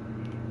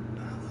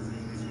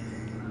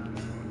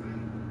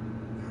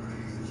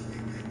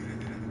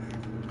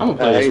 I'm gonna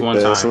play this one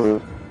time.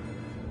 Song.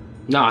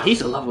 Nah,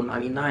 he's a level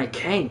 99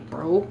 king,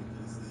 bro.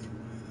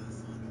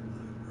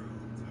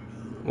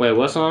 Wait,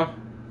 what song?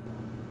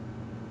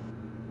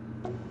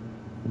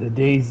 The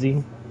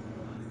Daisy.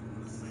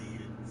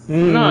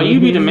 No, you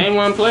be the main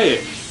one, play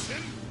it.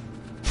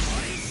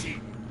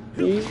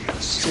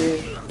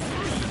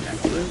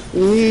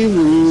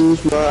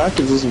 I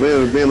could just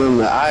been on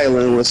the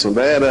island with some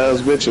badass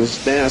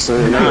bitches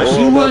dancing. Nah,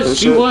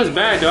 she was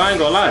bad though, I ain't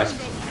gonna lie.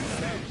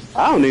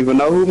 I don't even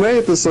know who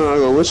made the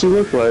song or what she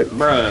looked like.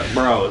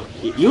 Bro,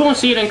 you won't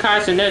see it in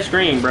Kai's net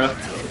screen, bro.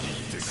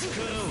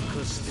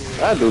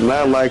 I do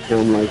not like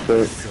him like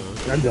that.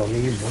 I don't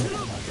either.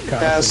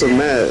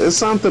 Casamette, it's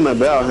something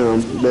about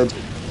him that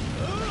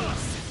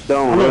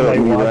don't rub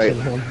me right.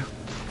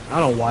 I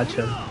don't watch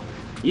him.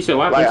 You said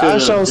what? Like I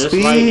show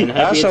speed.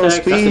 I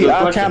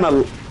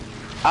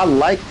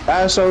like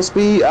I show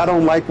speed. I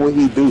don't like what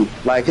he do.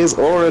 Like his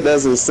aura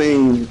doesn't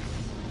seem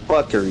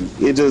fuckery.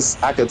 It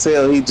just I could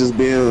tell he just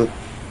being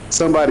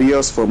somebody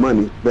else for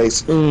money,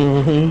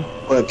 basically.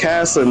 But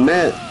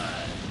Casamette,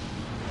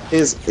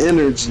 his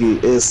energy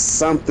is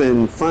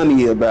something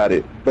funny about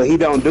it. But he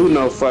don't do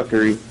no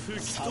fuckery.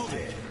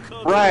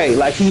 Right,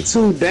 like he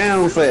too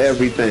down for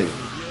everything.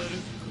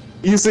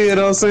 You see what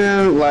I'm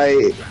saying?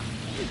 Like,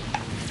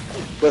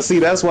 but see,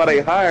 that's why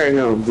they hire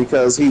him,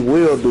 because he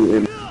will do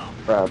it.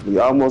 Probably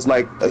almost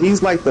like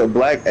he's like the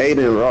black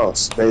Aiden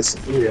Ross,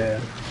 basically. Yeah.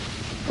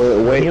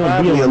 But wait,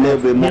 probably a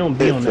little bit more. He don't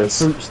be on that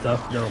fruit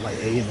stuff though, like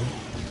Aiden.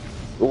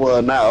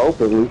 Well, not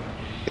openly.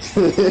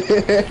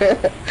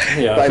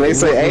 Yeah. Like they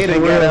say,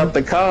 Aiden got out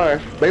the car.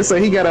 They say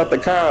he got out the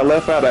car,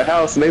 left out the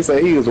house, and they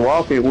say he was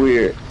walking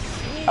weird.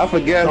 I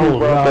forget who Oh,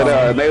 brought that no.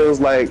 out. And they was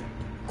like,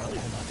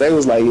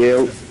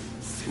 yeah,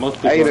 Most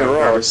people Aiden have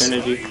Ross.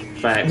 synergy.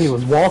 Facts. He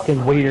was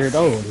walking weird.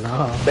 Oh,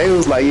 no. They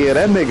was like, yeah,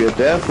 that nigga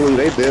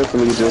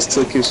definitely just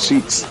took his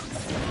cheeks.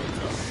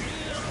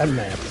 That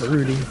man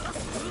pretty.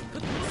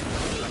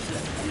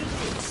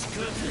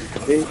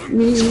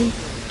 Dang.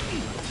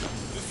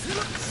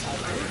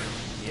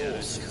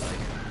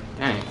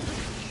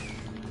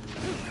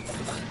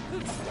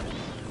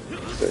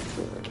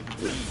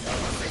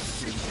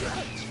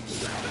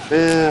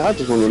 Man, I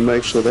just want to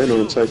make sure they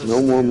don't take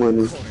no more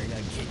money.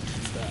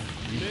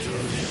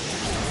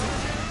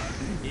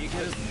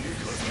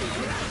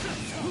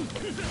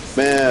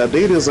 Man,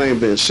 Adidas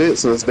ain't been shit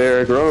since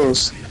Derrick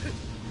Rose.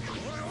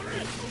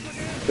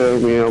 Tell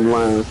me I'm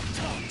lying.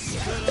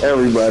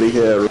 Everybody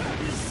had.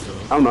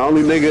 I'm the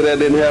only nigga that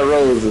didn't have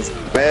roses.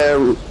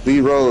 Bad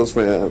D Rose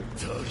fan.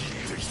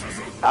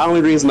 The only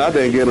reason I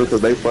didn't get them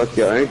because they fuck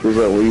your ankles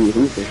up when you was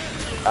hooping.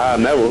 I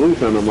never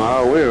hoop in them.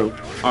 I wear them.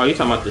 Oh, you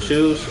talking about the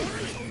shoes?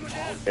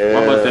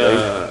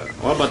 Yeah,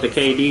 What about the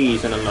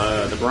KDs and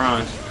the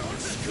bronze?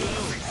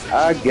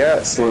 I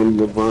got some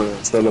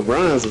LeBrons. The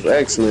LeBrons is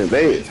excellent.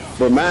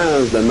 But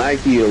mine's the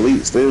Nike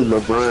Elites. They're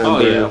LeBron. Oh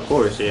yeah, of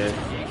course, yeah.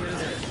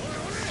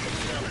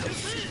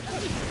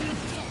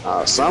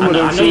 Some of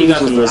them I know you shoes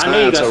got was some. I know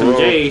you designed got to some roll.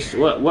 J's.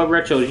 What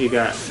retros you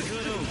got?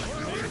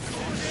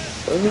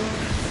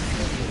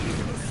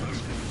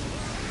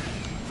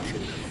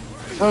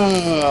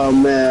 Oh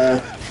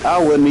man, I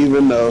wouldn't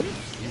even know.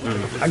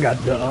 I got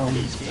the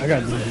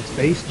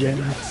Space Jam.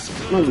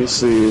 Let me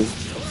see.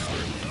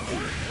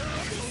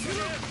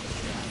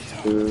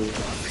 I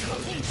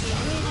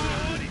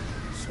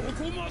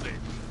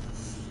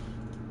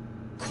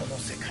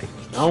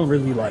don't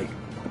really like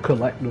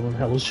collect doing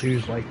hella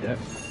shoes like that.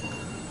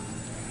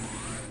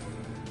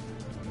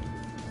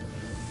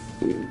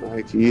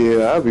 Like,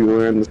 yeah, I be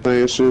wearing the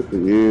same shit for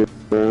years.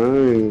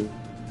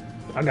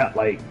 I got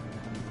like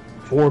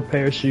 4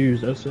 pair of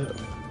shoes, that's it.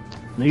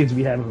 Niggas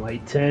be having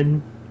like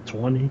 10,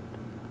 20.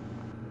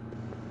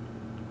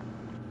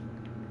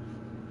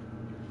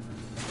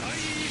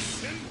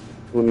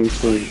 Not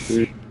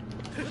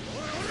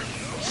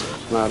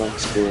on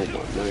still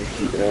my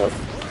Nike app.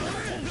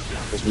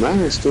 Cause mine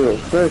is still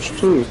fresh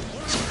too.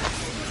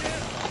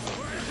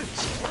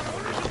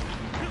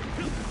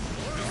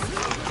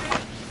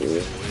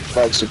 Yeah,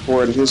 like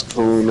supporting his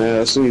coon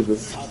ass either.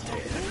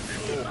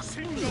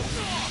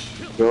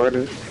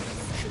 Jordan.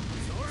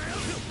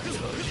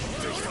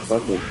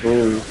 Fucking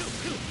cool.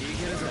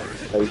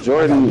 Like I got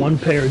Jordan. 1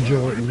 pair of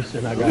Jordans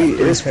and I got.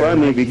 It's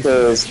funny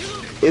because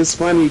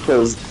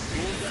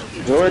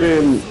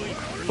Jordan,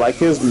 like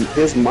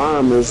his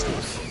mom is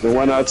the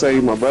one. I tell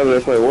you, my brother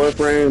that played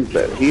Warframe,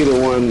 that he the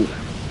one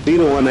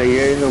that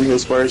gave him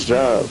his first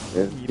job,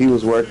 and he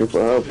was working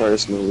for her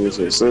personally as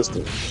her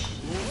assistant.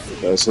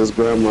 That's his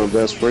grandma,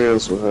 best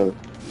friends with her.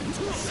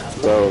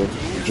 So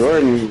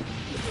Jordan,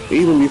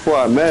 even before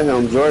I met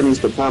him, Jordan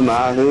used to come to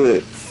our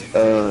hood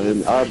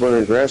in Auburn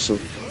and Gresham.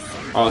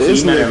 Oh, so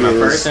you met him in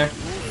person?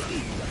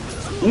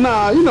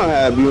 Nah, you know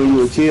how it be when you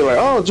were a kid, like,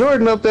 oh,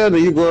 Jordan up there,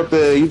 then you go up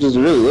there, you just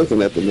really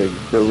looking at the nigga.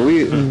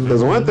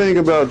 Cause one thing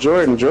about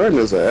Jordan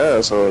is an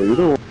asshole. You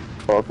don't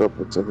walk up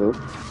to him.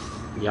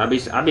 Yeah,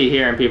 I be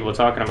hearing people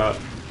talking about.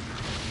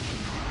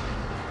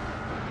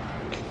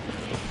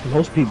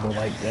 Most people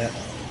like that.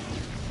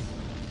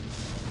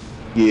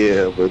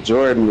 Yeah, but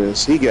Jordan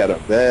he got a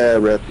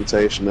bad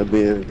reputation of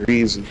being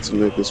greasy to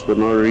niggas for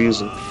no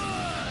reason.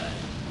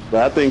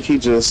 But I think he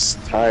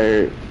just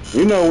tired.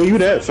 You know, when you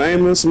that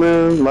famous,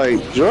 man, like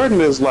Jordan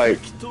is like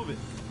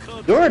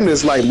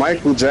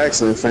Michael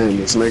Jackson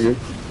famous, nigga.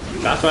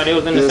 That's why they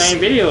was in the same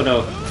video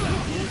though.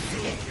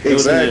 They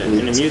Exactly. Was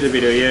in the music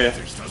video, yeah.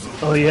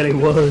 Oh yeah, they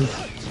was.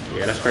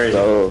 Yeah, that's crazy.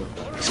 So,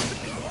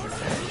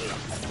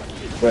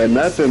 but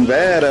nothing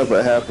bad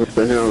ever happened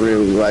to him,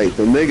 really. Like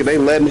the nigga, they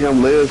letting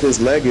him live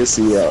his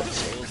legacy up.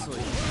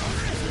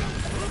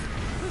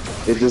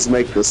 It just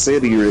make the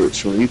city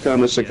rich. When you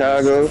come to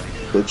Chicago,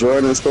 the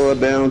Jordan store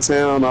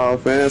downtown, all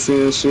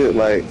fancy and shit,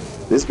 like,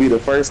 this be the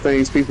first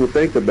things people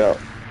think about.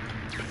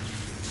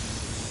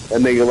 That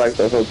nigga like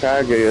the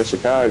Hokage of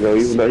Chicago,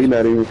 even though he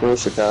not even from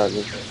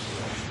Chicago.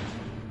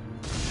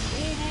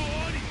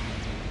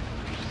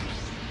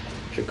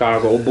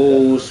 Chicago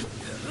Bulls.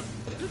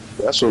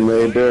 That's what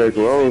made Derrick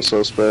Rose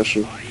so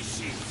special.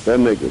 That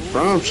nigga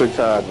from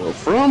Chicago,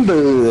 from the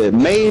hood,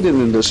 made it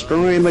and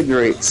destroying the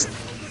greats.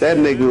 That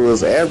nigga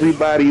was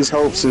everybody's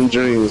hopes and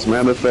dreams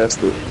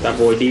manifested. That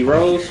boy D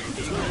Rose.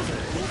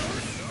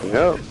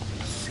 Yep.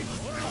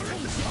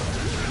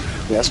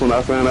 That's when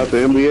I found out the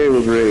NBA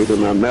was rigged,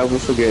 and I never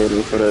forgave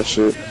him for that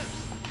shit.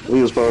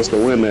 We was supposed to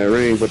win that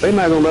ring, but they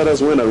not gonna let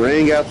us win a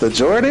ring after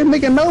Jordan.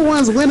 Nigga, no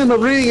one's winning a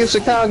ring in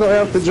Chicago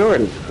after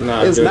Jordan.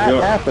 Nah, it's not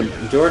happening.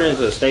 Jordan's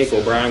a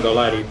staple, bro. I ain't gonna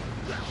lie to you.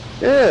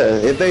 Yeah,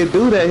 if they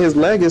do that, his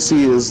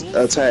legacy is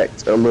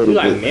attacked a little You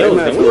like bit. Milton?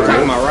 What you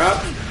talking about, Rob?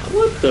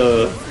 What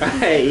the?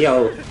 Hey,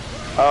 yo.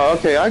 Oh,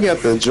 okay. I got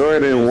the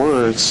Jordan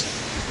ones.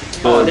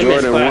 Oh, them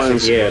is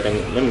classics. Yeah, them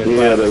is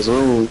yeah, the classics.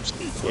 Zooms.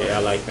 Yeah, I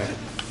like that.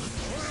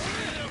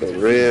 The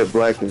red,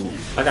 black, and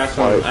I got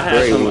some. white I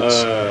had some. grades.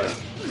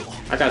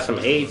 I got some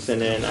 8s,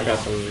 and then I got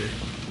some. I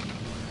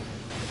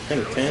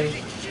think 10s.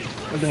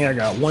 I think I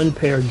got one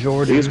pair of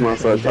Jordans. These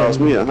motherfuckers cost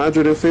me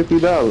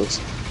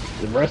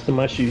 $150. The rest of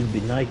my shoes be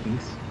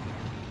Nikes.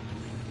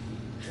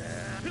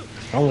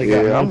 I only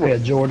got one pair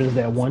of Jordans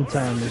that one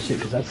time and shit,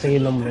 because I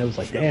seen them and it was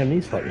like, damn,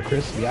 these fucking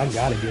crispy. I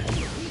gotta get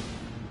them.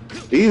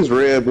 These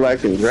red,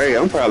 black, and gray,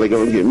 I'm probably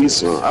gonna get me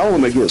some. I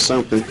want to get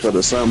something for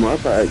the summer. I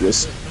probably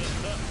just.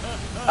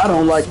 I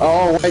don't like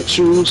all white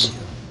shoes.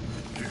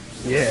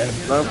 Yeah,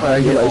 I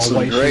probably get like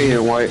some gray shoes.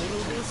 and white.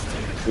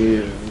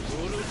 Yeah.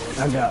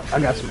 I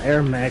got some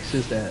Air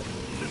Maxes that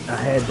I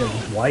had that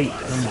was white,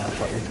 and my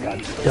fuckers got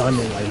done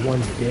in like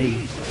one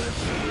day.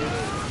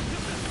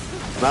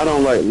 I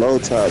don't like low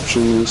top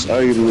shoes.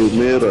 I either do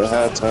mid or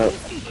high top.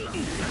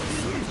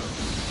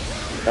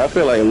 I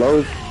feel like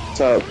low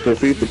top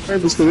defeat the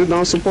purpose because it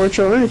don't support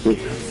your ankle.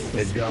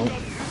 It don't.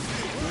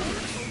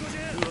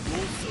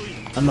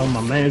 I know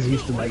my mans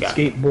used to like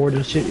skateboard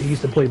and shit. He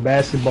used to play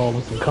basketball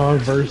with some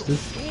Converses.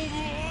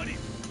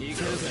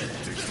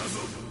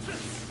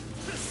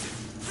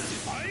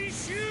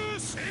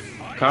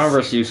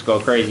 Converse used to go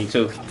crazy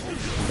too.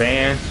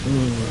 Vans.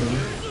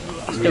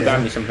 I still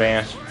got me some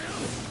Vans.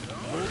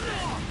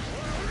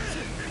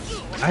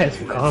 I had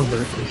some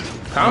Converses.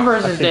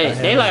 Converse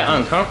they like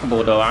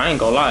uncomfortable though. I ain't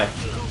gonna lie.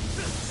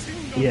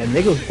 Yeah,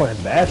 niggas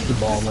playing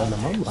basketball on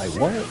them. I'm like,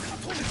 what?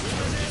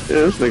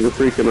 Yeah, this nigga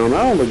freaking on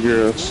all the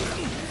girls.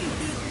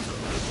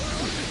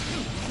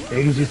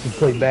 Niggas used to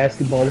play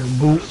basketball in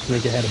boots.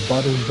 Nigga had a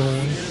butters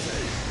on.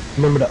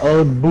 Remember the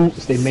UGG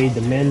boots? They made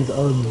the men's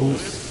UGG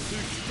boots.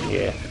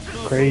 Yeah.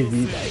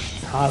 Crazy. Like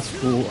high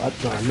school,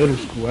 middle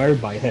school,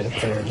 everybody had a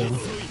pair of them.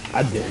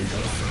 I didn't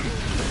though.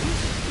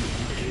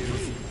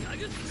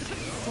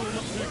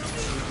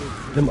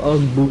 Them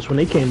UGG boots, when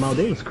they came out,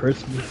 they was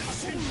crispy.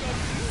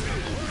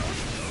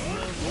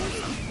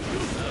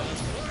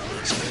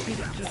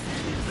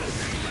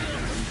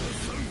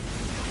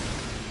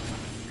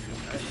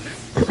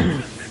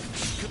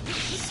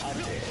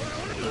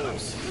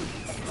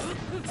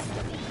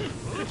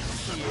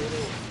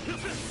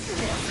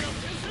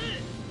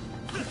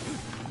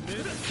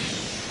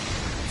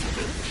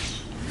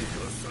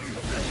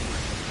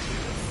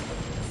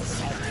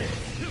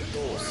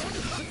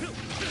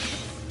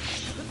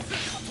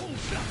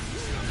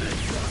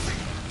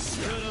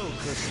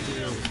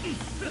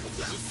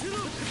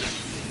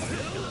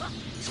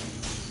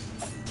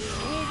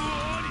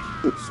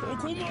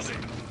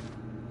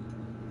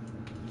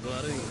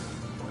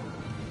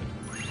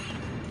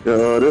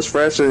 Yo, this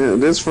fresh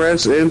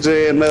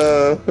NJ and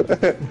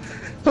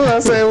who I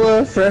say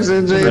what? Fresh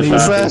NJ and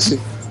Versace.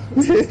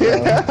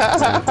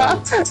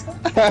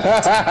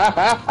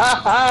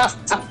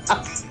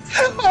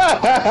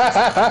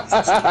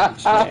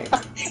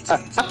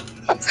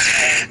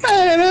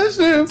 Hey, that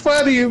shit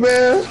funny,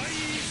 man.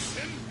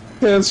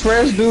 Cause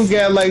Fresh dude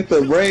got like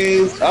the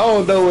braids. I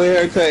don't know what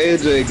haircut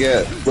NJ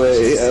got, but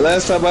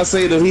last time I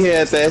seen him, he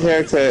had that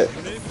haircut,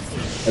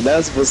 and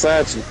that's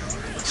Versace.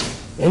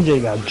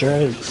 NJ got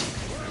dreads.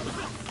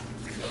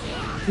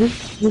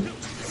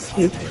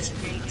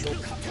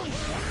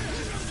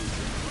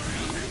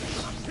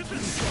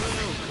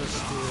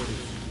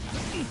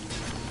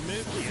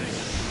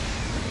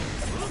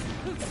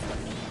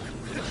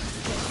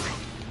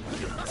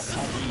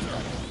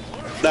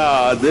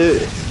 Nah,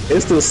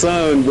 it's the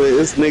song, but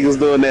it's niggas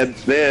doing that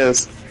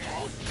dance.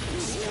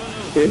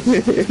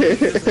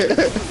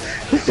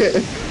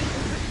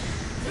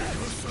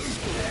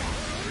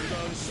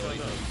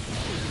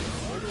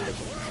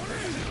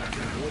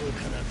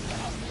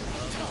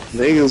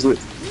 Niggas,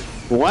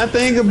 one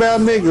thing about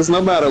niggas,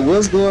 no matter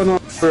what's going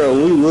on, bro,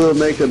 we will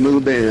make a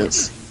new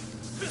dance.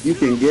 You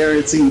can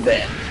guarantee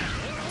that.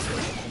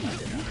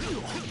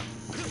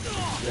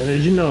 And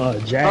did you know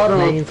Jack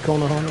Main's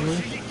Kona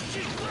Honolulu?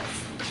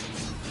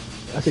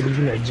 I said, did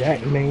you know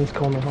Jack Main's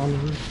Kona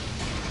Honolulu?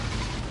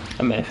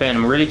 I mean, fan,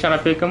 I'm really trying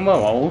to pick him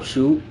up. Oh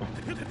shoot!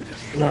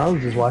 No, I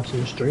was just watching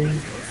the stream.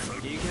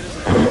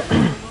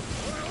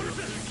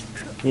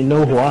 You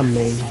know who I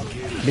made?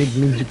 Big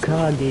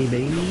Mizukage,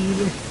 baby.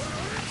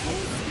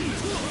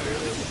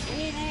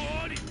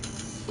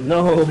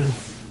 No.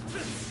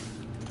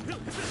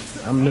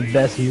 I'm the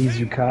best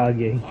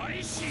Mizukage.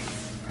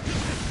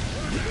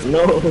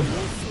 No.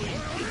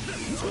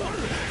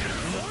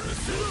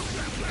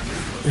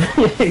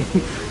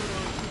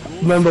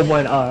 Remember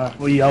when I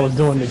was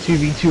doing the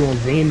 2v2 on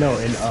Zeno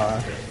and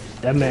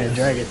that man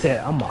Dragon said,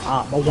 I'm a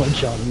op, I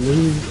want y'all to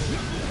lose.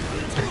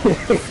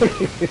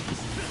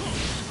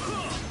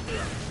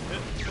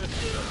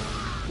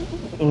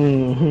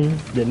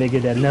 The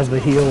nigga that never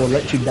heal will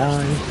let you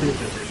die and shit.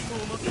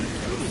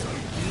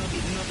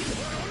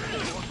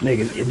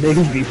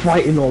 Niggas be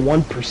fighting on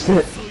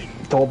 1%.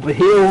 Throw up a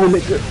heal,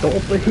 nigga, throw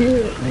up a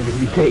heal. Niggas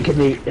be taking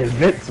it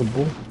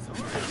invincible.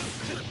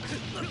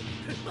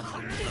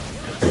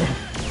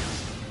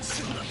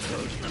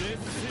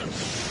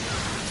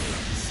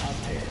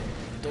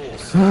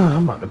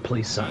 I'm about to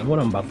play something. What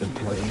I'm about to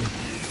play?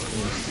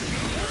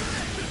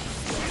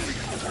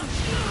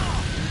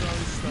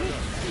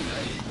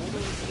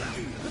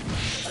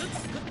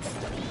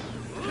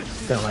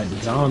 sound like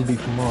the zombie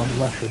from all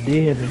Left 4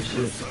 Dead and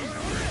shit.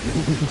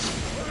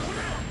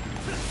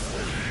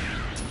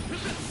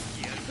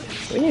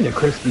 We need a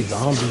crispy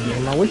zombie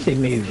game. I wish they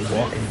made the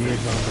Walking Dead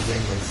zombie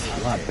game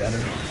a lot better.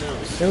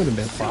 That would have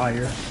been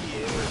fire.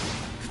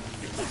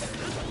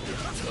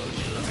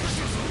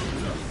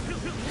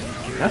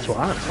 That's why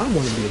I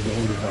want to be a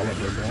game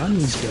developer, bro. I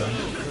need to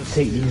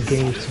take these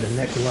games to the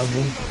next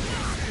level.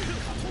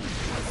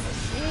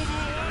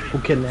 Who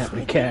kidnapped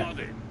the cat?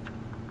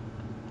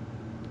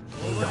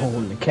 They're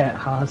holding the cat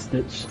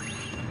hostage.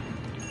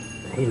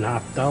 He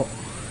knocked out.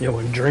 Yo,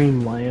 in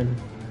Dreamland.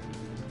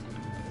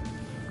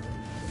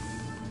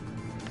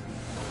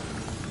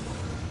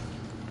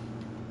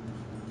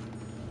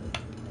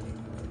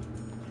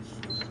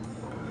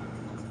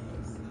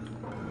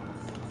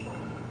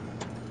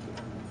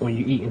 When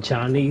you eating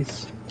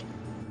Chinese,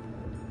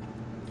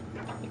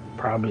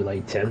 probably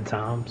like 10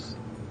 times.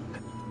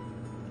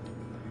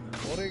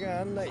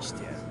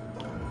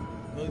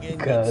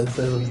 Because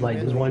it was like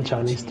this one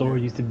Chinese store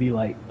used to be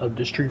like up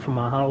the street from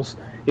my house.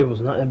 It was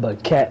nothing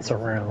but cats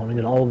around, and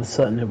then all of a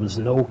sudden there was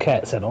no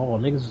cats at all.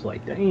 Niggas was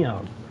like,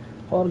 damn,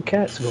 all the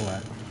cats go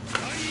at.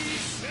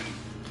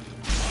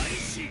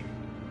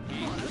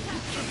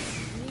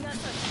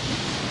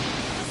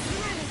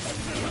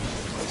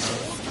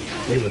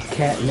 They was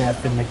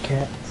catnapping the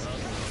cats.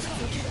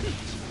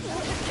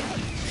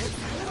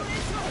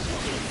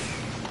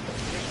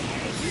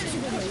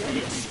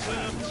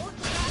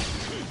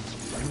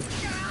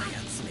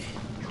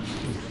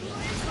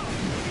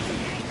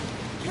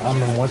 I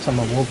remember one time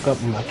I woke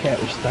up and my cat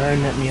was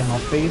staring at me in my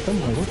face.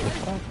 I'm like, what the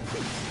fuck?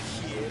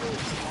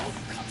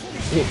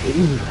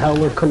 He was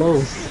hella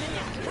close.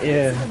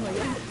 Yeah.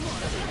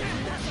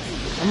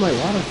 I'm like,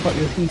 why the fuck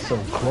is he so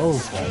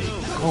close? Like,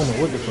 I don't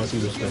know what the fuck he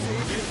was doing.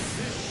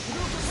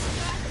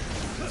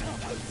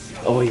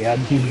 Oh yeah, I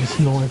do be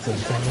snoring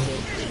sometimes.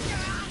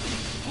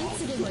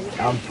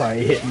 I'm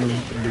probably hitting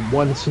the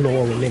one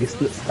snore when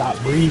niggas stop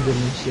breathing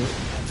and shit.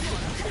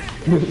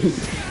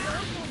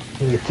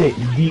 And you take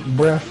a deep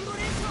breath.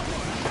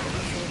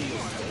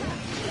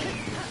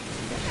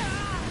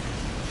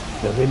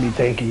 Cause they be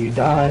thinking you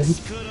died.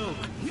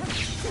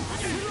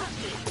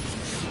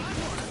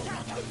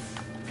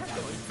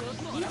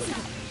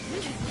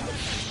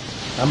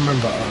 I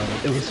remember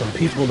there was some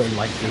people in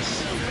like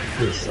this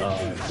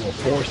little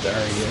forest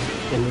area,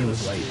 and they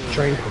was like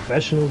trained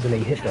professionals, and they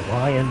hit the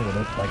lion with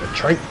like a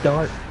trank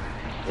dart,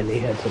 and they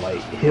had to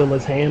like heal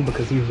his hand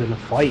because he was in a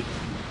fight.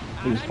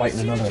 He was fighting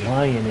another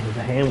lion, and his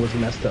hand was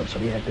messed up, so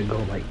they had to go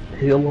like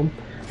heal him,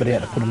 but they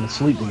had to put him to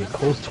sleep to get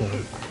close to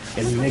him.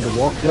 And the nigga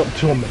walked up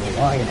to him, and the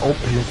lion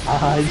opened his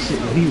eyes, shit,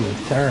 and he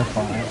was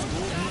terrified.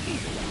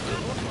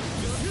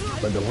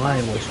 But the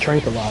lion was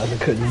tranquilized and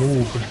couldn't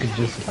move, but could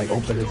just like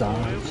open his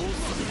eyes.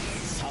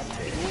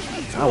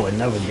 I would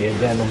never did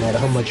that no matter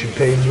how much you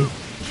pay me.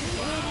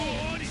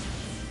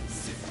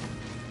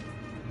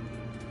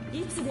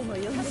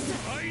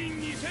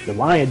 The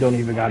lion don't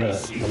even gotta,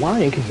 the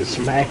lion can just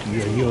smack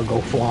you and you'll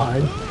go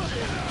flying.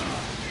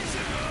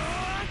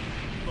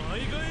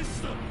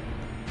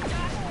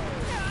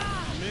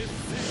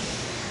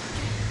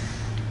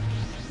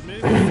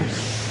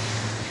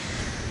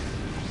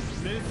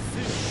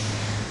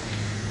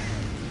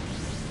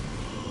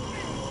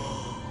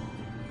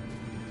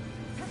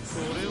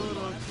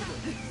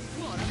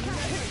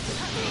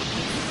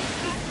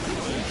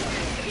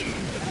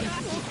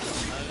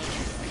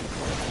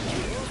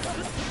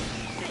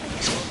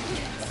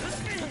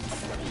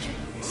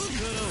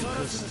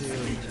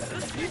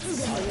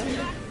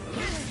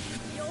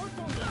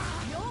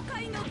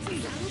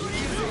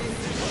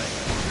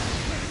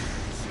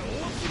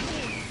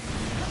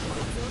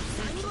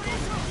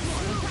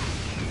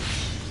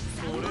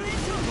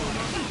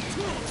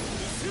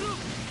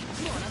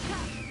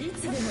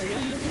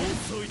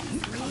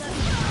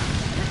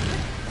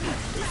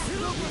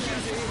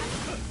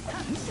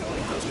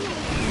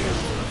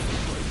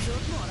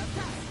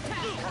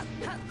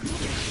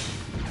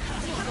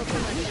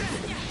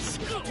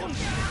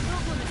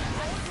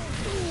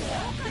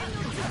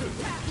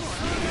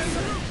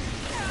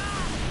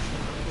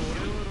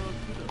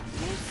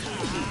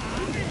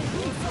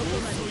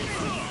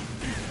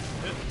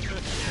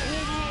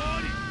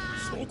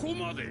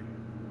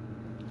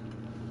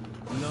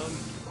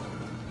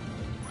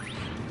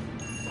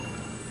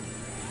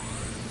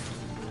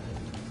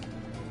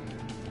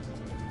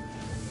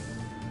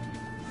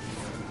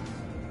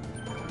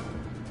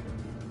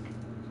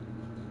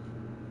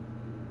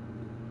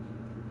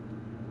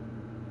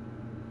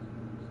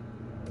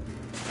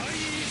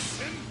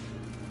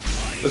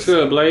 What's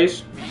good,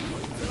 Blaze?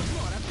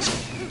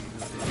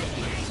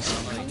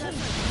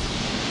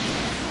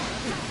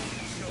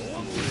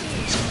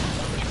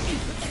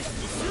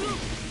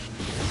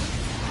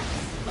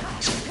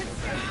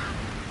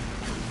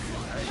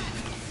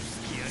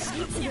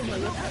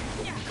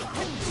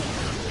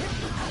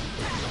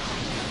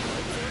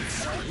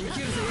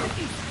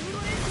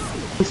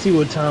 Let's see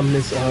what time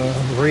this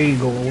raid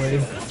go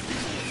away.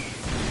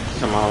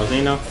 Tomorrow,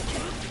 Zeno?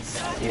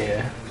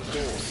 Yeah.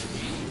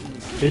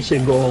 It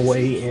should go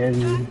away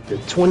in the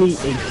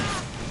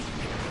 28th.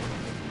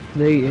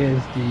 Today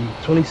is the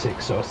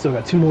 26th, so I still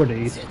got 2 more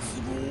days.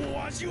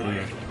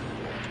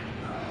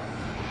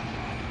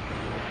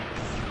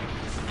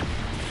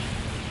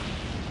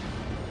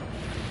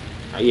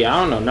 Yeah, I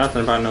don't know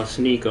nothing about no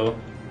Sneeko.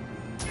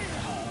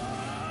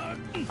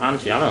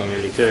 Honestly, I don't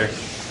really care.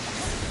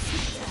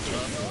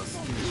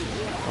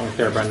 I don't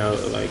care about no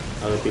like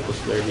other people's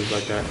celebrities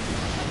like that.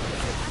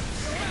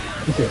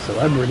 You said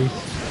celebrities.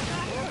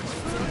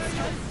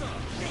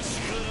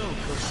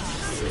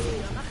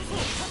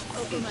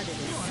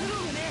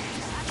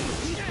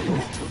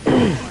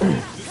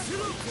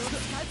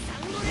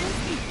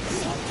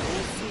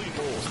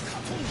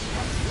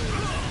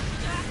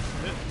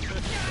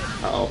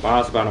 Uh-oh,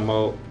 boss battle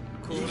mode.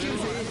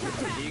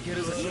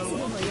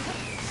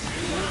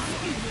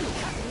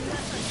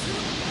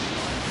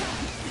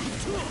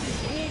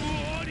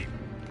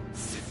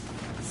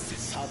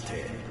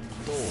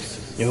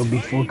 Yo,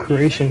 before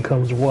creation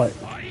comes what?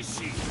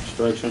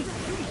 Destruction.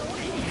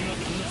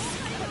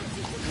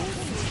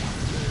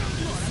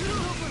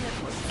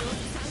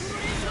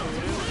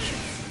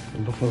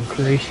 And before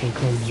creation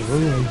comes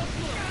ruin.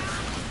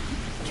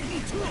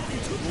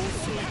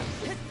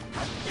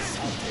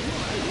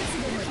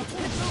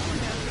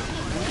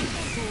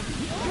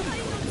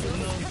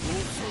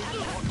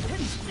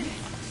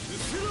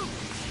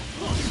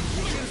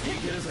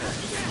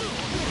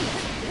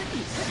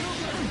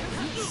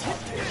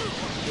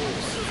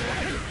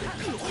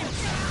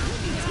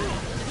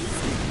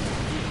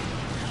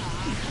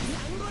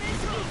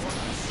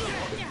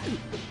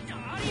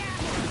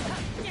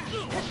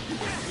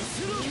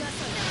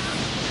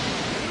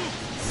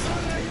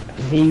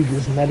 Need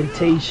this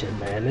meditation,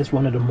 man. It's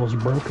one of the most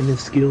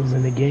brokenest skills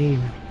in the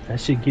game.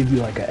 That should give you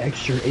like an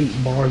extra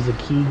 8 bars of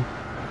key.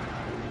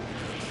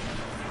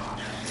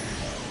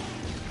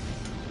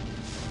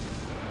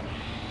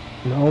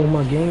 No,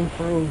 my game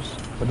froze.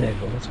 But there you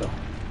go, let's go.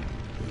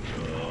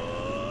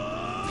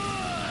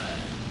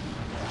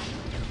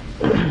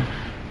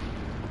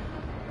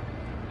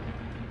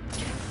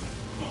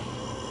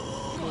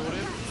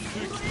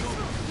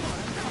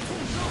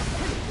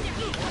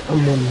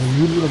 I'm on the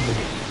new level.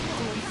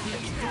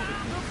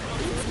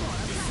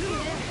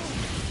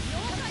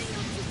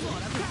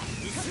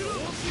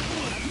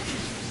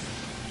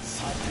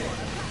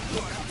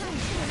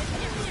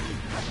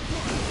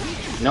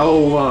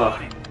 No,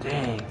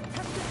 dang.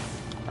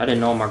 I didn't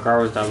know my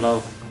guard was that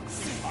low.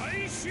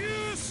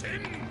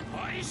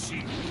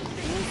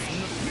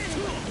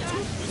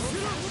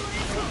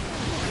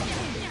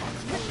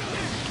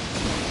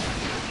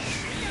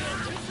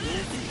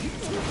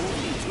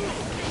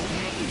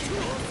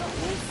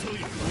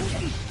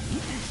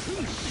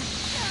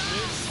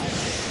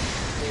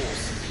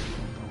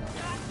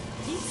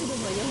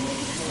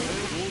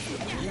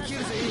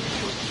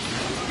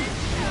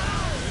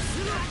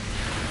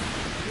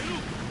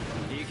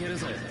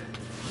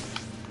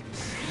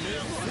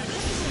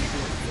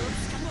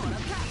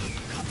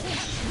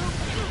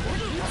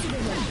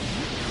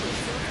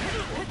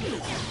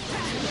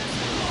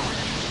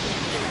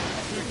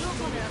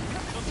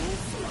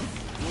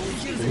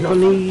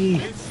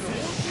 Nani?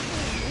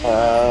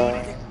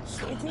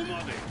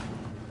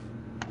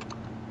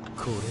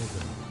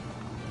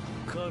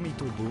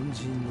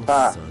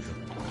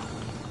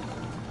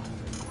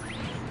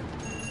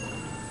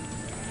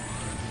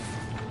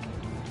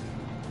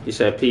 You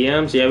said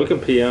PMs? Yeah, we can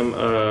PM.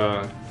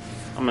 I'm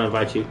gonna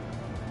invite you.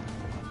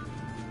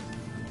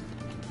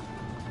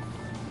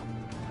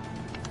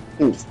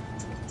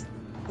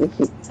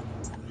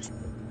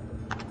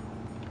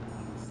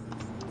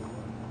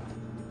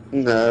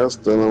 Nah, it's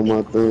still on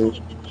my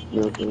thing.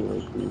 Nothing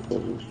like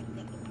that.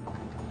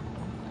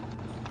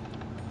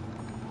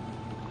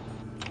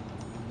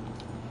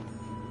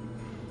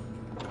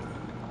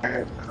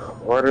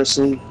 Order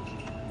some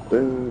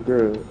damn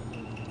good.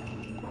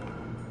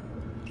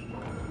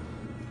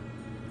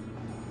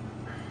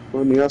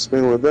 Money I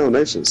spend with them,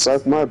 they should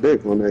suck my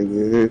dick when they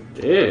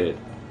get here.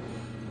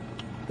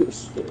 Yeah.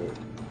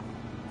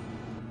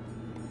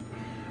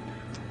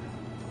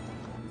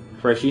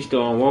 Fresh, you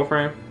still on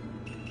Warframe?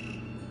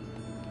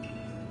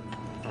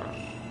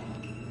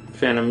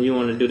 Phantom, you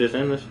want to do this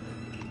endless?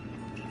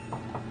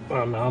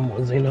 Oh no, I'm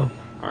on Xeno.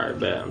 Alright,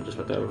 bet. I'm just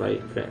about to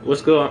invite.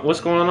 What's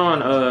going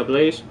on,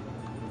 Blaze?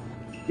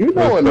 You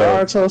know what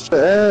Naruto should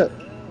add?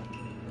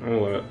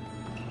 What?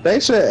 They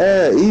should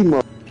add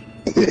emo.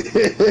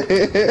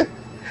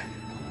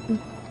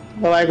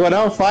 Like when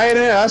I'm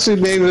fighting, I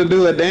should be able to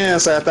do a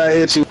dance after I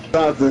hit you with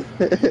something.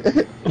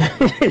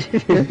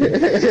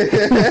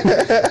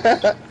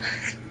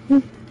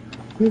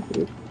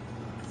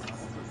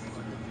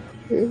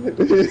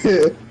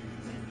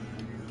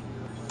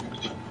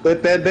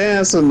 Put that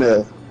dance in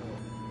there.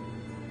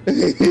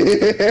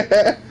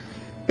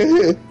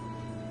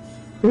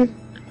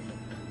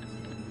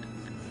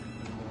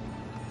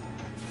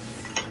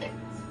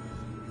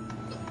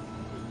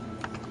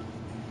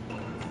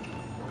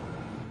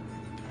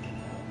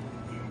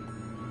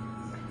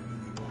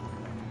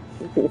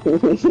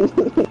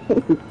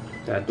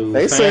 That dude.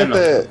 They said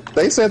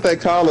Phantom. that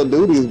Call of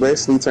Duty is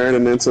basically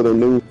turning into the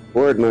new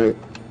Fortnite.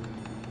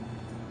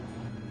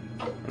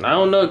 I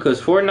don't know,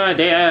 cause Fortnite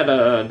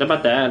they're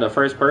about to add a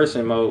first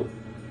person mode.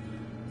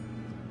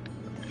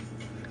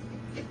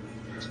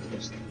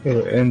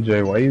 Yo,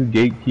 NJ, why you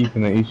gatekeeping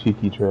the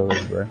Ishiki trailer,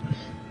 bro?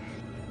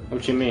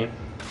 What you mean?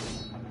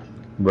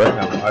 Bro,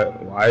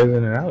 why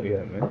isn't it out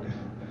yet, man?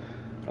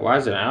 Why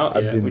is it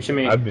out yet? What you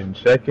mean? I've been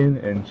checking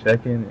and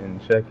checking and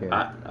checking.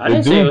 I The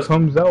didn't say it dude was.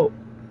 comes out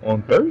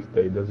on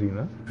Thursday, does he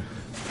not?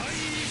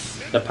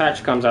 The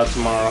patch comes out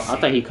tomorrow. I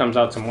think he comes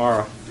out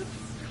tomorrow.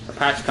 The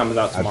patch comes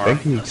out tomorrow. I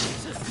think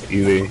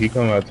either he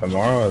comes out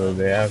tomorrow or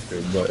the day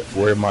after, but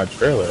where my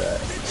trailer at?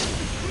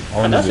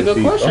 That's a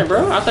good question,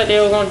 bro. I thought they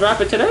were gonna drop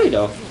it today,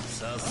 though.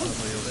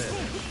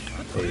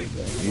 Hey,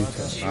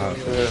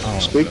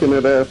 Speaking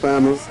of that,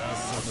 family.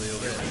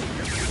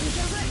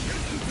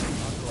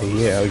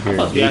 Yeah, I'll I'm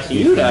supposed to be asking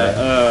you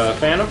that,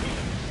 Phantom.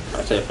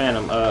 I said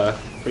Phantom,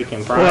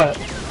 freaking Prime. What?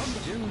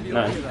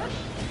 Nothing.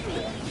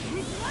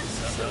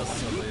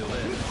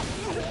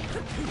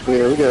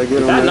 Yeah, we gotta get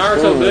Is on that that.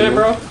 Naruto good,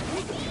 bro?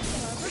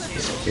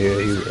 Yeah,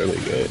 he's really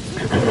good.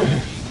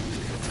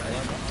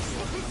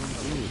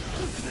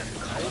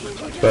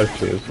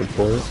 Especially his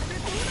support.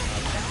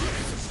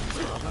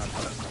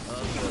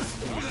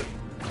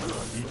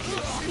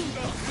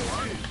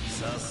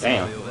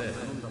 Damn.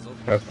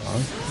 That's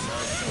fine.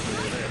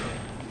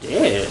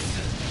 Yeah.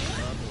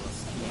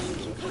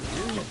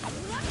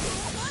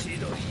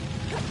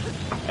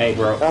 Hey,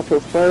 bro. I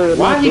prefer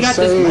Why not he to got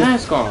say, this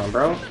mask on,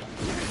 bro?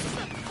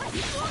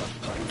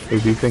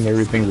 If you think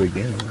everything's a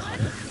game.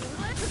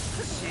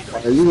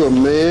 Are you a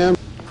man?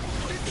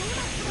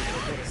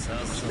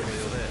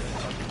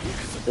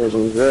 There's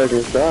some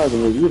dragons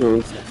dodging me. You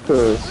don't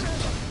cuss.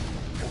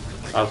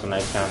 That was a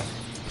nice count.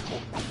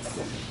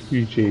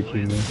 Appreciate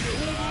you, man.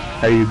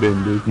 How you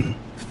been, dude?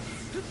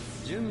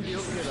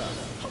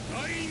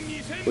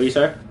 What you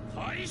say?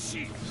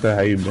 So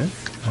how you been?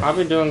 I've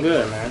been doing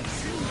good, man.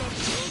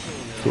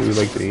 What we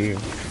like to hear.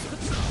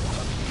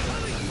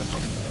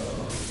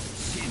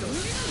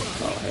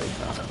 Oh, hey,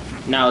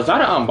 now, is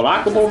that an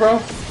unblockable, bro?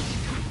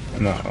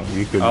 No,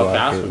 you could Okay, I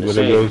block was it, gonna but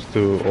say. it goes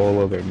to all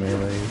other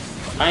melees.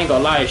 I ain't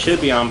gonna lie, it should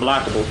be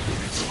unblockable.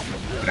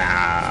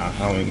 Nah,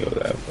 I wouldn't go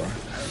that far.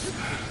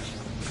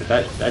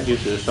 That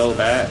juice is so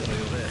bad.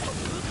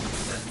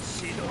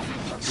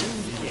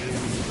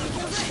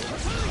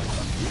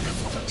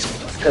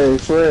 Hey,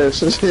 Fresh.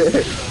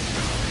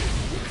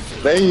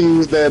 They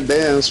use that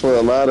dance for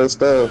a lot of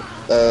stuff.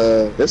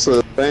 It's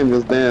a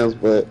famous dance,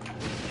 but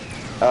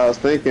I was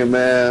thinking,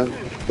 man,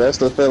 that's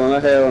the feeling I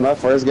had when I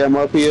first got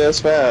my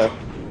PS5.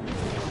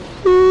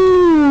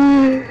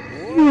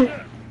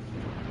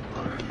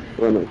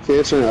 From the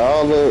kitchen,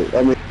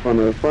 from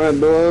the front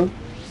door,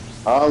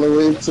 all the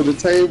way to the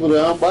table to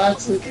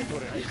unbox it.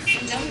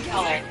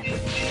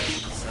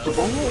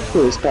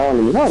 Who's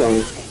calling me? Hold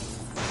on.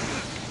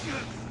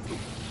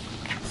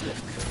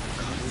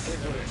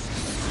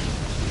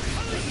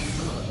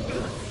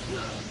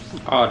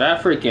 Oh,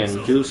 that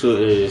freaking Jutsu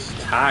is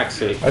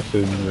toxic. I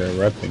should have been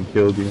rep and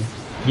killed you.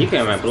 You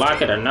can't even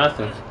block it or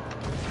nothing.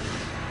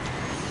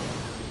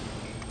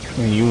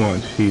 And you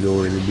want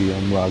Cheetor to be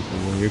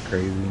unblockable. You're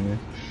crazy, man.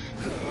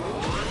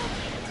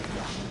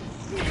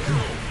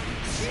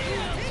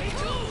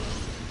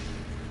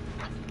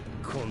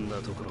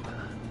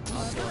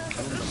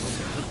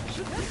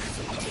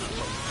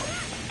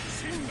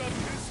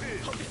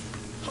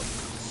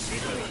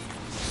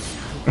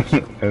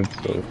 That's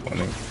so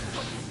funny.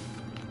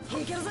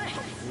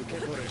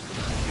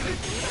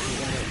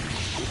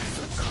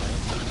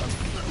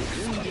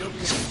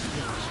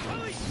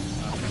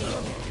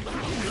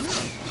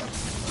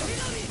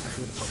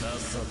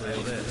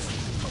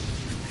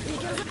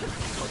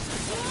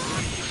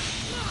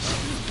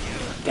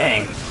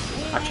 Dang.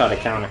 I tried to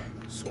counter.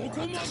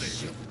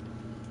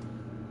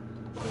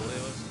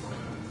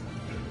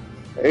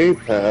 Hey,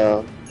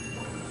 pal.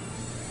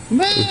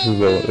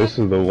 This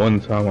is the one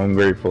time I'm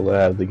grateful to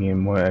have the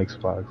Game Boy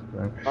Xbox,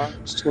 man. March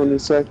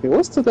 22nd.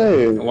 What's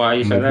today? Why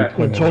you say that?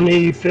 The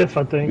 25th,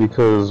 I think.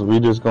 Because we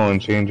just gonna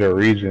change our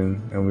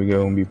region and we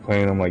gonna be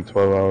playing them like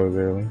 12 hours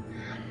early.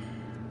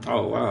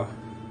 Oh, wow.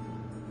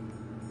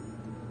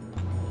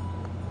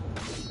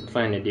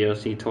 Playing the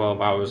DLC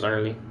 12 hours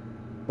early.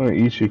 When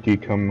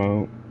Ishiki come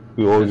out,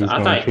 we always just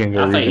gonna change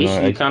our region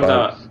on Ishii Xbox. comes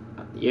out.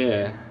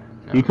 Yeah.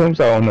 No. He comes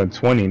out on the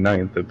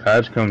 29th. The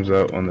patch comes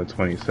out on the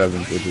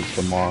 27th, which is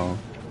tomorrow.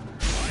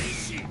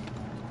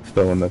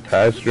 So when the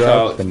patch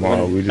drops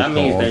tomorrow, we just that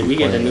means gonna that all we be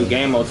get the new playing.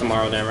 game mode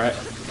tomorrow, then, right?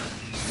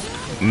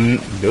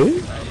 Do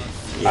we?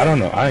 I don't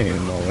know. I didn't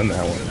even know when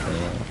that one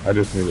came out. I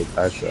just knew the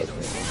patch dropped.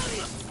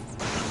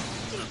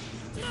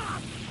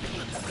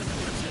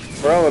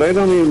 Bro, they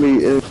don't even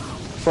be in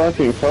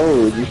fucking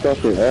code, you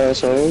fucking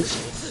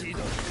assholes.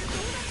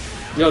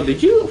 Yo,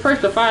 did you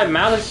first defy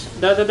Malice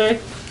the other day?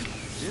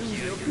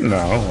 No,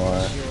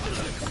 why?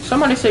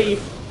 Somebody say you.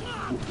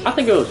 I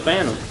think it was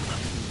Phantom.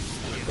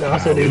 Yeah, I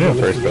said We they didn't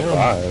were first to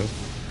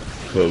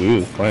 5. But we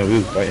was playing, we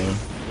was fighting.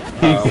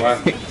 Oh, wow.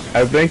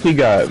 I think he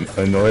got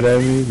annoyed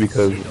at me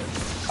because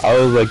I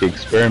was like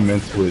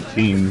experimenting with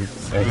teams,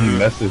 and he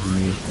messaged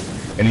me,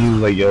 and he was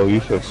like, "Yo, you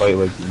should fight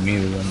like you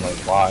mean it." I'm like,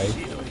 "Why?"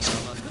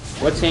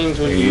 What teams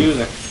was you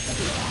using?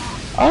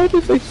 I was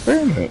just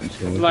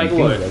experimenting with Like some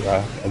what? teams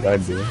like I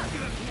do.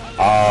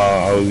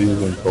 I was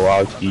using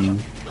Kawaki,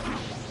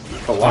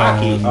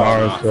 Kawaki?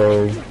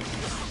 Naruto,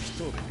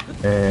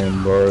 and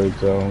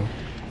Boruto.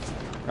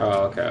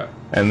 Oh, okay.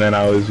 And then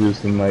I was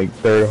using like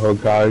third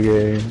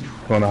Hokage,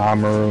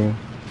 2ommorow,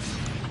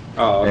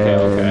 Oh, okay,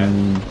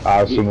 and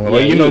Asuma. Yeah,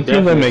 Like, you know, teams that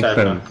definitely make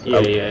started sense.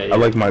 on. Yeah. I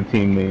like my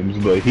team names,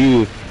 but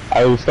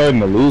I was starting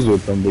to lose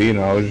with them, but you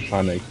know, I was just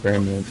trying to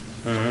experiment.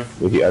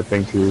 But I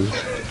think he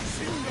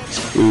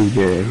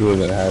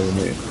wasn't having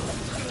it.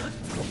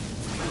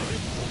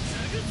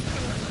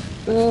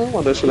 I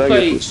wonder should I get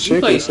this You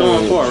chicken played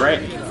Storm 4,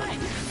 sandwich?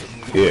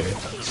 right? Yeah.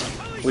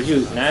 Was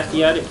you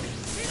nasty at it?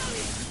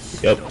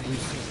 Yep.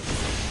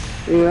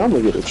 Yeah, I'm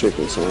gonna get a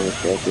chicken sandwich.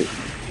 Fuck it.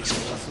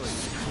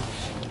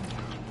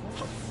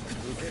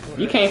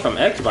 You came from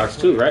Xbox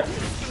too, right?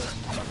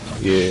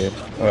 Yeah.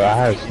 Well, I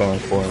had Storm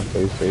 4 on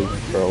PlayStation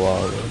for a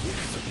while though.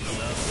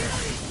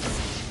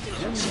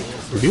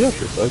 Did you have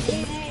to suck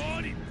that?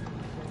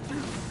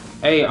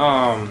 Hey,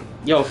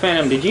 yo,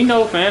 Phantom, did you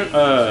know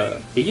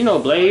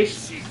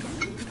Blaze?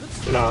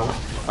 Nah.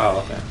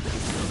 Oh, okay.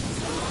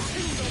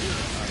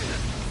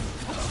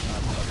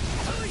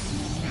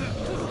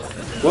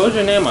 What was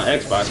your name on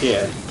Xbox?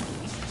 Yeah.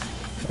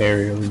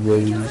 Aerial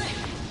Blaze.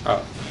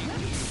 Oh.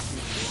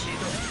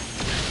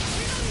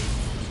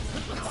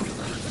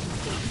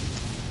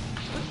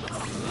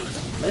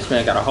 This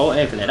man got a whole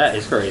infinite. That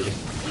is crazy.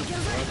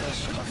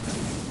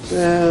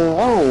 Yeah,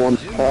 I don't want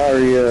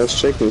fiery ass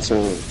chicken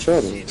sandwich.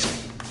 Shut up.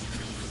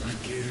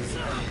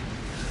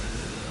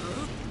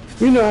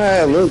 You know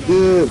how it look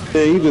good,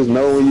 and you just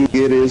know when you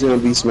get it, it's gonna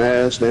be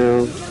smashed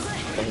down.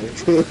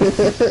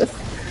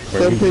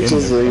 Them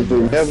pictures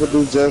do never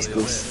do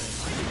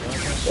justice.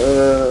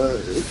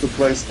 It's a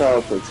place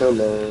called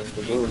Portillo.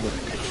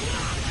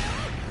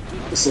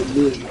 It's a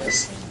good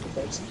mess.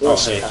 Oh,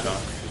 hey, Sean.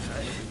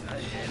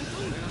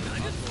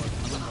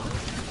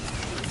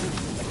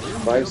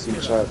 Spicy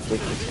chopped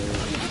chicken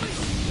sandwich.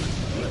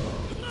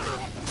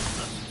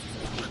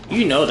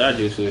 You know that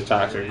juice is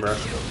toxic, bro.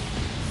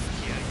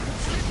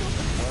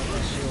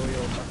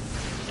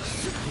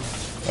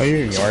 Oh,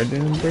 your yard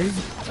didn't break?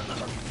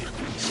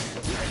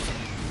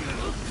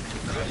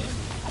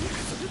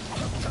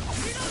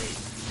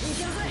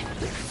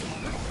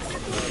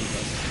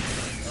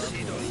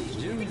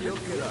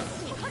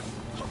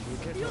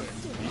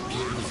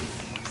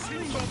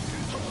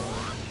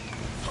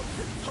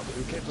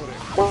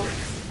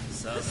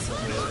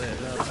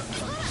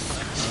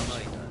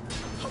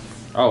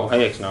 Oh,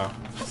 heck no.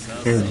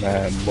 You're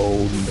mad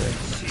bold.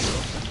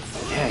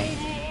 Dang.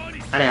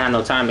 I didn't have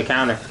no time to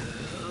counter.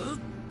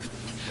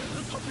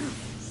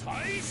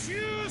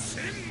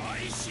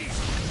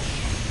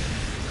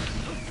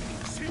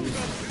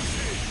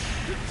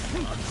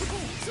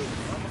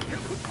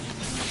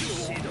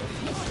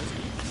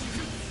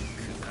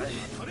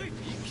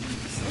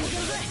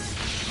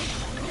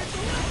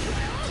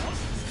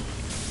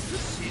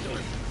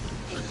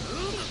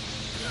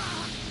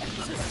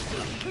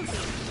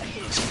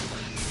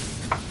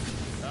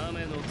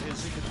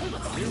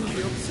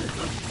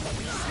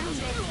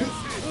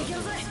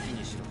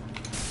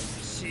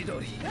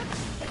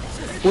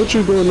 What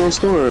you doing on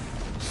Storm?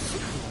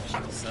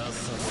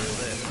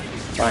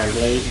 Fire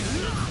Blade.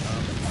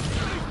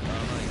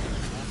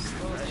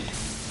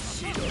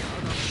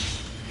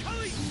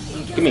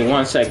 Give me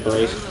 1 sec,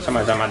 boys.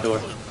 Somebody's at my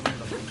door.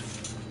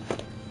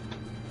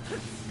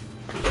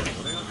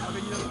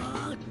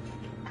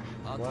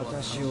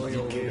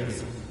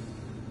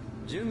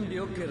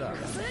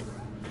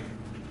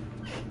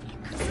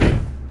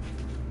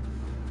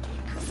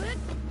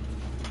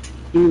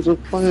 Use a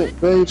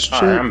plant-based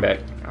chicken. Alright, I'm back.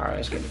 Alright,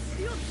 let's get it.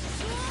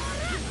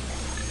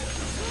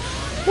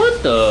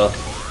 What the?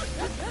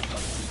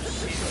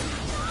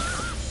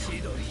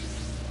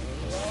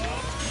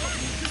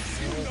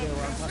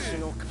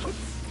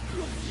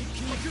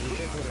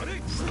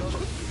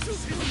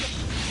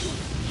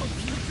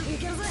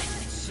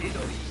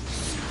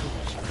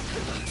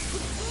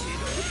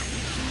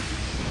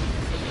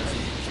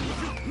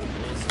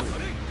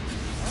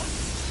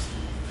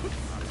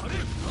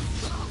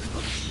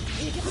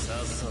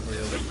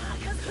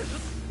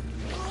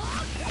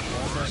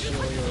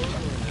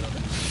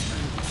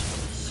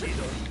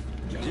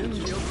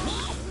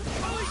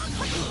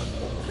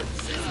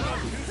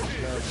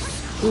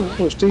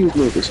 How much these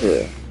niggas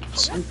have?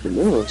 Something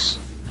else.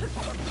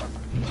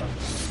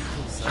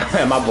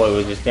 My boy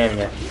was just standing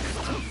there.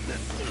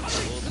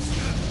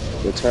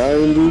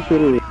 Italian dude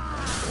put it.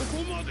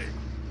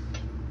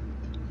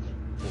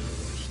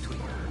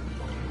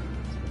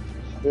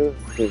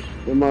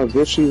 Yeah, my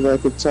bitch, she's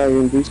like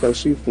Italian dude, like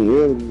she from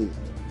Italy.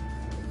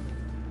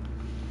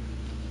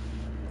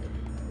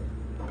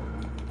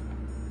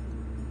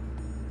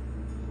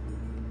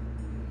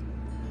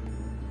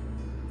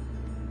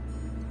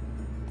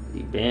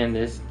 He banned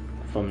this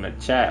from the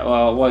chat.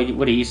 Well,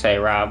 what did you say,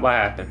 Rob? What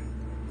happened?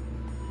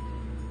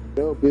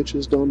 Yo,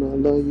 bitches don't not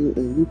love you,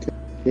 and you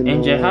can't get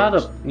no NJ, how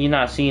ass. you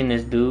not seeing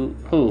this dude?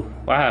 Who?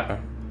 What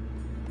happened?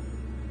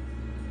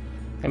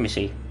 Let me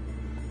see.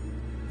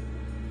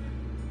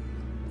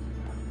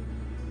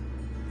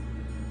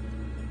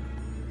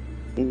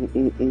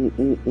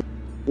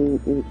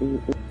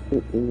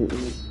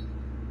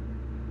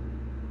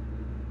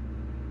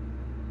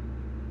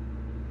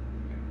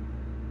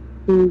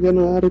 You got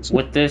no attitude.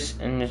 With this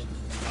and this.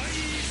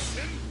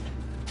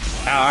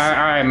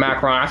 Alright,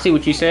 Macron. I see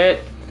what you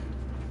said.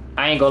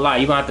 I ain't gonna lie.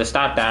 You gonna have to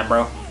stop that,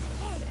 bro.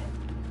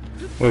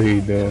 What he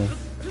doing?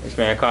 This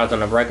man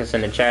causing a ruckus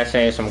in the chat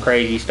saying some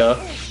crazy stuff.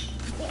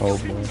 Oh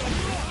boy.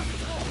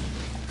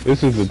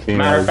 This is the team.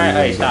 Matter of fact,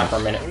 hey, stop for a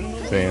minute.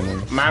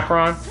 Saying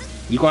Macron,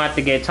 you gonna have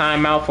to get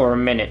timed out for a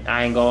minute.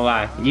 I ain't gonna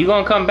lie. You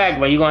gonna come back,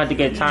 but you gonna have to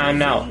get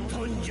timed out.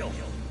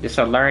 It's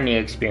a learning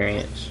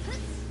experience.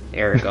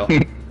 There we go.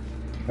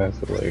 That's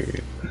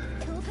hilarious.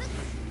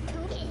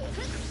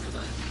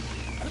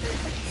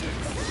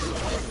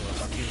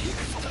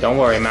 Don't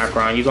worry,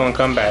 Macron. You gonna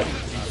come back.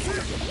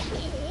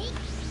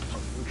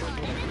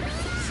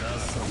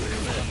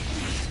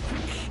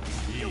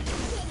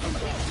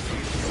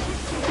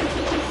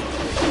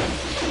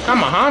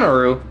 I'm a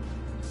Honoru.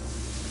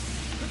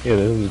 Yeah,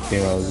 this is the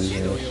team I was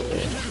using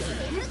yesterday.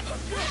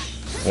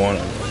 One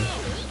of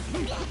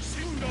them.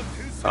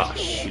 Oh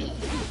shoot.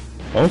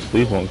 Don't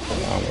sleep on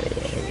 2ommorow.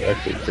 It's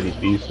actually pretty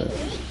decent.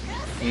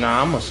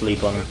 Nah, I'm gonna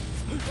sleep on him.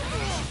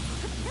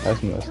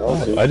 That's messed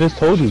up. I just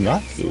told you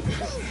not to.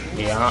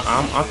 Yeah,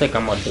 I think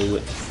I'm gonna do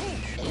it.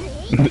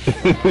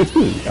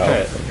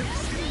 Oh.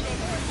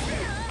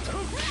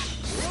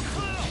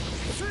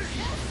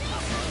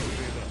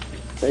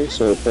 They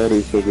so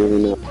petty for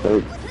giving up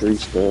free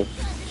stuff.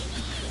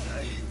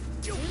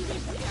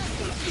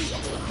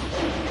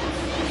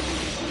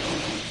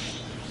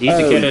 These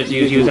the killers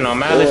you was using on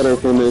Malice? Order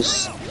from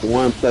this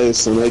one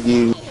place and they give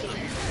you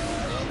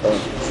a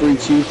free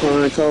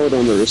coupon code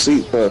on the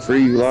receipt for a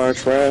free large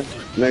fry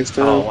next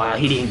time. Oh wow,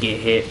 he didn't get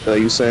hit. So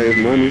you save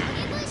money.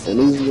 And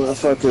these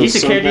motherfuckers These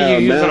the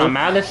killers you using now, on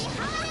Malice?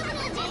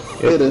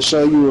 it'll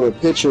show you a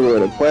picture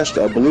with a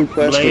blue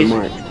question Blaze.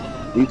 mark.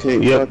 You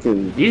can't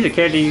fucking These the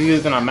characters you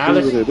using on do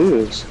Malice? what it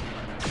is.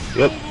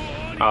 Yep.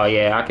 Oh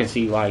yeah, I can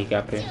see why he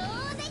got picked.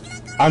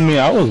 I mean,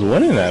 I was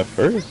winning at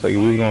first. Like,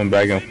 we was going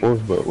back and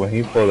forth, but when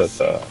he pulled up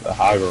the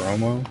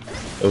Hagoromo,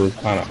 it was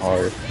kind of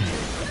hard.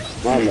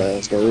 My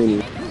last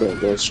arena that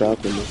goes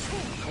shopping.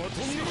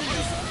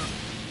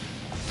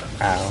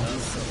 Ow.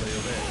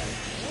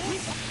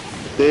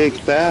 Big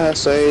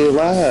fast save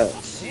lives.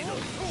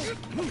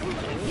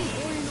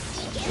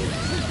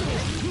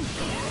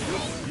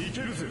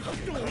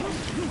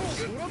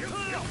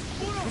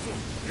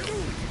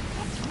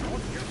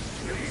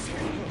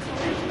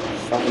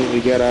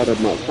 Finally get out of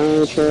my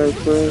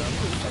contract, bro.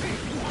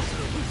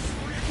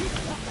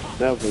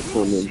 Never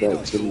coming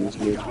back to these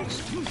niggas.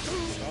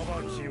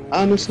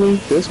 Honestly,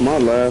 this my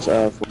last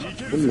alpha.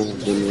 I'm not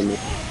doing it.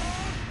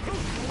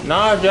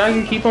 Nah,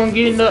 Dragon, keep on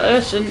getting the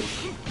S and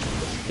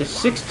the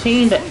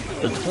 16 to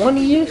the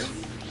 20 is.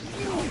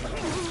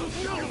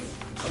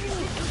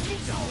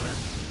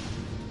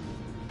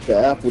 The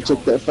Apple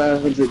took that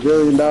 $500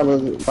 billion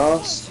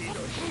loss.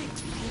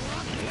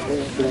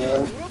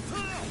 And,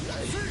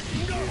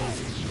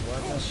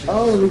 I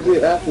only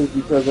get Apples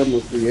because I'm a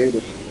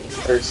creative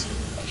person.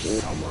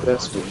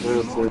 That's for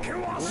content.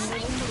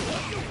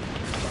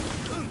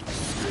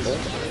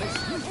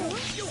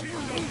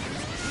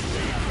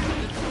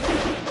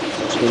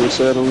 That's what it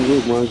said on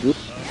group, my group.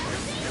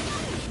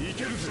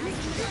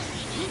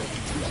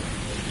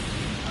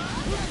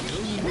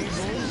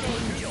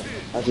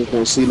 I just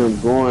don't see them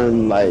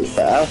going like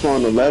the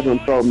iPhone 11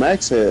 Pro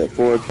Max had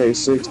 4K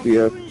 60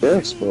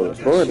 FPS for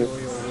recording.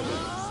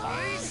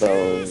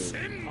 So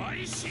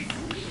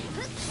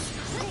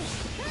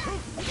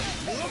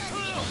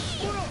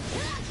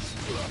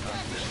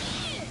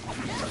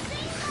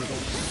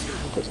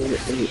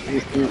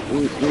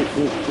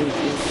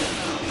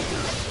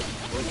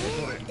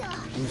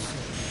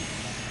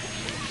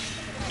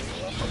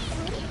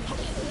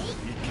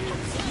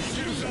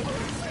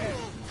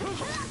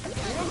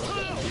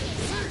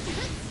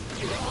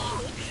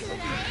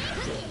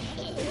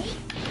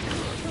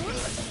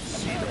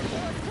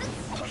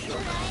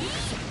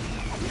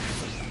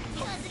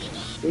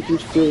if you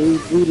still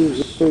rebooted,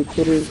 it's so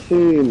put in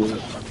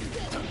clean.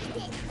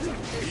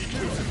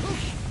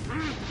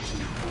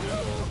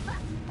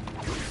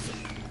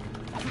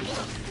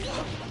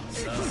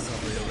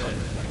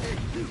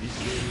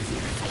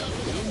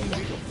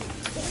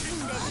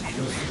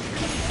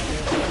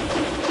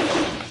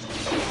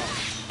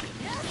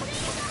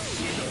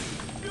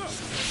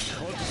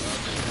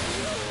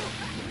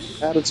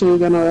 Attitude,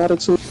 got no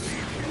attitude.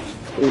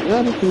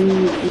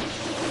 Attitude.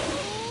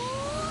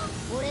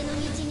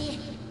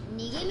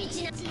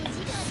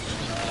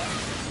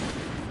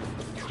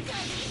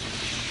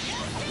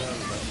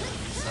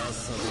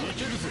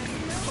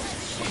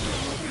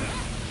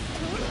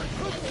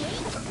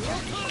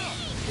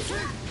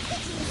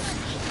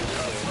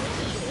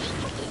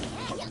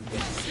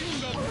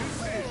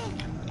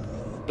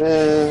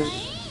 Man,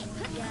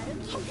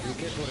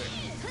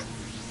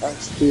 I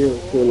still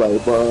feel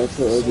like Bob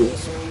Tugger.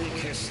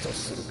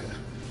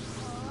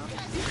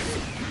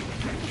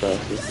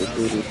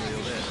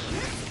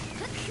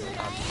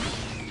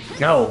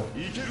 No.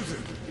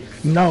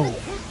 No.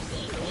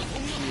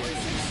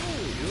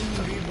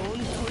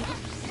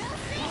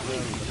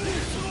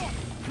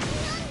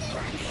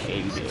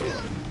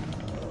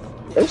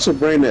 They should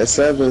bring that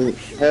 7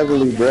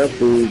 heavily breath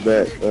dude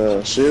back,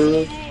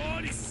 Shira.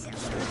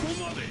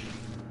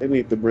 They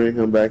need to bring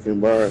him back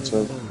in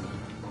Boruto.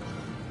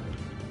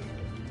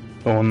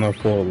 On the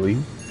full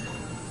lead.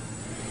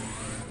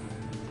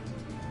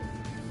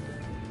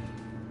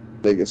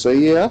 Nigga say,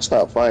 yeah, I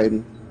stopped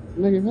fighting.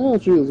 Nigga, how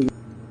old you was?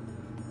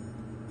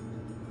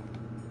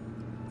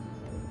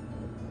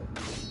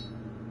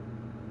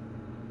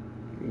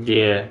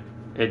 Yeah,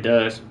 it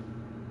does.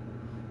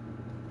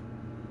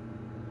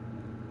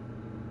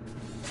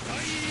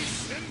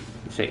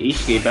 So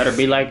Ishiki better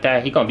be like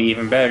that. He gonna be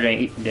even better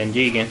than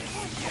Jigen.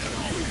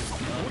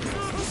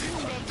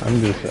 I'm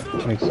just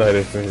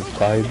excited for his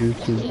Thai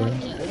jutsu, bro.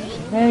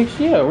 Hey,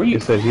 yeah, where you? He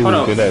said he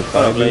was good at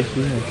Thai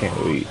jutsu. I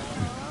can't wait.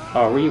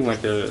 Oh, where you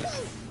went to?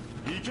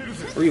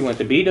 Where you went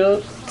to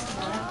B-Dubs?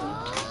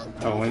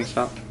 Oh,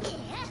 Wingstop.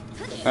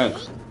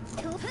 Thanks.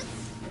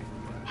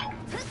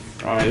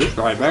 Oh, this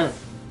right better.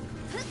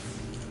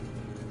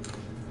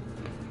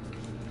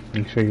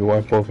 Make sure you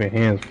wipe both your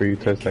hands before you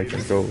touch that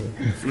controller.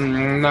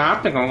 Nah,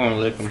 I think I'm gonna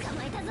lick him.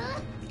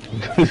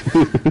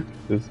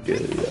 That's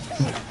good, yeah.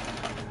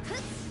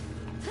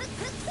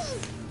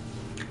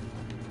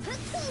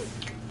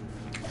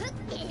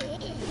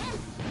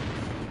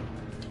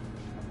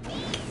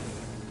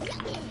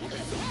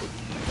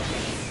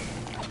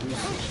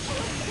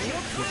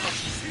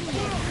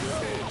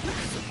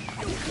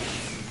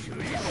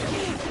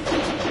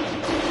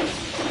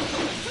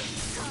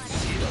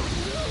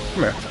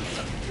 Come here.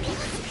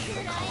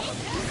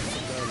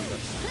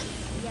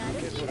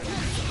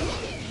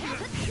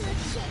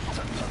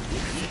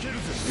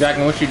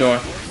 Jackin, what you doing?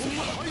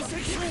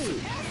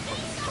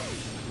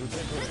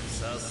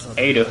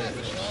 Ada.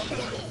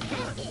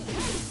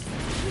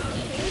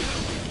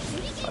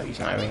 Oh, he's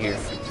not even here.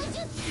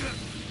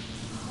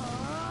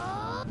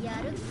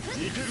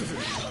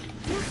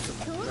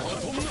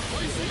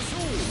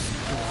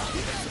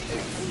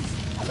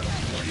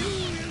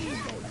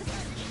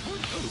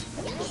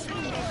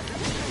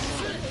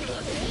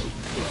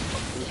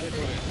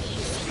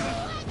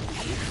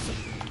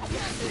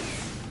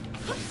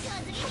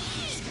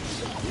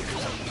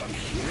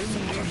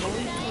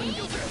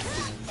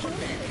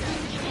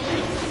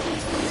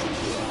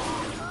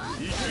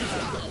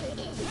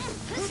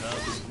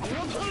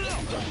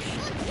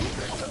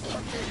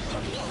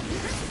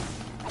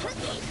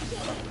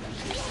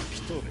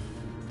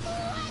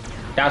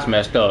 That's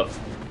messed up.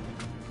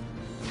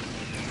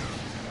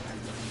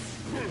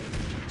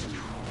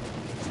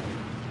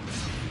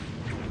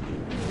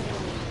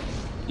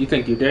 You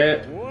think you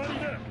dead?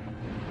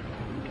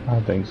 I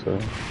think so.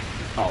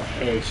 Oh,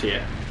 hell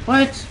shit.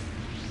 What?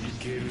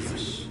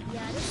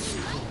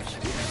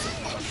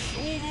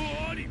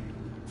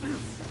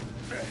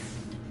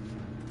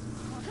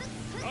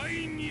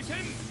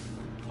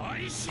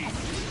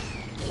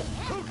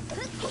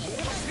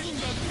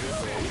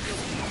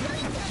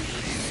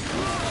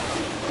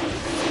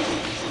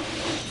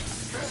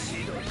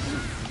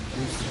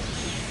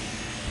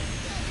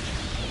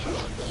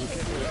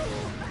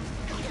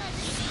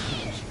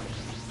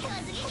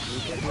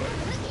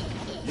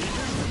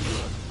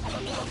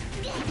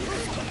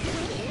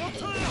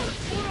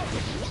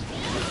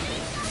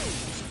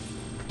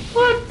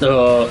 What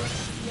the?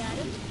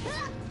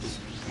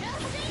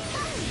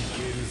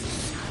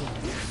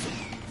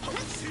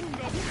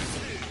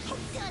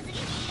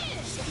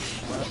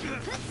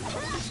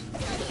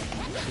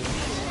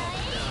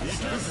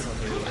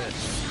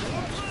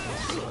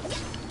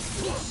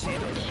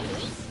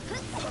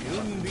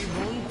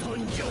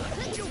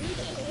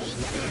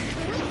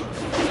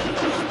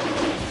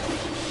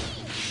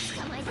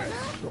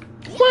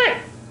 What?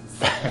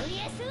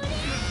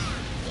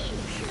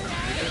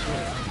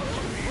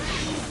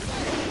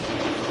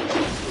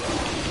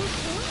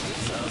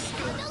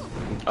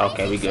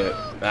 Okay, we good.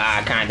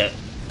 Ah, kinda.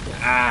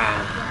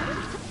 Ah.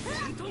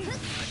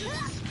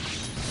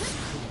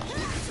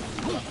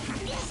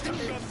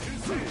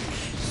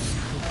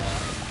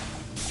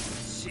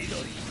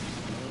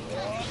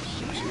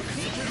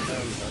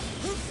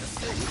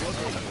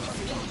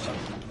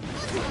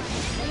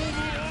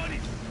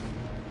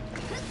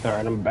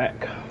 Alright, I'm back.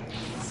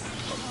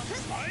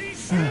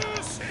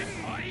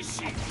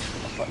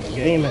 Fucking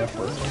game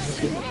effort.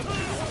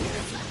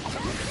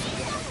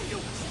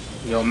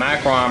 Yo,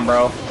 Macron,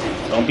 bro.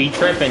 Don't be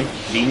tripping.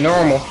 Be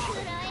normal.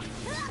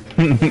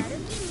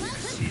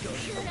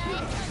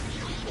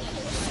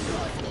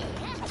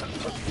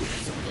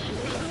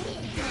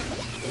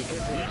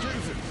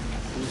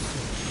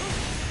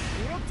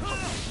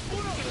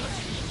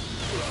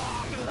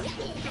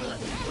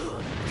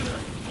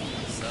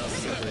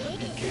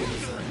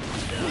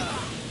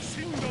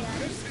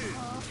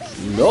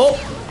 Nope.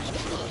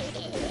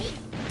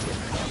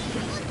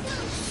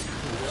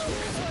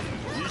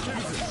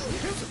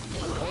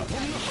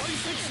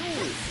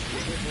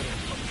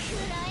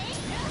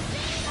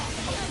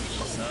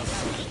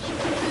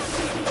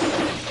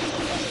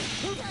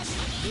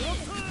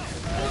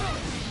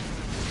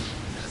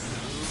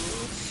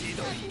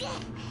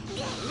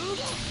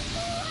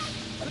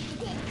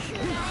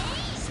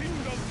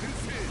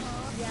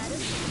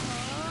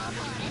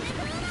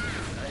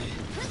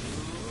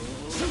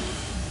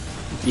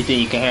 You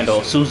think you can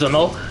handle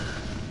Susanoo?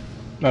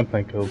 I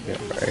think he'll get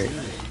right.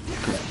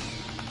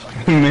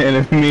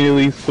 Man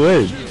immediately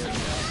switched.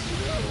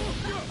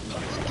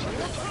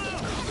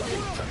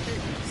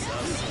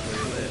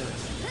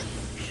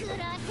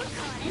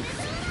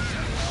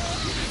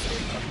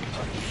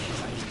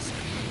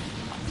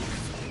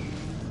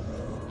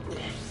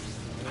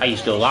 How you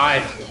still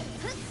alive?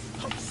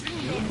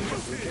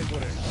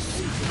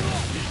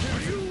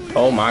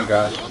 Oh my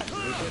gosh.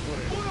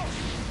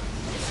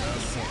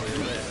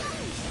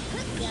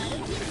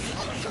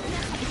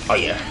 Oh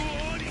yeah.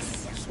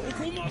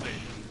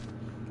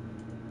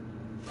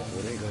 こ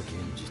れが現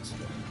実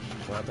だ。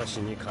私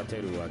に勝て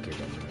るわけが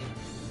ない。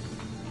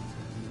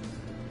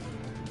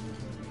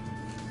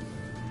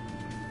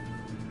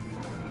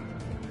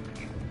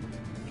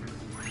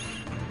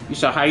You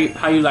saw how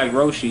you like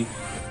Roshi?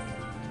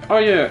 Oh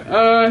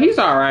yeah, he's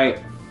all right.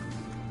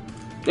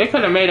 They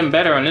could have made him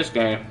better in this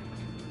game.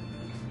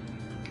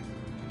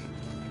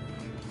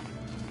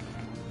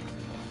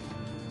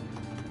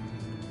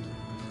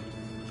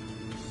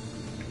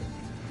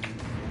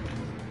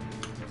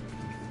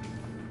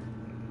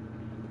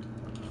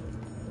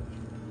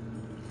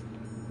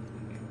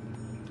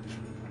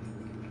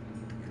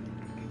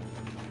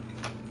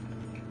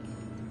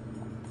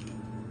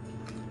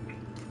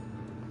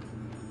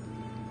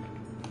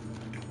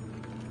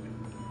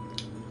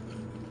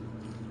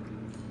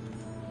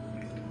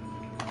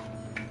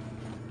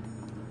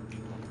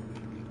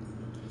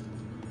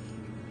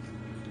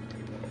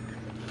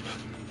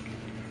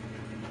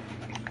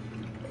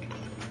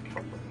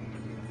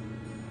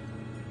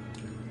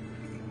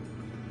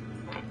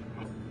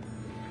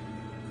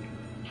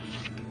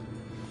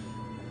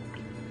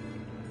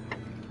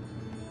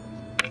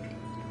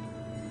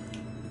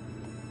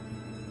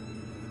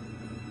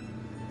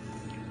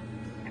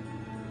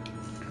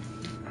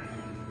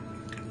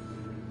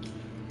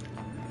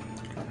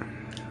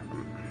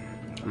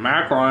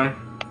 Macron,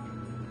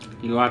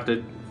 you have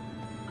to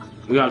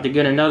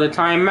get another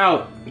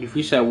timeout if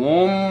you said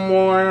one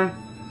more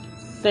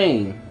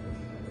thing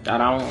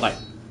that I don't like.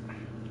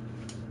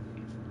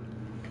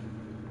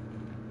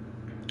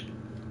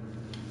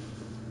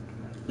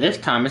 This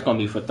time it's gonna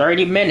be for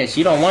 30 minutes.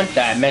 You don't want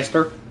that,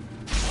 mister.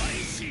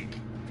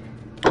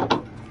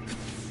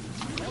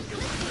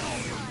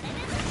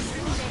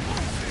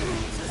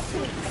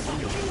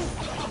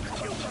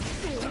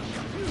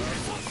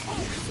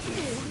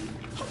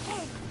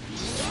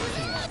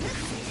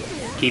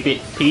 Keep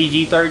it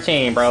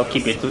PG-13, bro.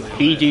 Keep it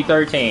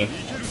PG-13.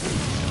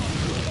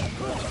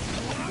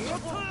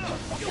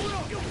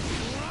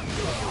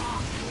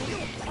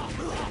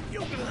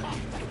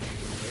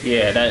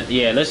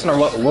 Yeah, listen to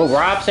what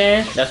Rob's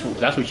saying. That's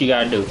what you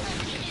gotta do.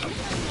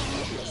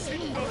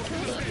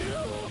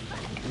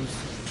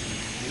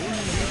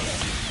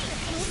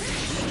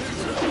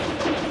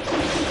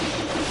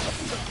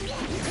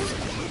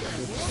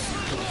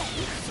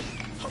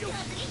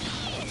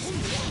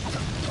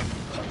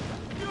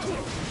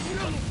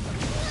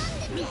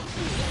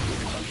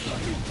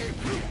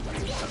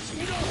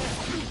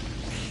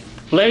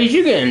 Blaze,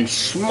 you getting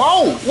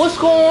smoked. What's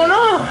going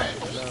on?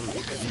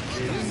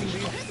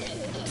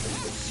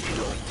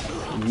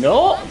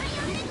 No.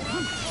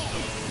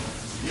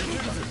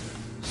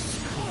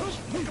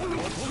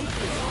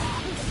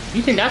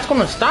 You think that's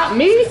gonna stop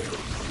me?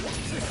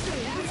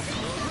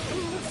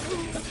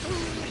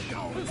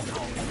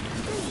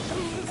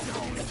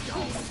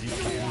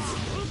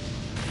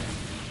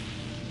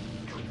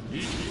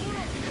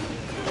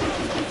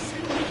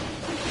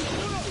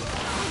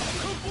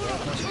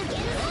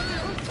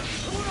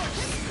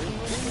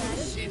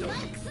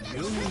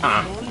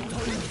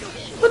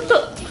 What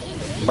the?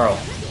 Bro.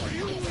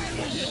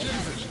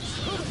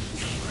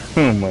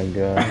 Oh my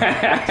god.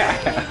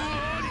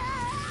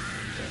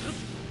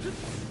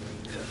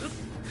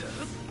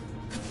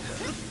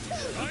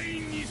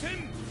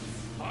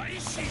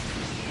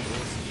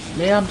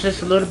 Man, I'm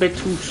just a little bit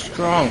too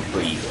strong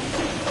for you.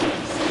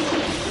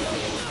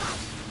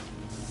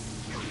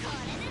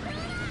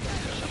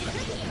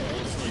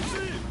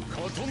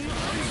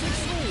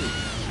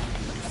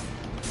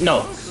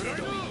 No.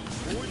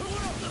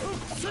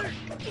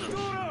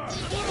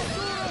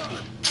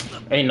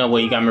 Ain't no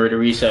way you got me ready to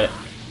reset.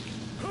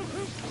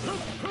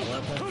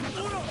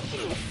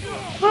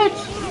 What?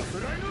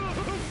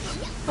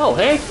 Oh,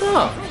 heck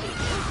no.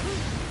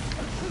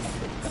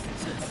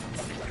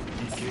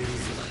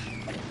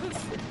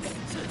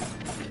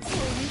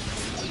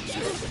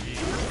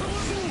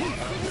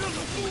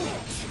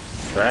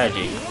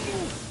 Tragic.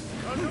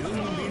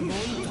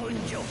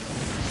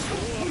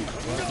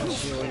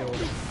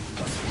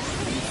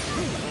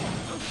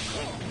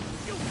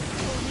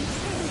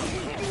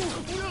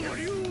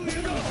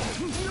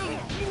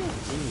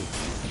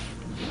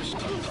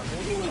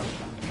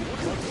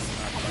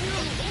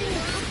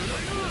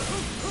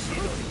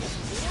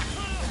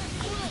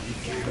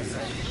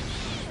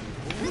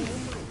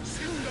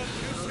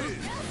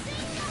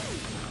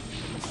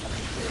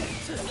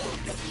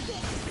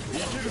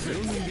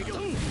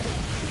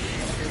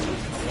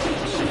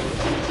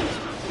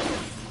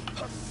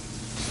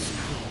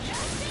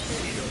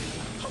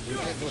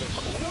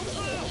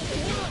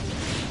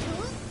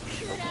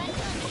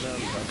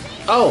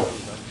 Oh.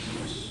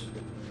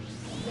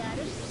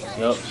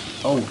 Yep.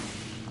 Oh.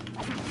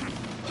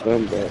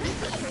 I'm back.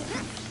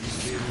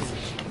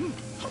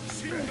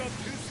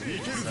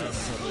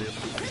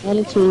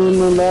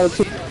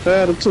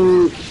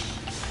 Attitude.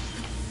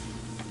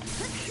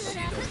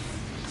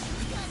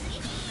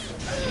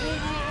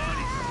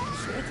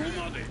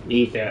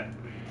 Eat that.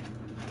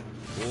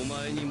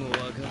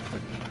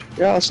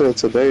 Yeah, I said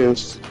today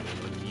is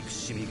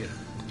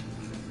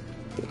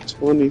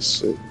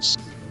 26.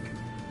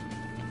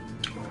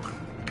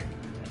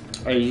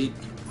 Hey,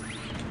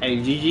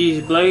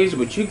 GG's Blaze,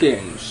 but you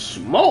getting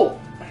smoked.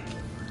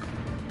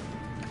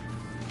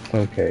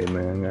 Okay,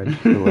 man. I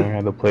just learn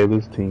how to play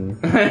this team.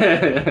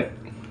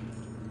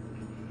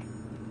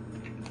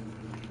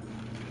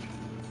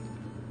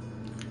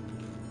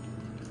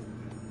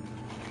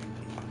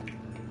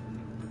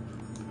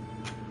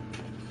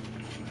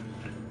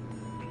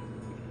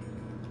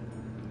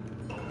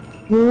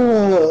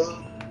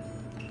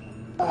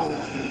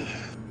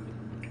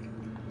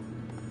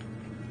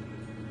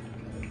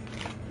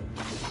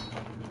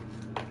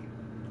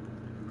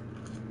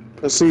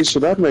 Let's see,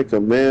 should I make a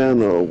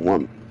man or a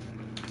woman?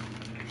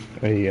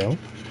 Hey, yo.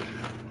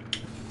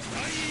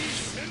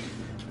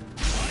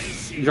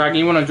 Dragon,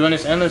 you want to join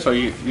this endless, or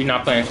you're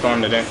not playing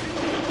Storm today?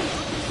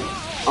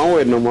 I'm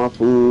waiting on my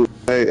food.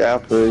 Hey,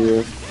 after,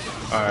 yeah.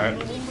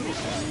 Alright.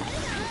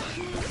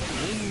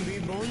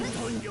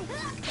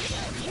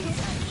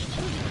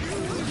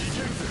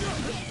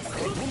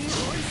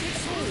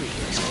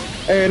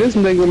 Hey, this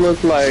nigga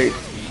look like...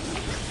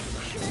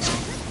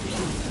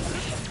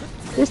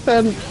 What's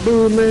that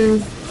dude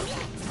name?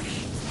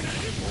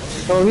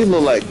 Oh, he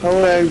look like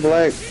Kodak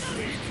Black.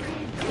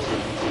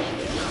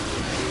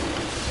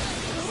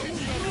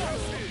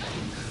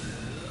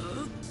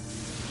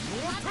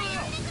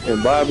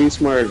 And Bobby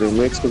Smurger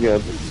mixed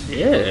together.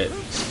 Yeah.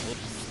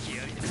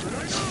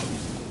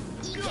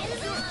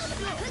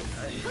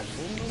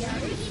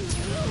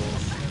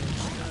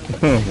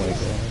 Oh my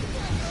god.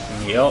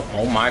 Yep.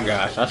 Oh my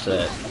gosh.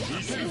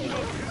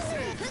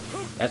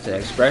 That's the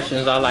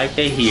expressions I like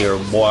to hear,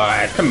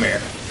 boy. Come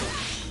here.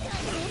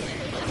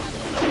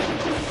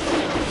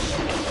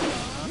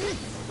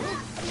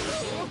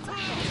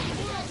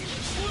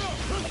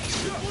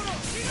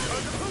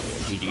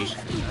 GG's.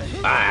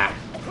 Ah.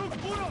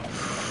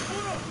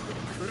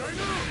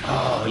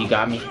 Oh, you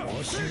got me.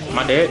 Am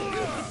I dead?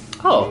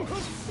 Oh.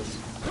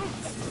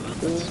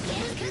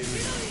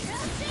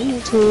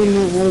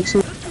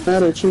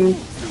 Attitude.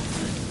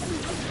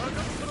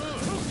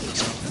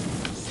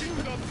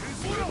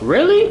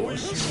 Really?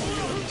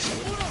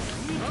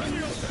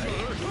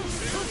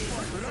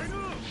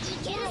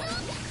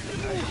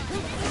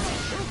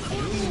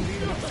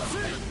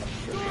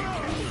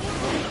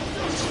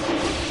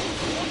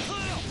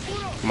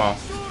 Come on.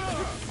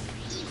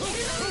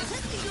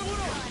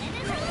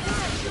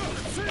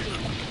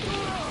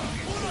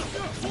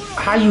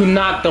 How you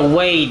knocked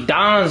away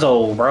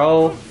Donzo,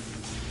 bro?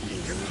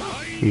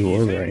 He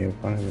was right in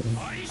front of me.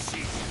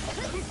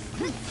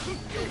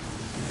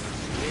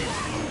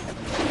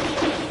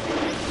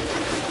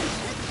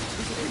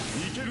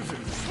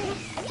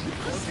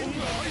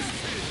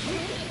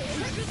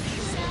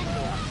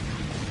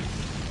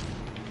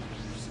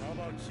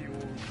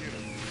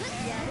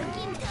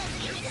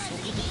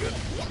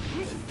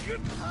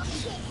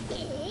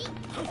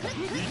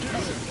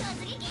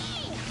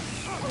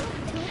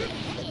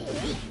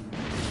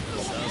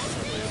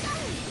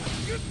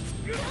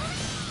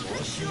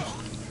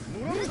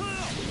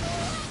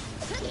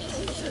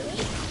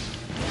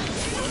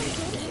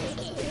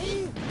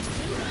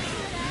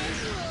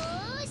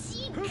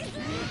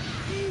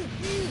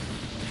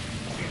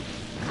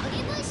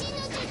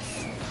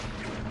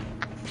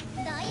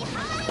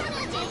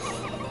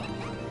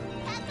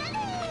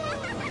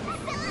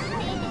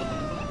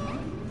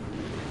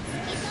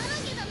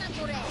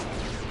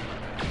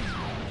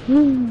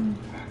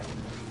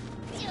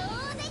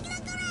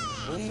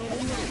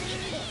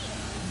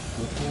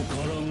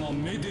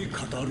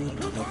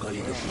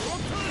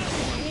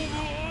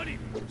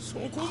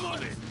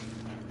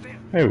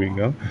 There we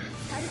go.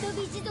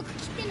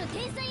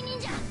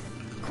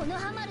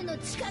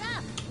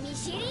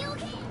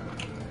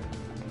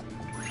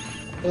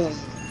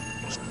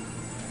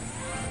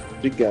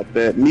 You got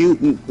that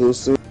mutant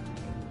pussy.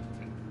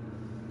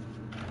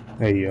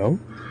 Hey, yo.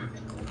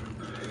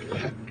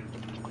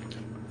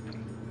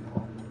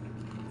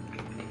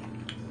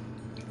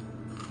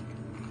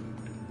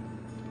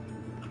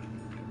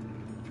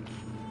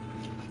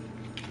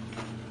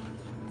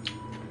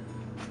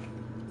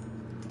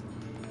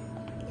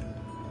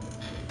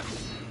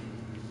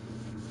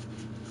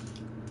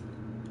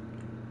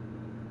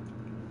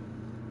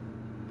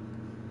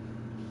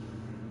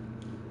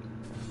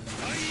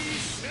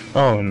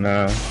 Oh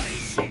no.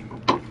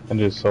 I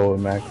just saw what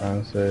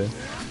Macron said.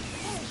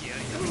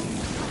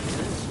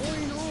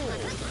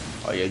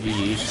 Oh yeah,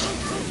 GG's.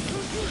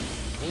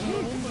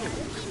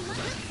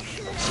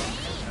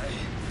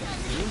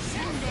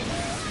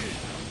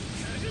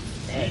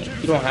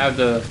 Dang, you don't have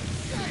the...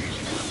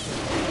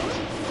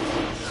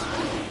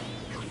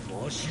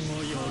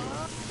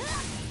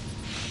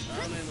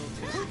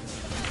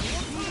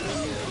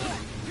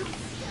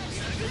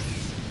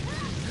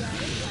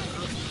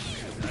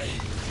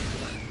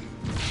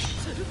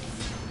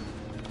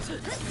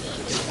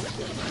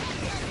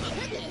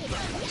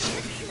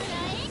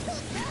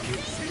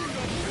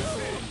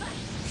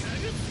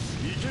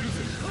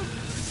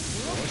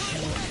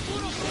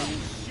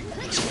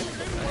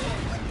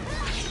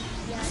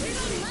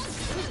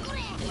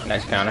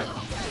 Nice counter.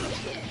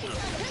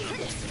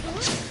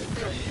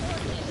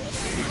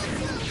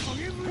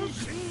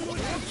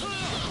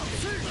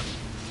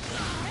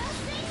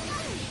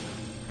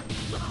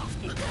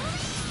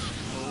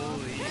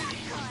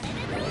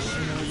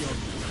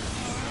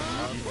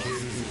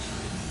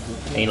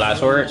 Any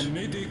last words?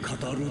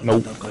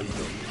 Nope.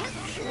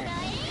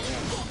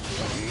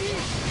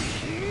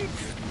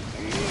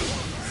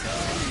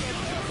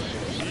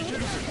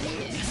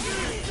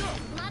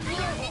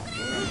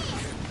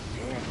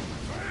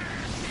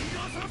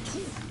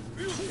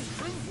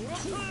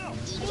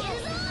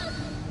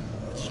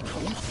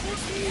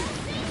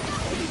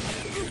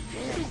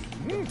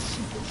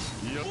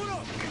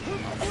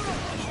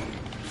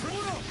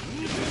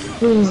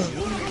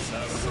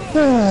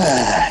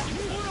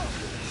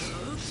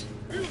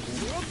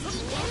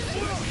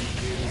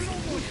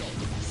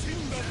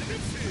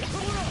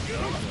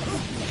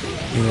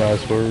 Any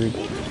last words?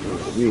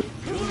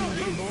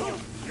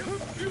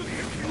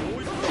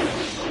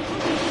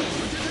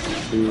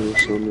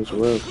 It's on this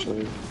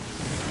website.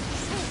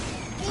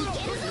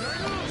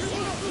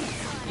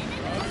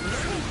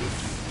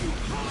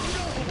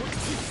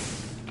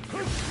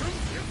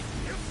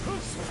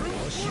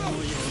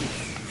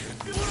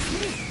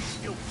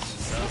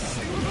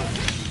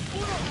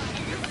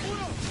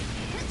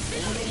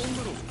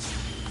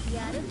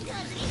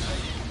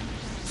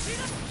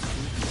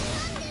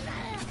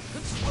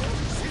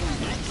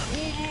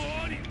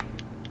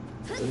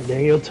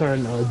 Daniel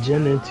turned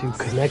Jen into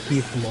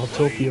Kaneki from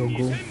Autopio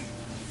Ghoul.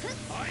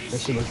 That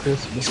shit look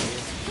crispy.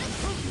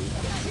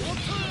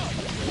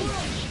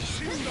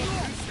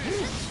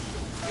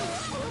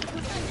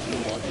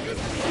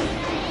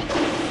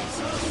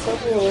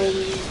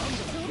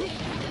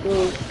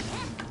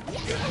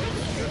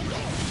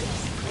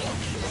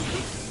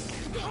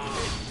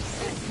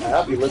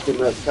 I'll be looking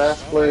at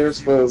past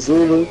players for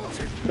Zulu.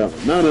 No,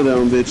 none of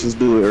them bitches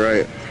do it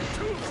right.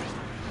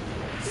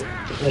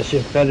 That's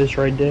your fetish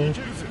right there.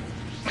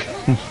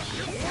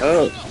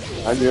 Oh,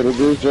 I gotta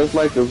do just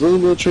like the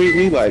Zulu treat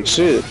me like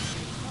shit.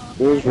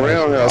 It was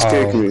roundhouse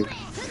kick me.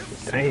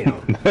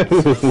 Damn.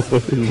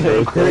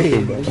 That's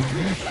crazy.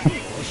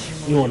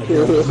 You want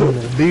to go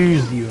and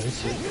abuse you and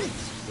shit.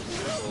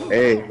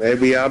 Hey,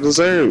 maybe I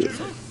deserve it.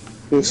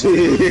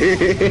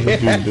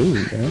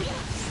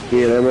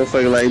 Yeah, that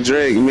motherfucker like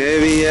Drake.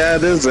 Maybe I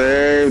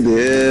deserve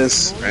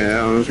this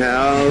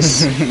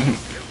roundhouse.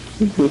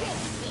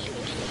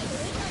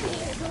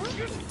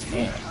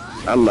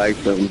 I like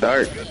them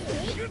dark,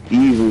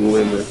 evil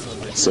women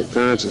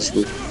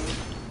subconsciously.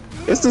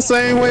 It's the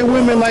same way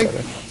women like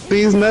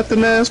these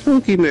nothing ass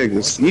pookie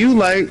niggas. You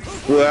like,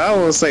 well, I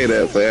won't say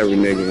that for every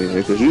nigga in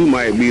here, because you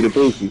might be the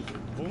pookie.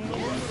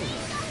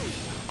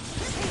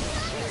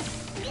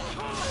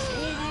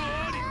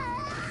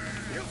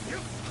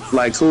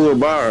 Like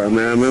 2ommorow,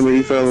 man. I remember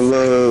he fell in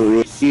love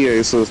with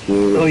EA's sister,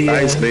 Oh yeah,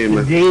 Ice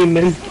Demon.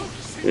 Demon.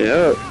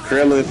 Yeah,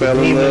 Krillin fell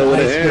in love with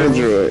an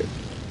android.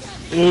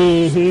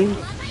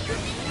 Mm-hmm.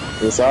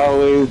 It's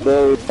always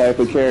those type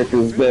of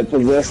characters that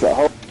possess a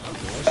whole,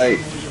 like,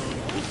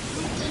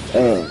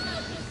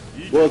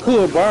 well,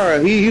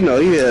 2ommorow, he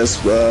has,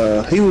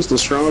 he was the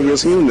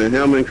strongest human.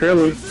 Him and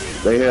Krillin,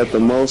 they had the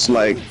most,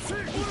 like,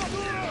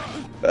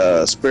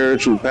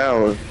 spiritual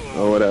power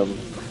or whatever.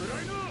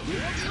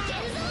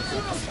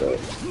 So,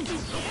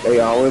 they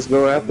always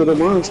go after the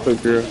monster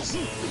girls.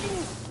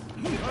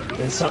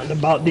 There's something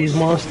about these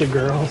monster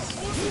girls.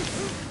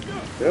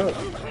 Yeah.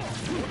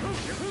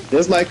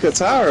 Just like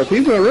Katara,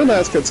 people don't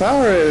realize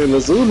Katara and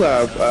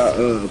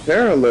Azula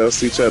parallels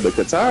to each other.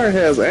 Katara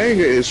has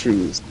anger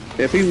issues.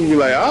 And people be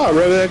like, oh,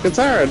 rather than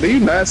Katara. Do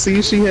you not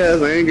see she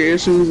has anger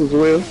issues as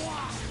well?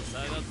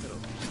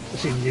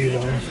 She do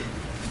though.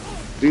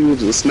 She would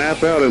just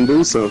snap out and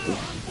do something.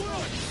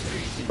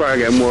 She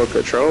probably got more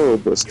control,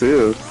 but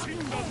still,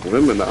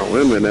 women are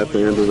women at the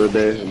end of the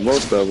day. And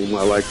most of them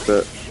are like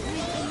that.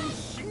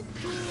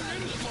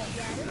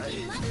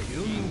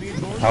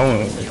 I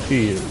want to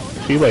see it.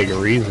 She like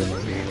reasoning.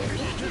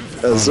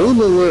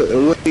 Azula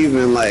wasn't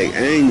even like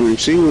angry.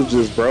 She was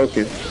just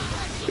broken.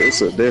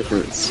 It's a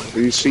difference.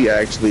 She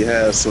actually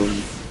has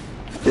some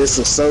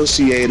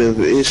disassociative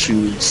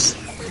issues.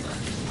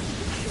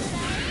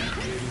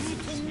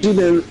 She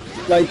didn't,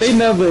 like, they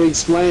never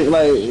explained,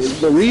 like,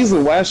 the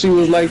reason why she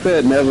was like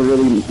that never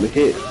really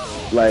hit.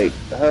 Like,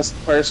 her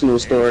personal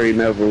story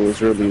never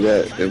was really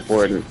that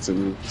important to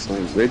me. So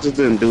they just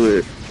didn't do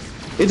it.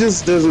 It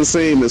just doesn't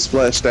seem as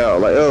fleshed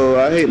out. Like, oh,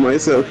 I hate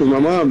myself because my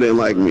mom didn't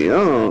like me.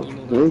 Oh,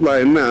 it was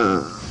like,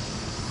 nah.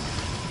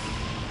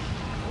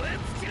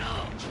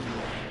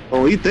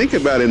 When you think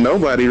about it,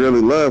 nobody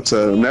really loved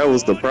her, and that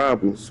was the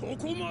problem.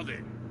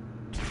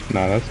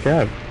 Nah, that's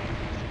cap.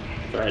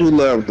 Who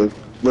loved her?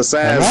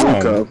 Besides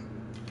Zuko.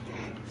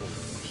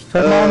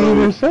 Her mom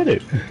even said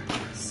it.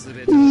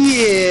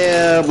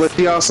 Yeah, but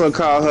he also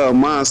called her a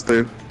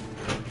monster.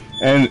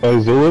 And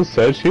Azula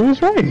said she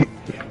was right.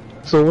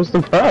 So what's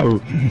the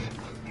problem?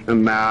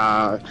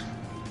 Nah.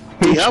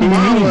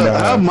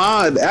 Her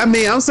mom, I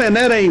mean, I'm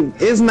saying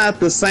it's not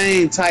the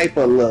same type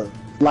of love.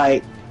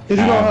 Like, cause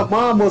you know her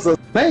mom was a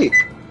snake.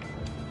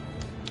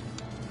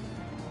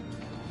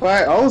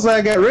 Right,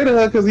 Ozai got rid of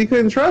her because he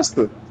couldn't trust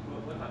her.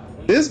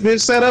 This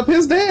bitch set up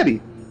his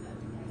daddy.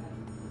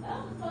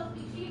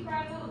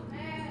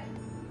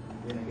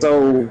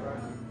 So,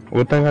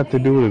 what that got to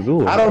do with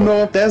Azula? I don't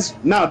know if that's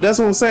what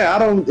I'm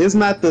saying. It's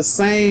not the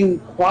same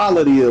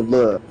quality of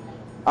love.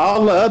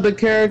 All the other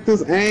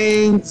characters,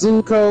 Aang,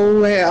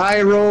 Zuko, had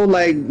Iroh,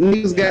 like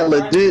niggas got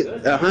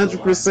legit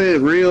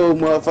 100% real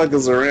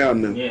motherfuckers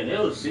around them. Yeah,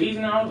 there was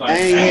season. I was like,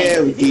 Aang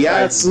had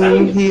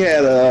Gyatso, he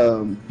had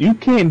You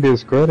can't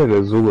discredit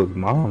Azula's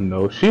mom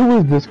though. She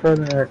was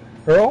discrediting her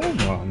own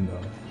mom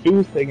though. She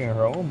was taking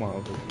her own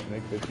mom for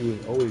the because she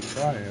was always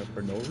crying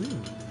for no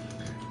reason.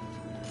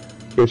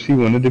 Because she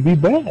wanted to be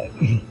bad.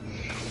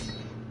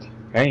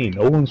 Ain't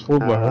no one's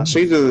fault but her.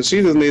 She just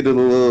needed a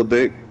little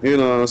dick, you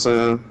know what I'm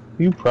saying?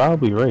 You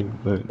probably right,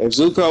 but if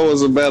Zuko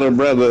was a better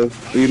brother,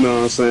 you know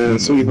what I'm saying?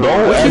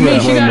 Sweetheart. What you mean?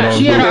 She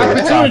had an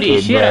opportunity.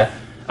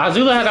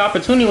 Azula had an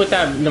opportunity with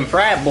them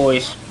frat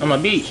boys on the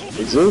beach.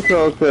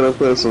 Zuko could have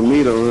put some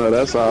meat on her.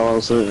 That's all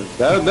I'm saying.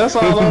 That's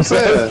all I'm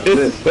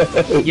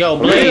saying. Yo,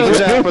 Blaze.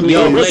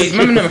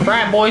 Remember them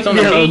frat boys on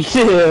the beach?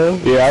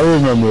 Yeah, I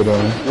remember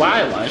them.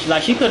 Why?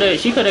 Like she could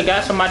have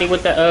got somebody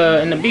with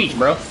the in the beach,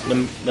 bro.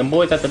 Them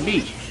boys at the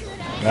beach.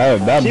 That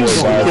boy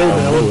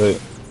died.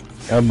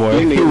 That boy,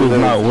 he was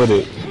not with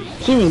it.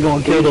 She was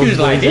gonna kill those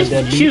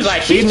boys. She was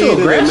like, she's too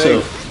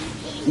aggressive.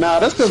 Nah,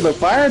 that's because the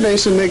Fire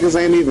Nation niggas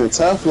ain't even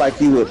tough like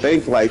you would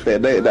think like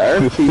that. The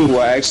Earth people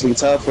are actually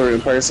tougher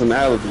in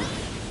personality.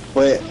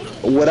 But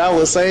what I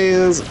would say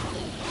is,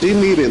 she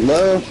needed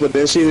love, but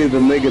then she needed a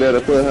nigga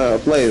that'll put her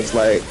in place.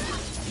 Like,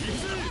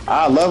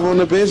 I love on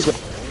the bitch, but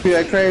if you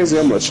that crazy,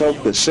 I'm gonna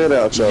choke the shit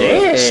out your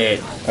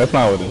ass. That's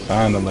not what it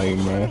sounded like,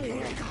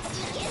 man.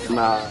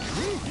 Nah.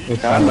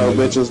 I know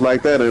bitches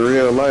like that in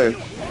real life.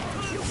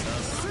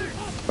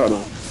 Hold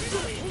on.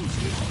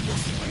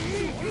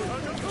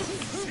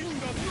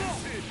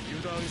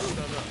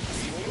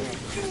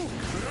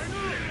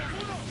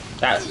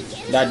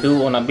 That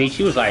dude on the beach,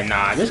 he was like,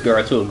 nah, this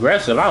girl too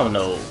aggressive. I don't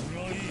know.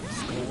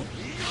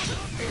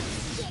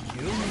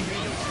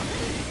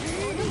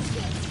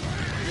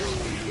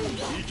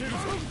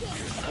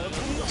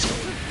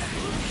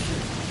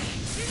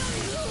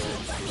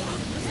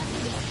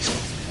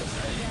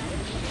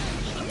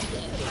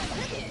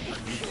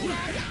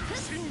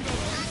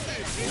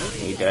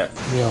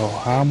 Yo,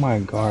 how my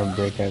guard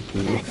break at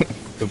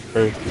the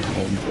perfect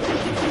moment?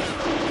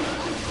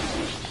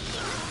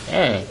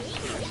 Dang.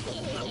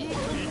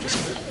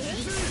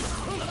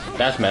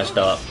 That's messed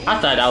up. I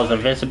thought that was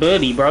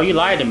invincibility, bro. You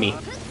lied to me.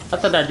 I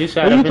thought that just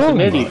had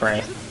invincibility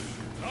frame.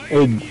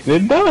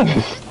 It does.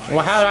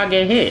 Well, how did I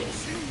get hit?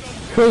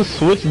 Cause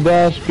switch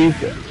dash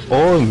beats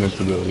all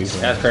invincibility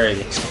frame. That's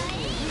crazy.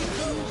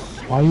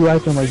 Why you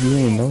acting like you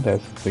didn't know that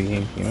since the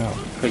game came out?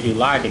 Cause you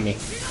lied to me.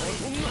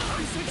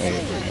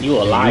 Hey, you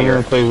a liar. You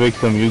wanna play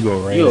victim, you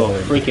go right. You a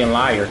freaking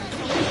liar.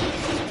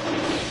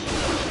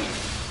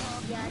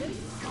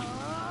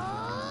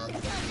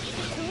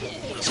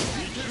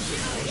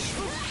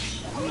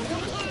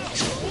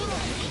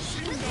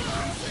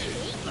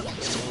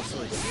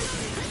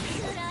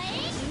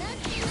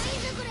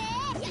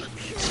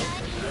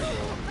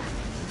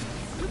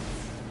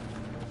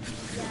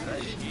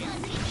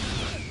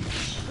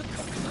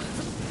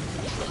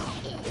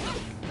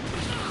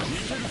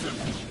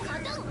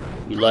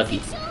 You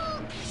lucky.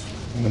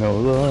 No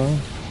love.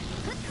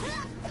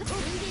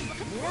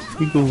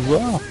 He goes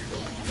off.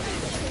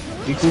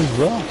 He goes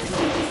off.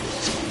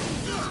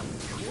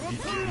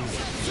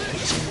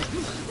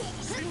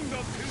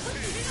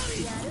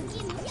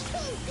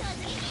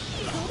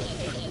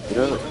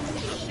 Yeah.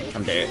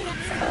 I'm dead.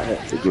 I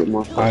have to get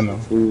my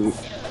food.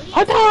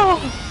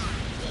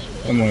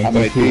 I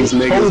make these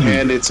niggas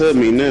hand it to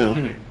me now.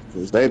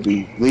 Cause they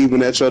be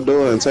leaving at your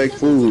door and take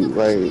food.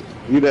 Like,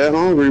 you that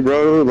hungry,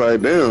 bro?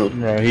 Like,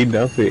 damn. Bro, he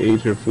definitely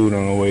ate your food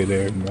on the way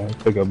there, bro.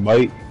 Took a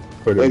bite.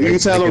 If you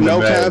tell them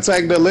no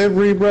contact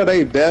delivery, bro,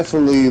 they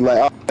definitely,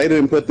 like, oh, they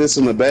didn't put this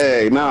in the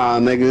bag. Nah,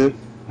 nigga.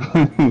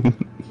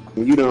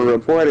 You done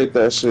reported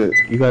that shit.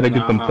 You gotta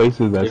get them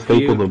places that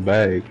staple the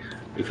bag.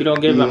 If you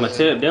don't give them a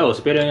tip, they'll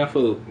spit on your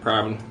food,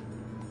 probably.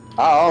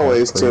 I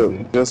always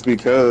tip, just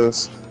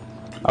because.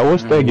 I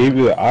wish they gave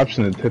you the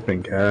option to tip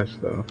in cash,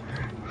 though.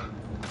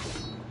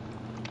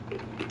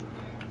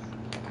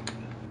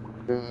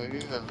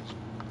 Yeah.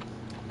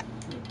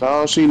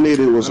 All she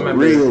needed was a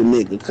real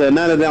nigga, cause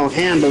none of them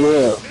handle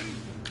her.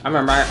 I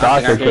remember I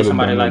think I gave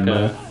somebody like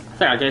a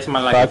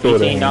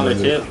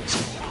 $15 tip.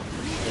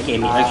 Gave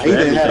me He extra didn't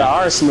have everything. an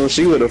arsenal.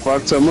 She would have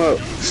fucked him up.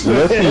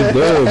 Yes, he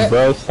did,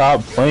 bro.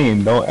 Stop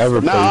playing. Don't ever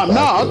play soccer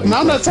like I'm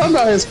not that. talking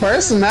about his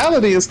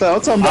personality and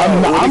stuff. I'm talking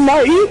about I'm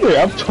not either.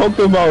 I'm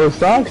talking about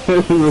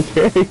soccer,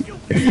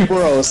 okay?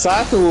 bro.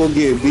 Soccer will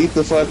get beat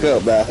the fuck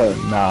up by her.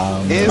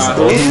 Nah, man.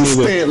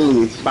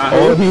 Instantly.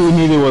 All he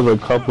needed was a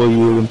couple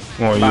years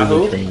more By years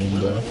who? of training,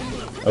 bro.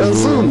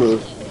 Azula.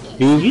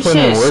 He was You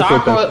putting said work with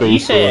Sakura. the You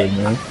space said.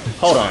 sword, man.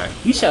 Hold on.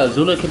 You said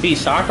Azula could be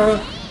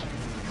Sakura?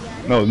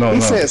 No.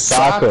 He said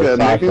soccer,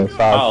 nigga.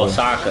 Oh,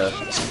 Sokka.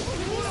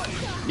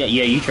 Yeah,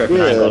 you tripping.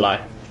 I ain't gonna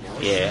lie.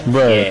 Yeah.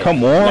 Bro, yeah.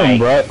 come on, Like,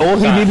 bro. All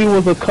he needed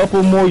was a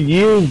couple more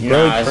years,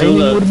 bro. Nah, Training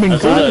would have been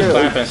Azula is good.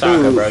 clapping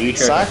Sokka, bro. You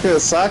tripping.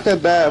 Soccer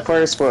died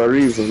first for a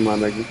reason, my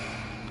nigga.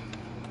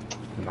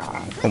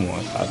 Nah, come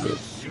on, stop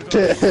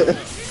it.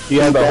 He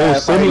had the whole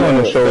city on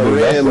the The shoulders.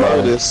 Red That's why.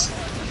 Lotus.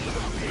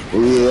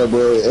 Yeah,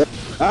 but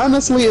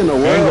honestly, in a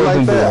Ain't world like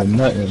wasn't that, doing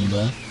nothing,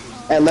 bro.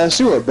 unless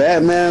you a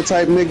Batman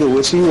type nigga,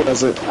 which he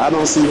wasn't, I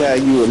don't see how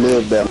you would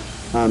live that.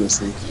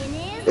 Honestly,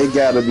 it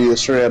gotta be a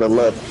shred of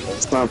luck or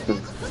something.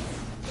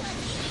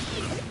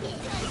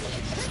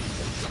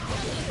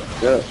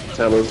 Yeah,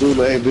 tell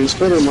Azula, hey, bitch,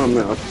 spit in my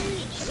mouth.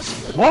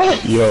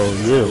 What? Yo,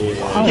 you're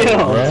wild, Yo,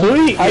 bro.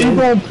 sweet, How you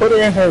man. gonna put her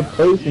in her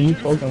place and you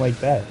talking like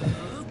that?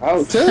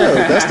 I'll tell you,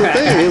 that's the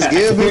thing, it's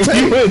give and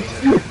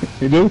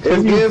take. You just It's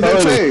because you give tell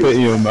and her to take. spit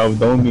in your mouth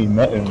don't mean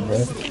nothing, bro.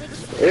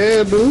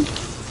 Yeah, dude,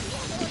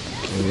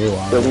 You're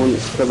wild.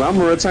 cause I'm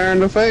gonna return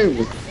the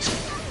favor.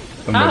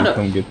 Somebody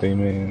come get their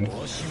man.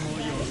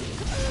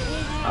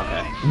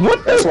 Okay.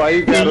 What That's why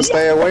you gotta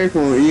stay away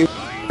from evil.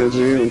 Cause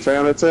I'm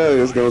trying to tell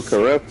you, it's gonna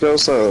corrupt your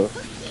soul.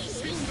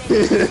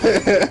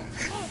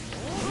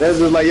 That's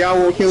just like y'all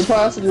want Kim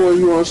Possible or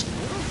you want?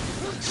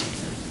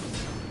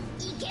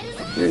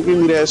 Yeah, give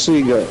me that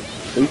She-Go.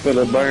 We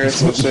finna burn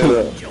some shit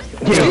up.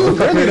 He was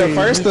really the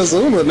first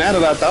Azula. Now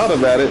that I thought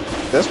about it,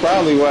 that's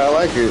probably why I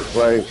like it.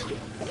 Like,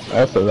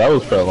 that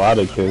was for a lot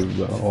of kids,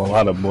 though. Or a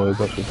lot of boys,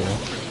 I should say.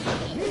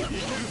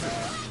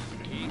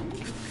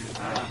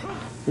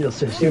 Yo,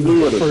 since she he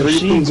blew was with the a first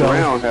three-piece She-Go,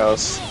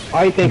 roundhouse.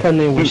 I think her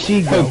name was A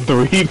She-Go.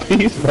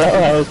 3-piece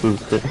roundhouse was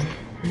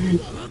crazy.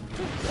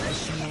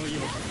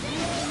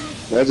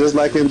 That's just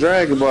like in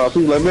Dragon Ball.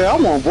 People like, man, I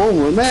want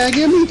Bulma. Man,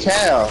 give me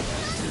Cal.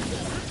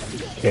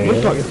 What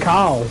the fuck is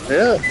Kyle?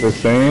 Yeah. The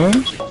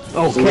same?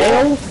 Oh,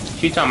 Kale?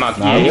 She talking about,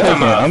 Nah, yeah, he talking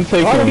about, I'm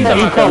taking. Why the fuck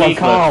you about call her Khalifa.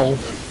 Kyle?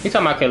 he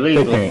talking about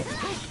Khalifa.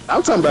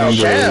 I'm talking about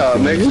Cal,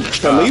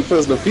 nigga.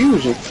 Khalifa's the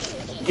fusion.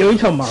 Yo, you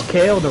talking about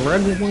Kale, the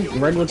regular one? The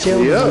regular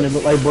Kale? Yeah. The one that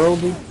look like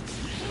Brody?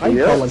 I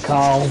Yeah. call her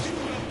Kyle.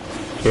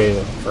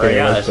 Okay, Right,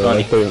 yeah, that's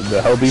funny.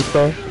 the healthy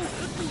stuff.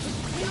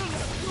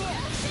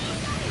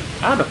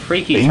 How the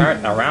freak he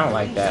turned around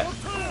like that?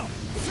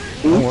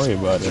 Don't worry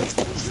about it.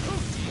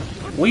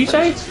 What you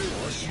say?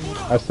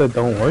 I said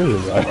don't worry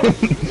about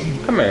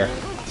it. Come here.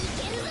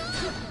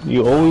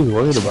 You always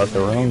worried about the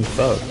wrong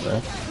stuff,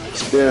 man.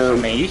 Yeah.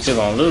 Man, you still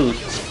gonna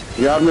lose.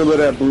 Y'all remember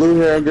that blue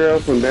hair girl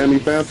from Danny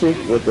Phantom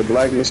with the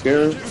black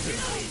mascara?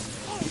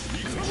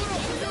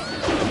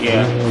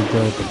 Yeah.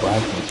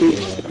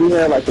 She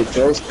had like a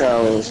ghost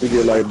cowl and she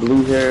get like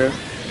blue hair.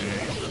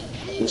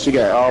 And she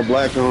got all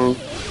black on.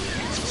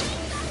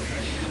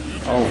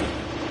 Oh.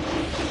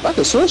 I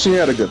could swear she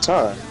had a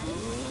guitar.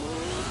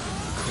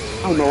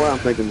 I don't know why I'm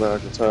thinking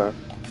about a guitar.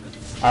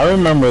 I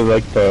remember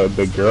like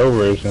the girl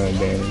version of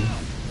Danny.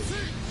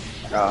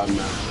 Oh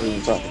no, we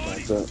didn't talk about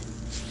that.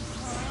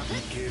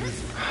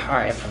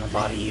 Alright, from the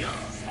body you.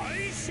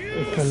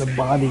 It's gonna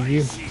body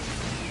you.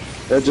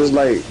 That's just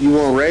like, you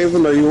want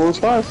Raven or you want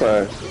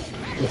Starfire?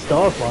 The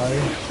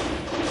Starfire.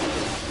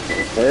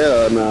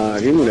 Hell nah,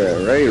 give me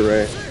that Ray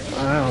Ray.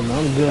 I don't know,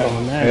 I'm good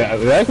on that. Yeah,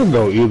 that could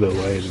go either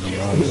way, to be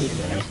honest,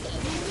 man.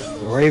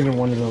 Raven,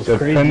 one of those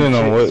crazy Depending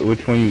on chicks.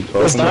 which one you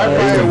talking about.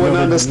 Starfire wouldn't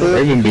understand.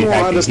 Raven be He won't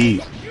hacking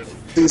understand. heat.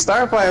 See,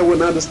 Starfire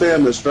wouldn't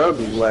understand the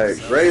struggle. Like,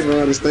 Raven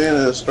understand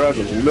the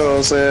struggle. You know what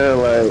I'm saying?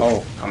 Like,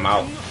 Oh, I'm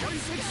out.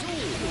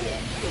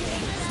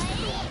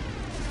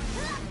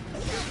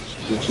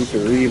 she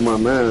can read my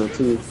mind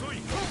too.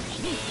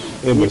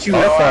 Yeah, but What you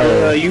know,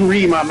 Starfire, you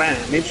read my mind,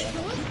 bitch.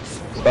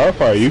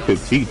 Starfire, you could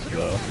teach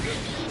though.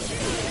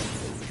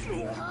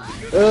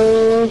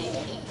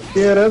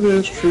 Yeah, that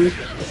is true.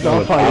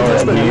 Starfire,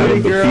 That's the pretty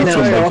girl.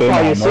 now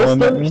Starfire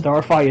sister.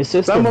 Starfire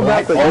sister. Something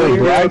about the Oh, pretty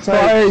girl Blackfire?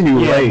 type. You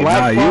Yeah, right.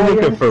 Nah, you Blackfire.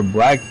 looking for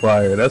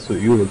Blackfire. That's what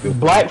you looking for.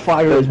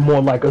 Blackfire is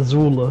more like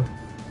Azula.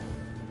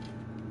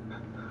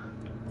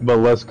 But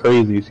less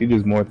crazy. She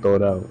just more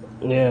thought out.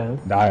 Yeah.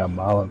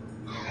 Diabolical.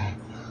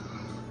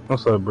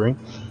 What's up, Brink?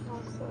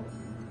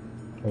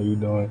 How you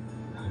doing?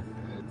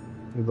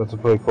 You about to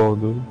play Call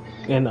of Duty?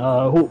 And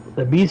who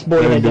the Beast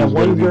Boy Yeah, had that dudes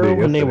one really did girl,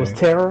 her name was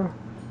yesterday. Terra.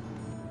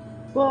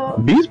 Well,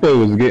 Beast Boy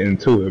was getting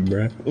to it,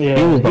 bruh. yeah,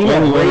 He was the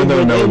had only one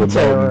Raven that and was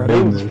Terra. about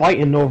They was business.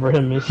 fighting over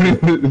him and shit.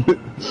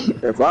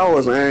 If I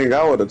was Aang,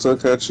 I would have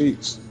took her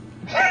cheeks.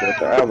 With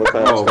the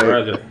avatar Oh, tape.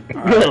 brother.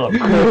 Oh,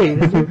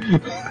 crazy.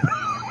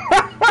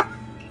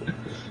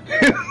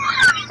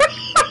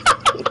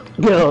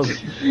 Yo,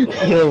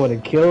 you would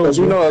have killed Cause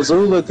you me. know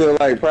Azula could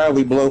like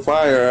probably blow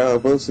fire out her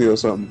pussy or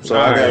something. So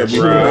I gotta be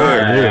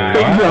prepared.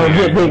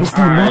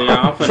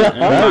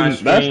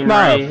 That's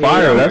not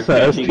fire. That's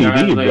a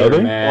STD,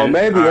 brother.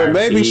 Or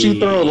maybe she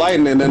throw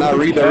lightning and then I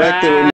redirect it.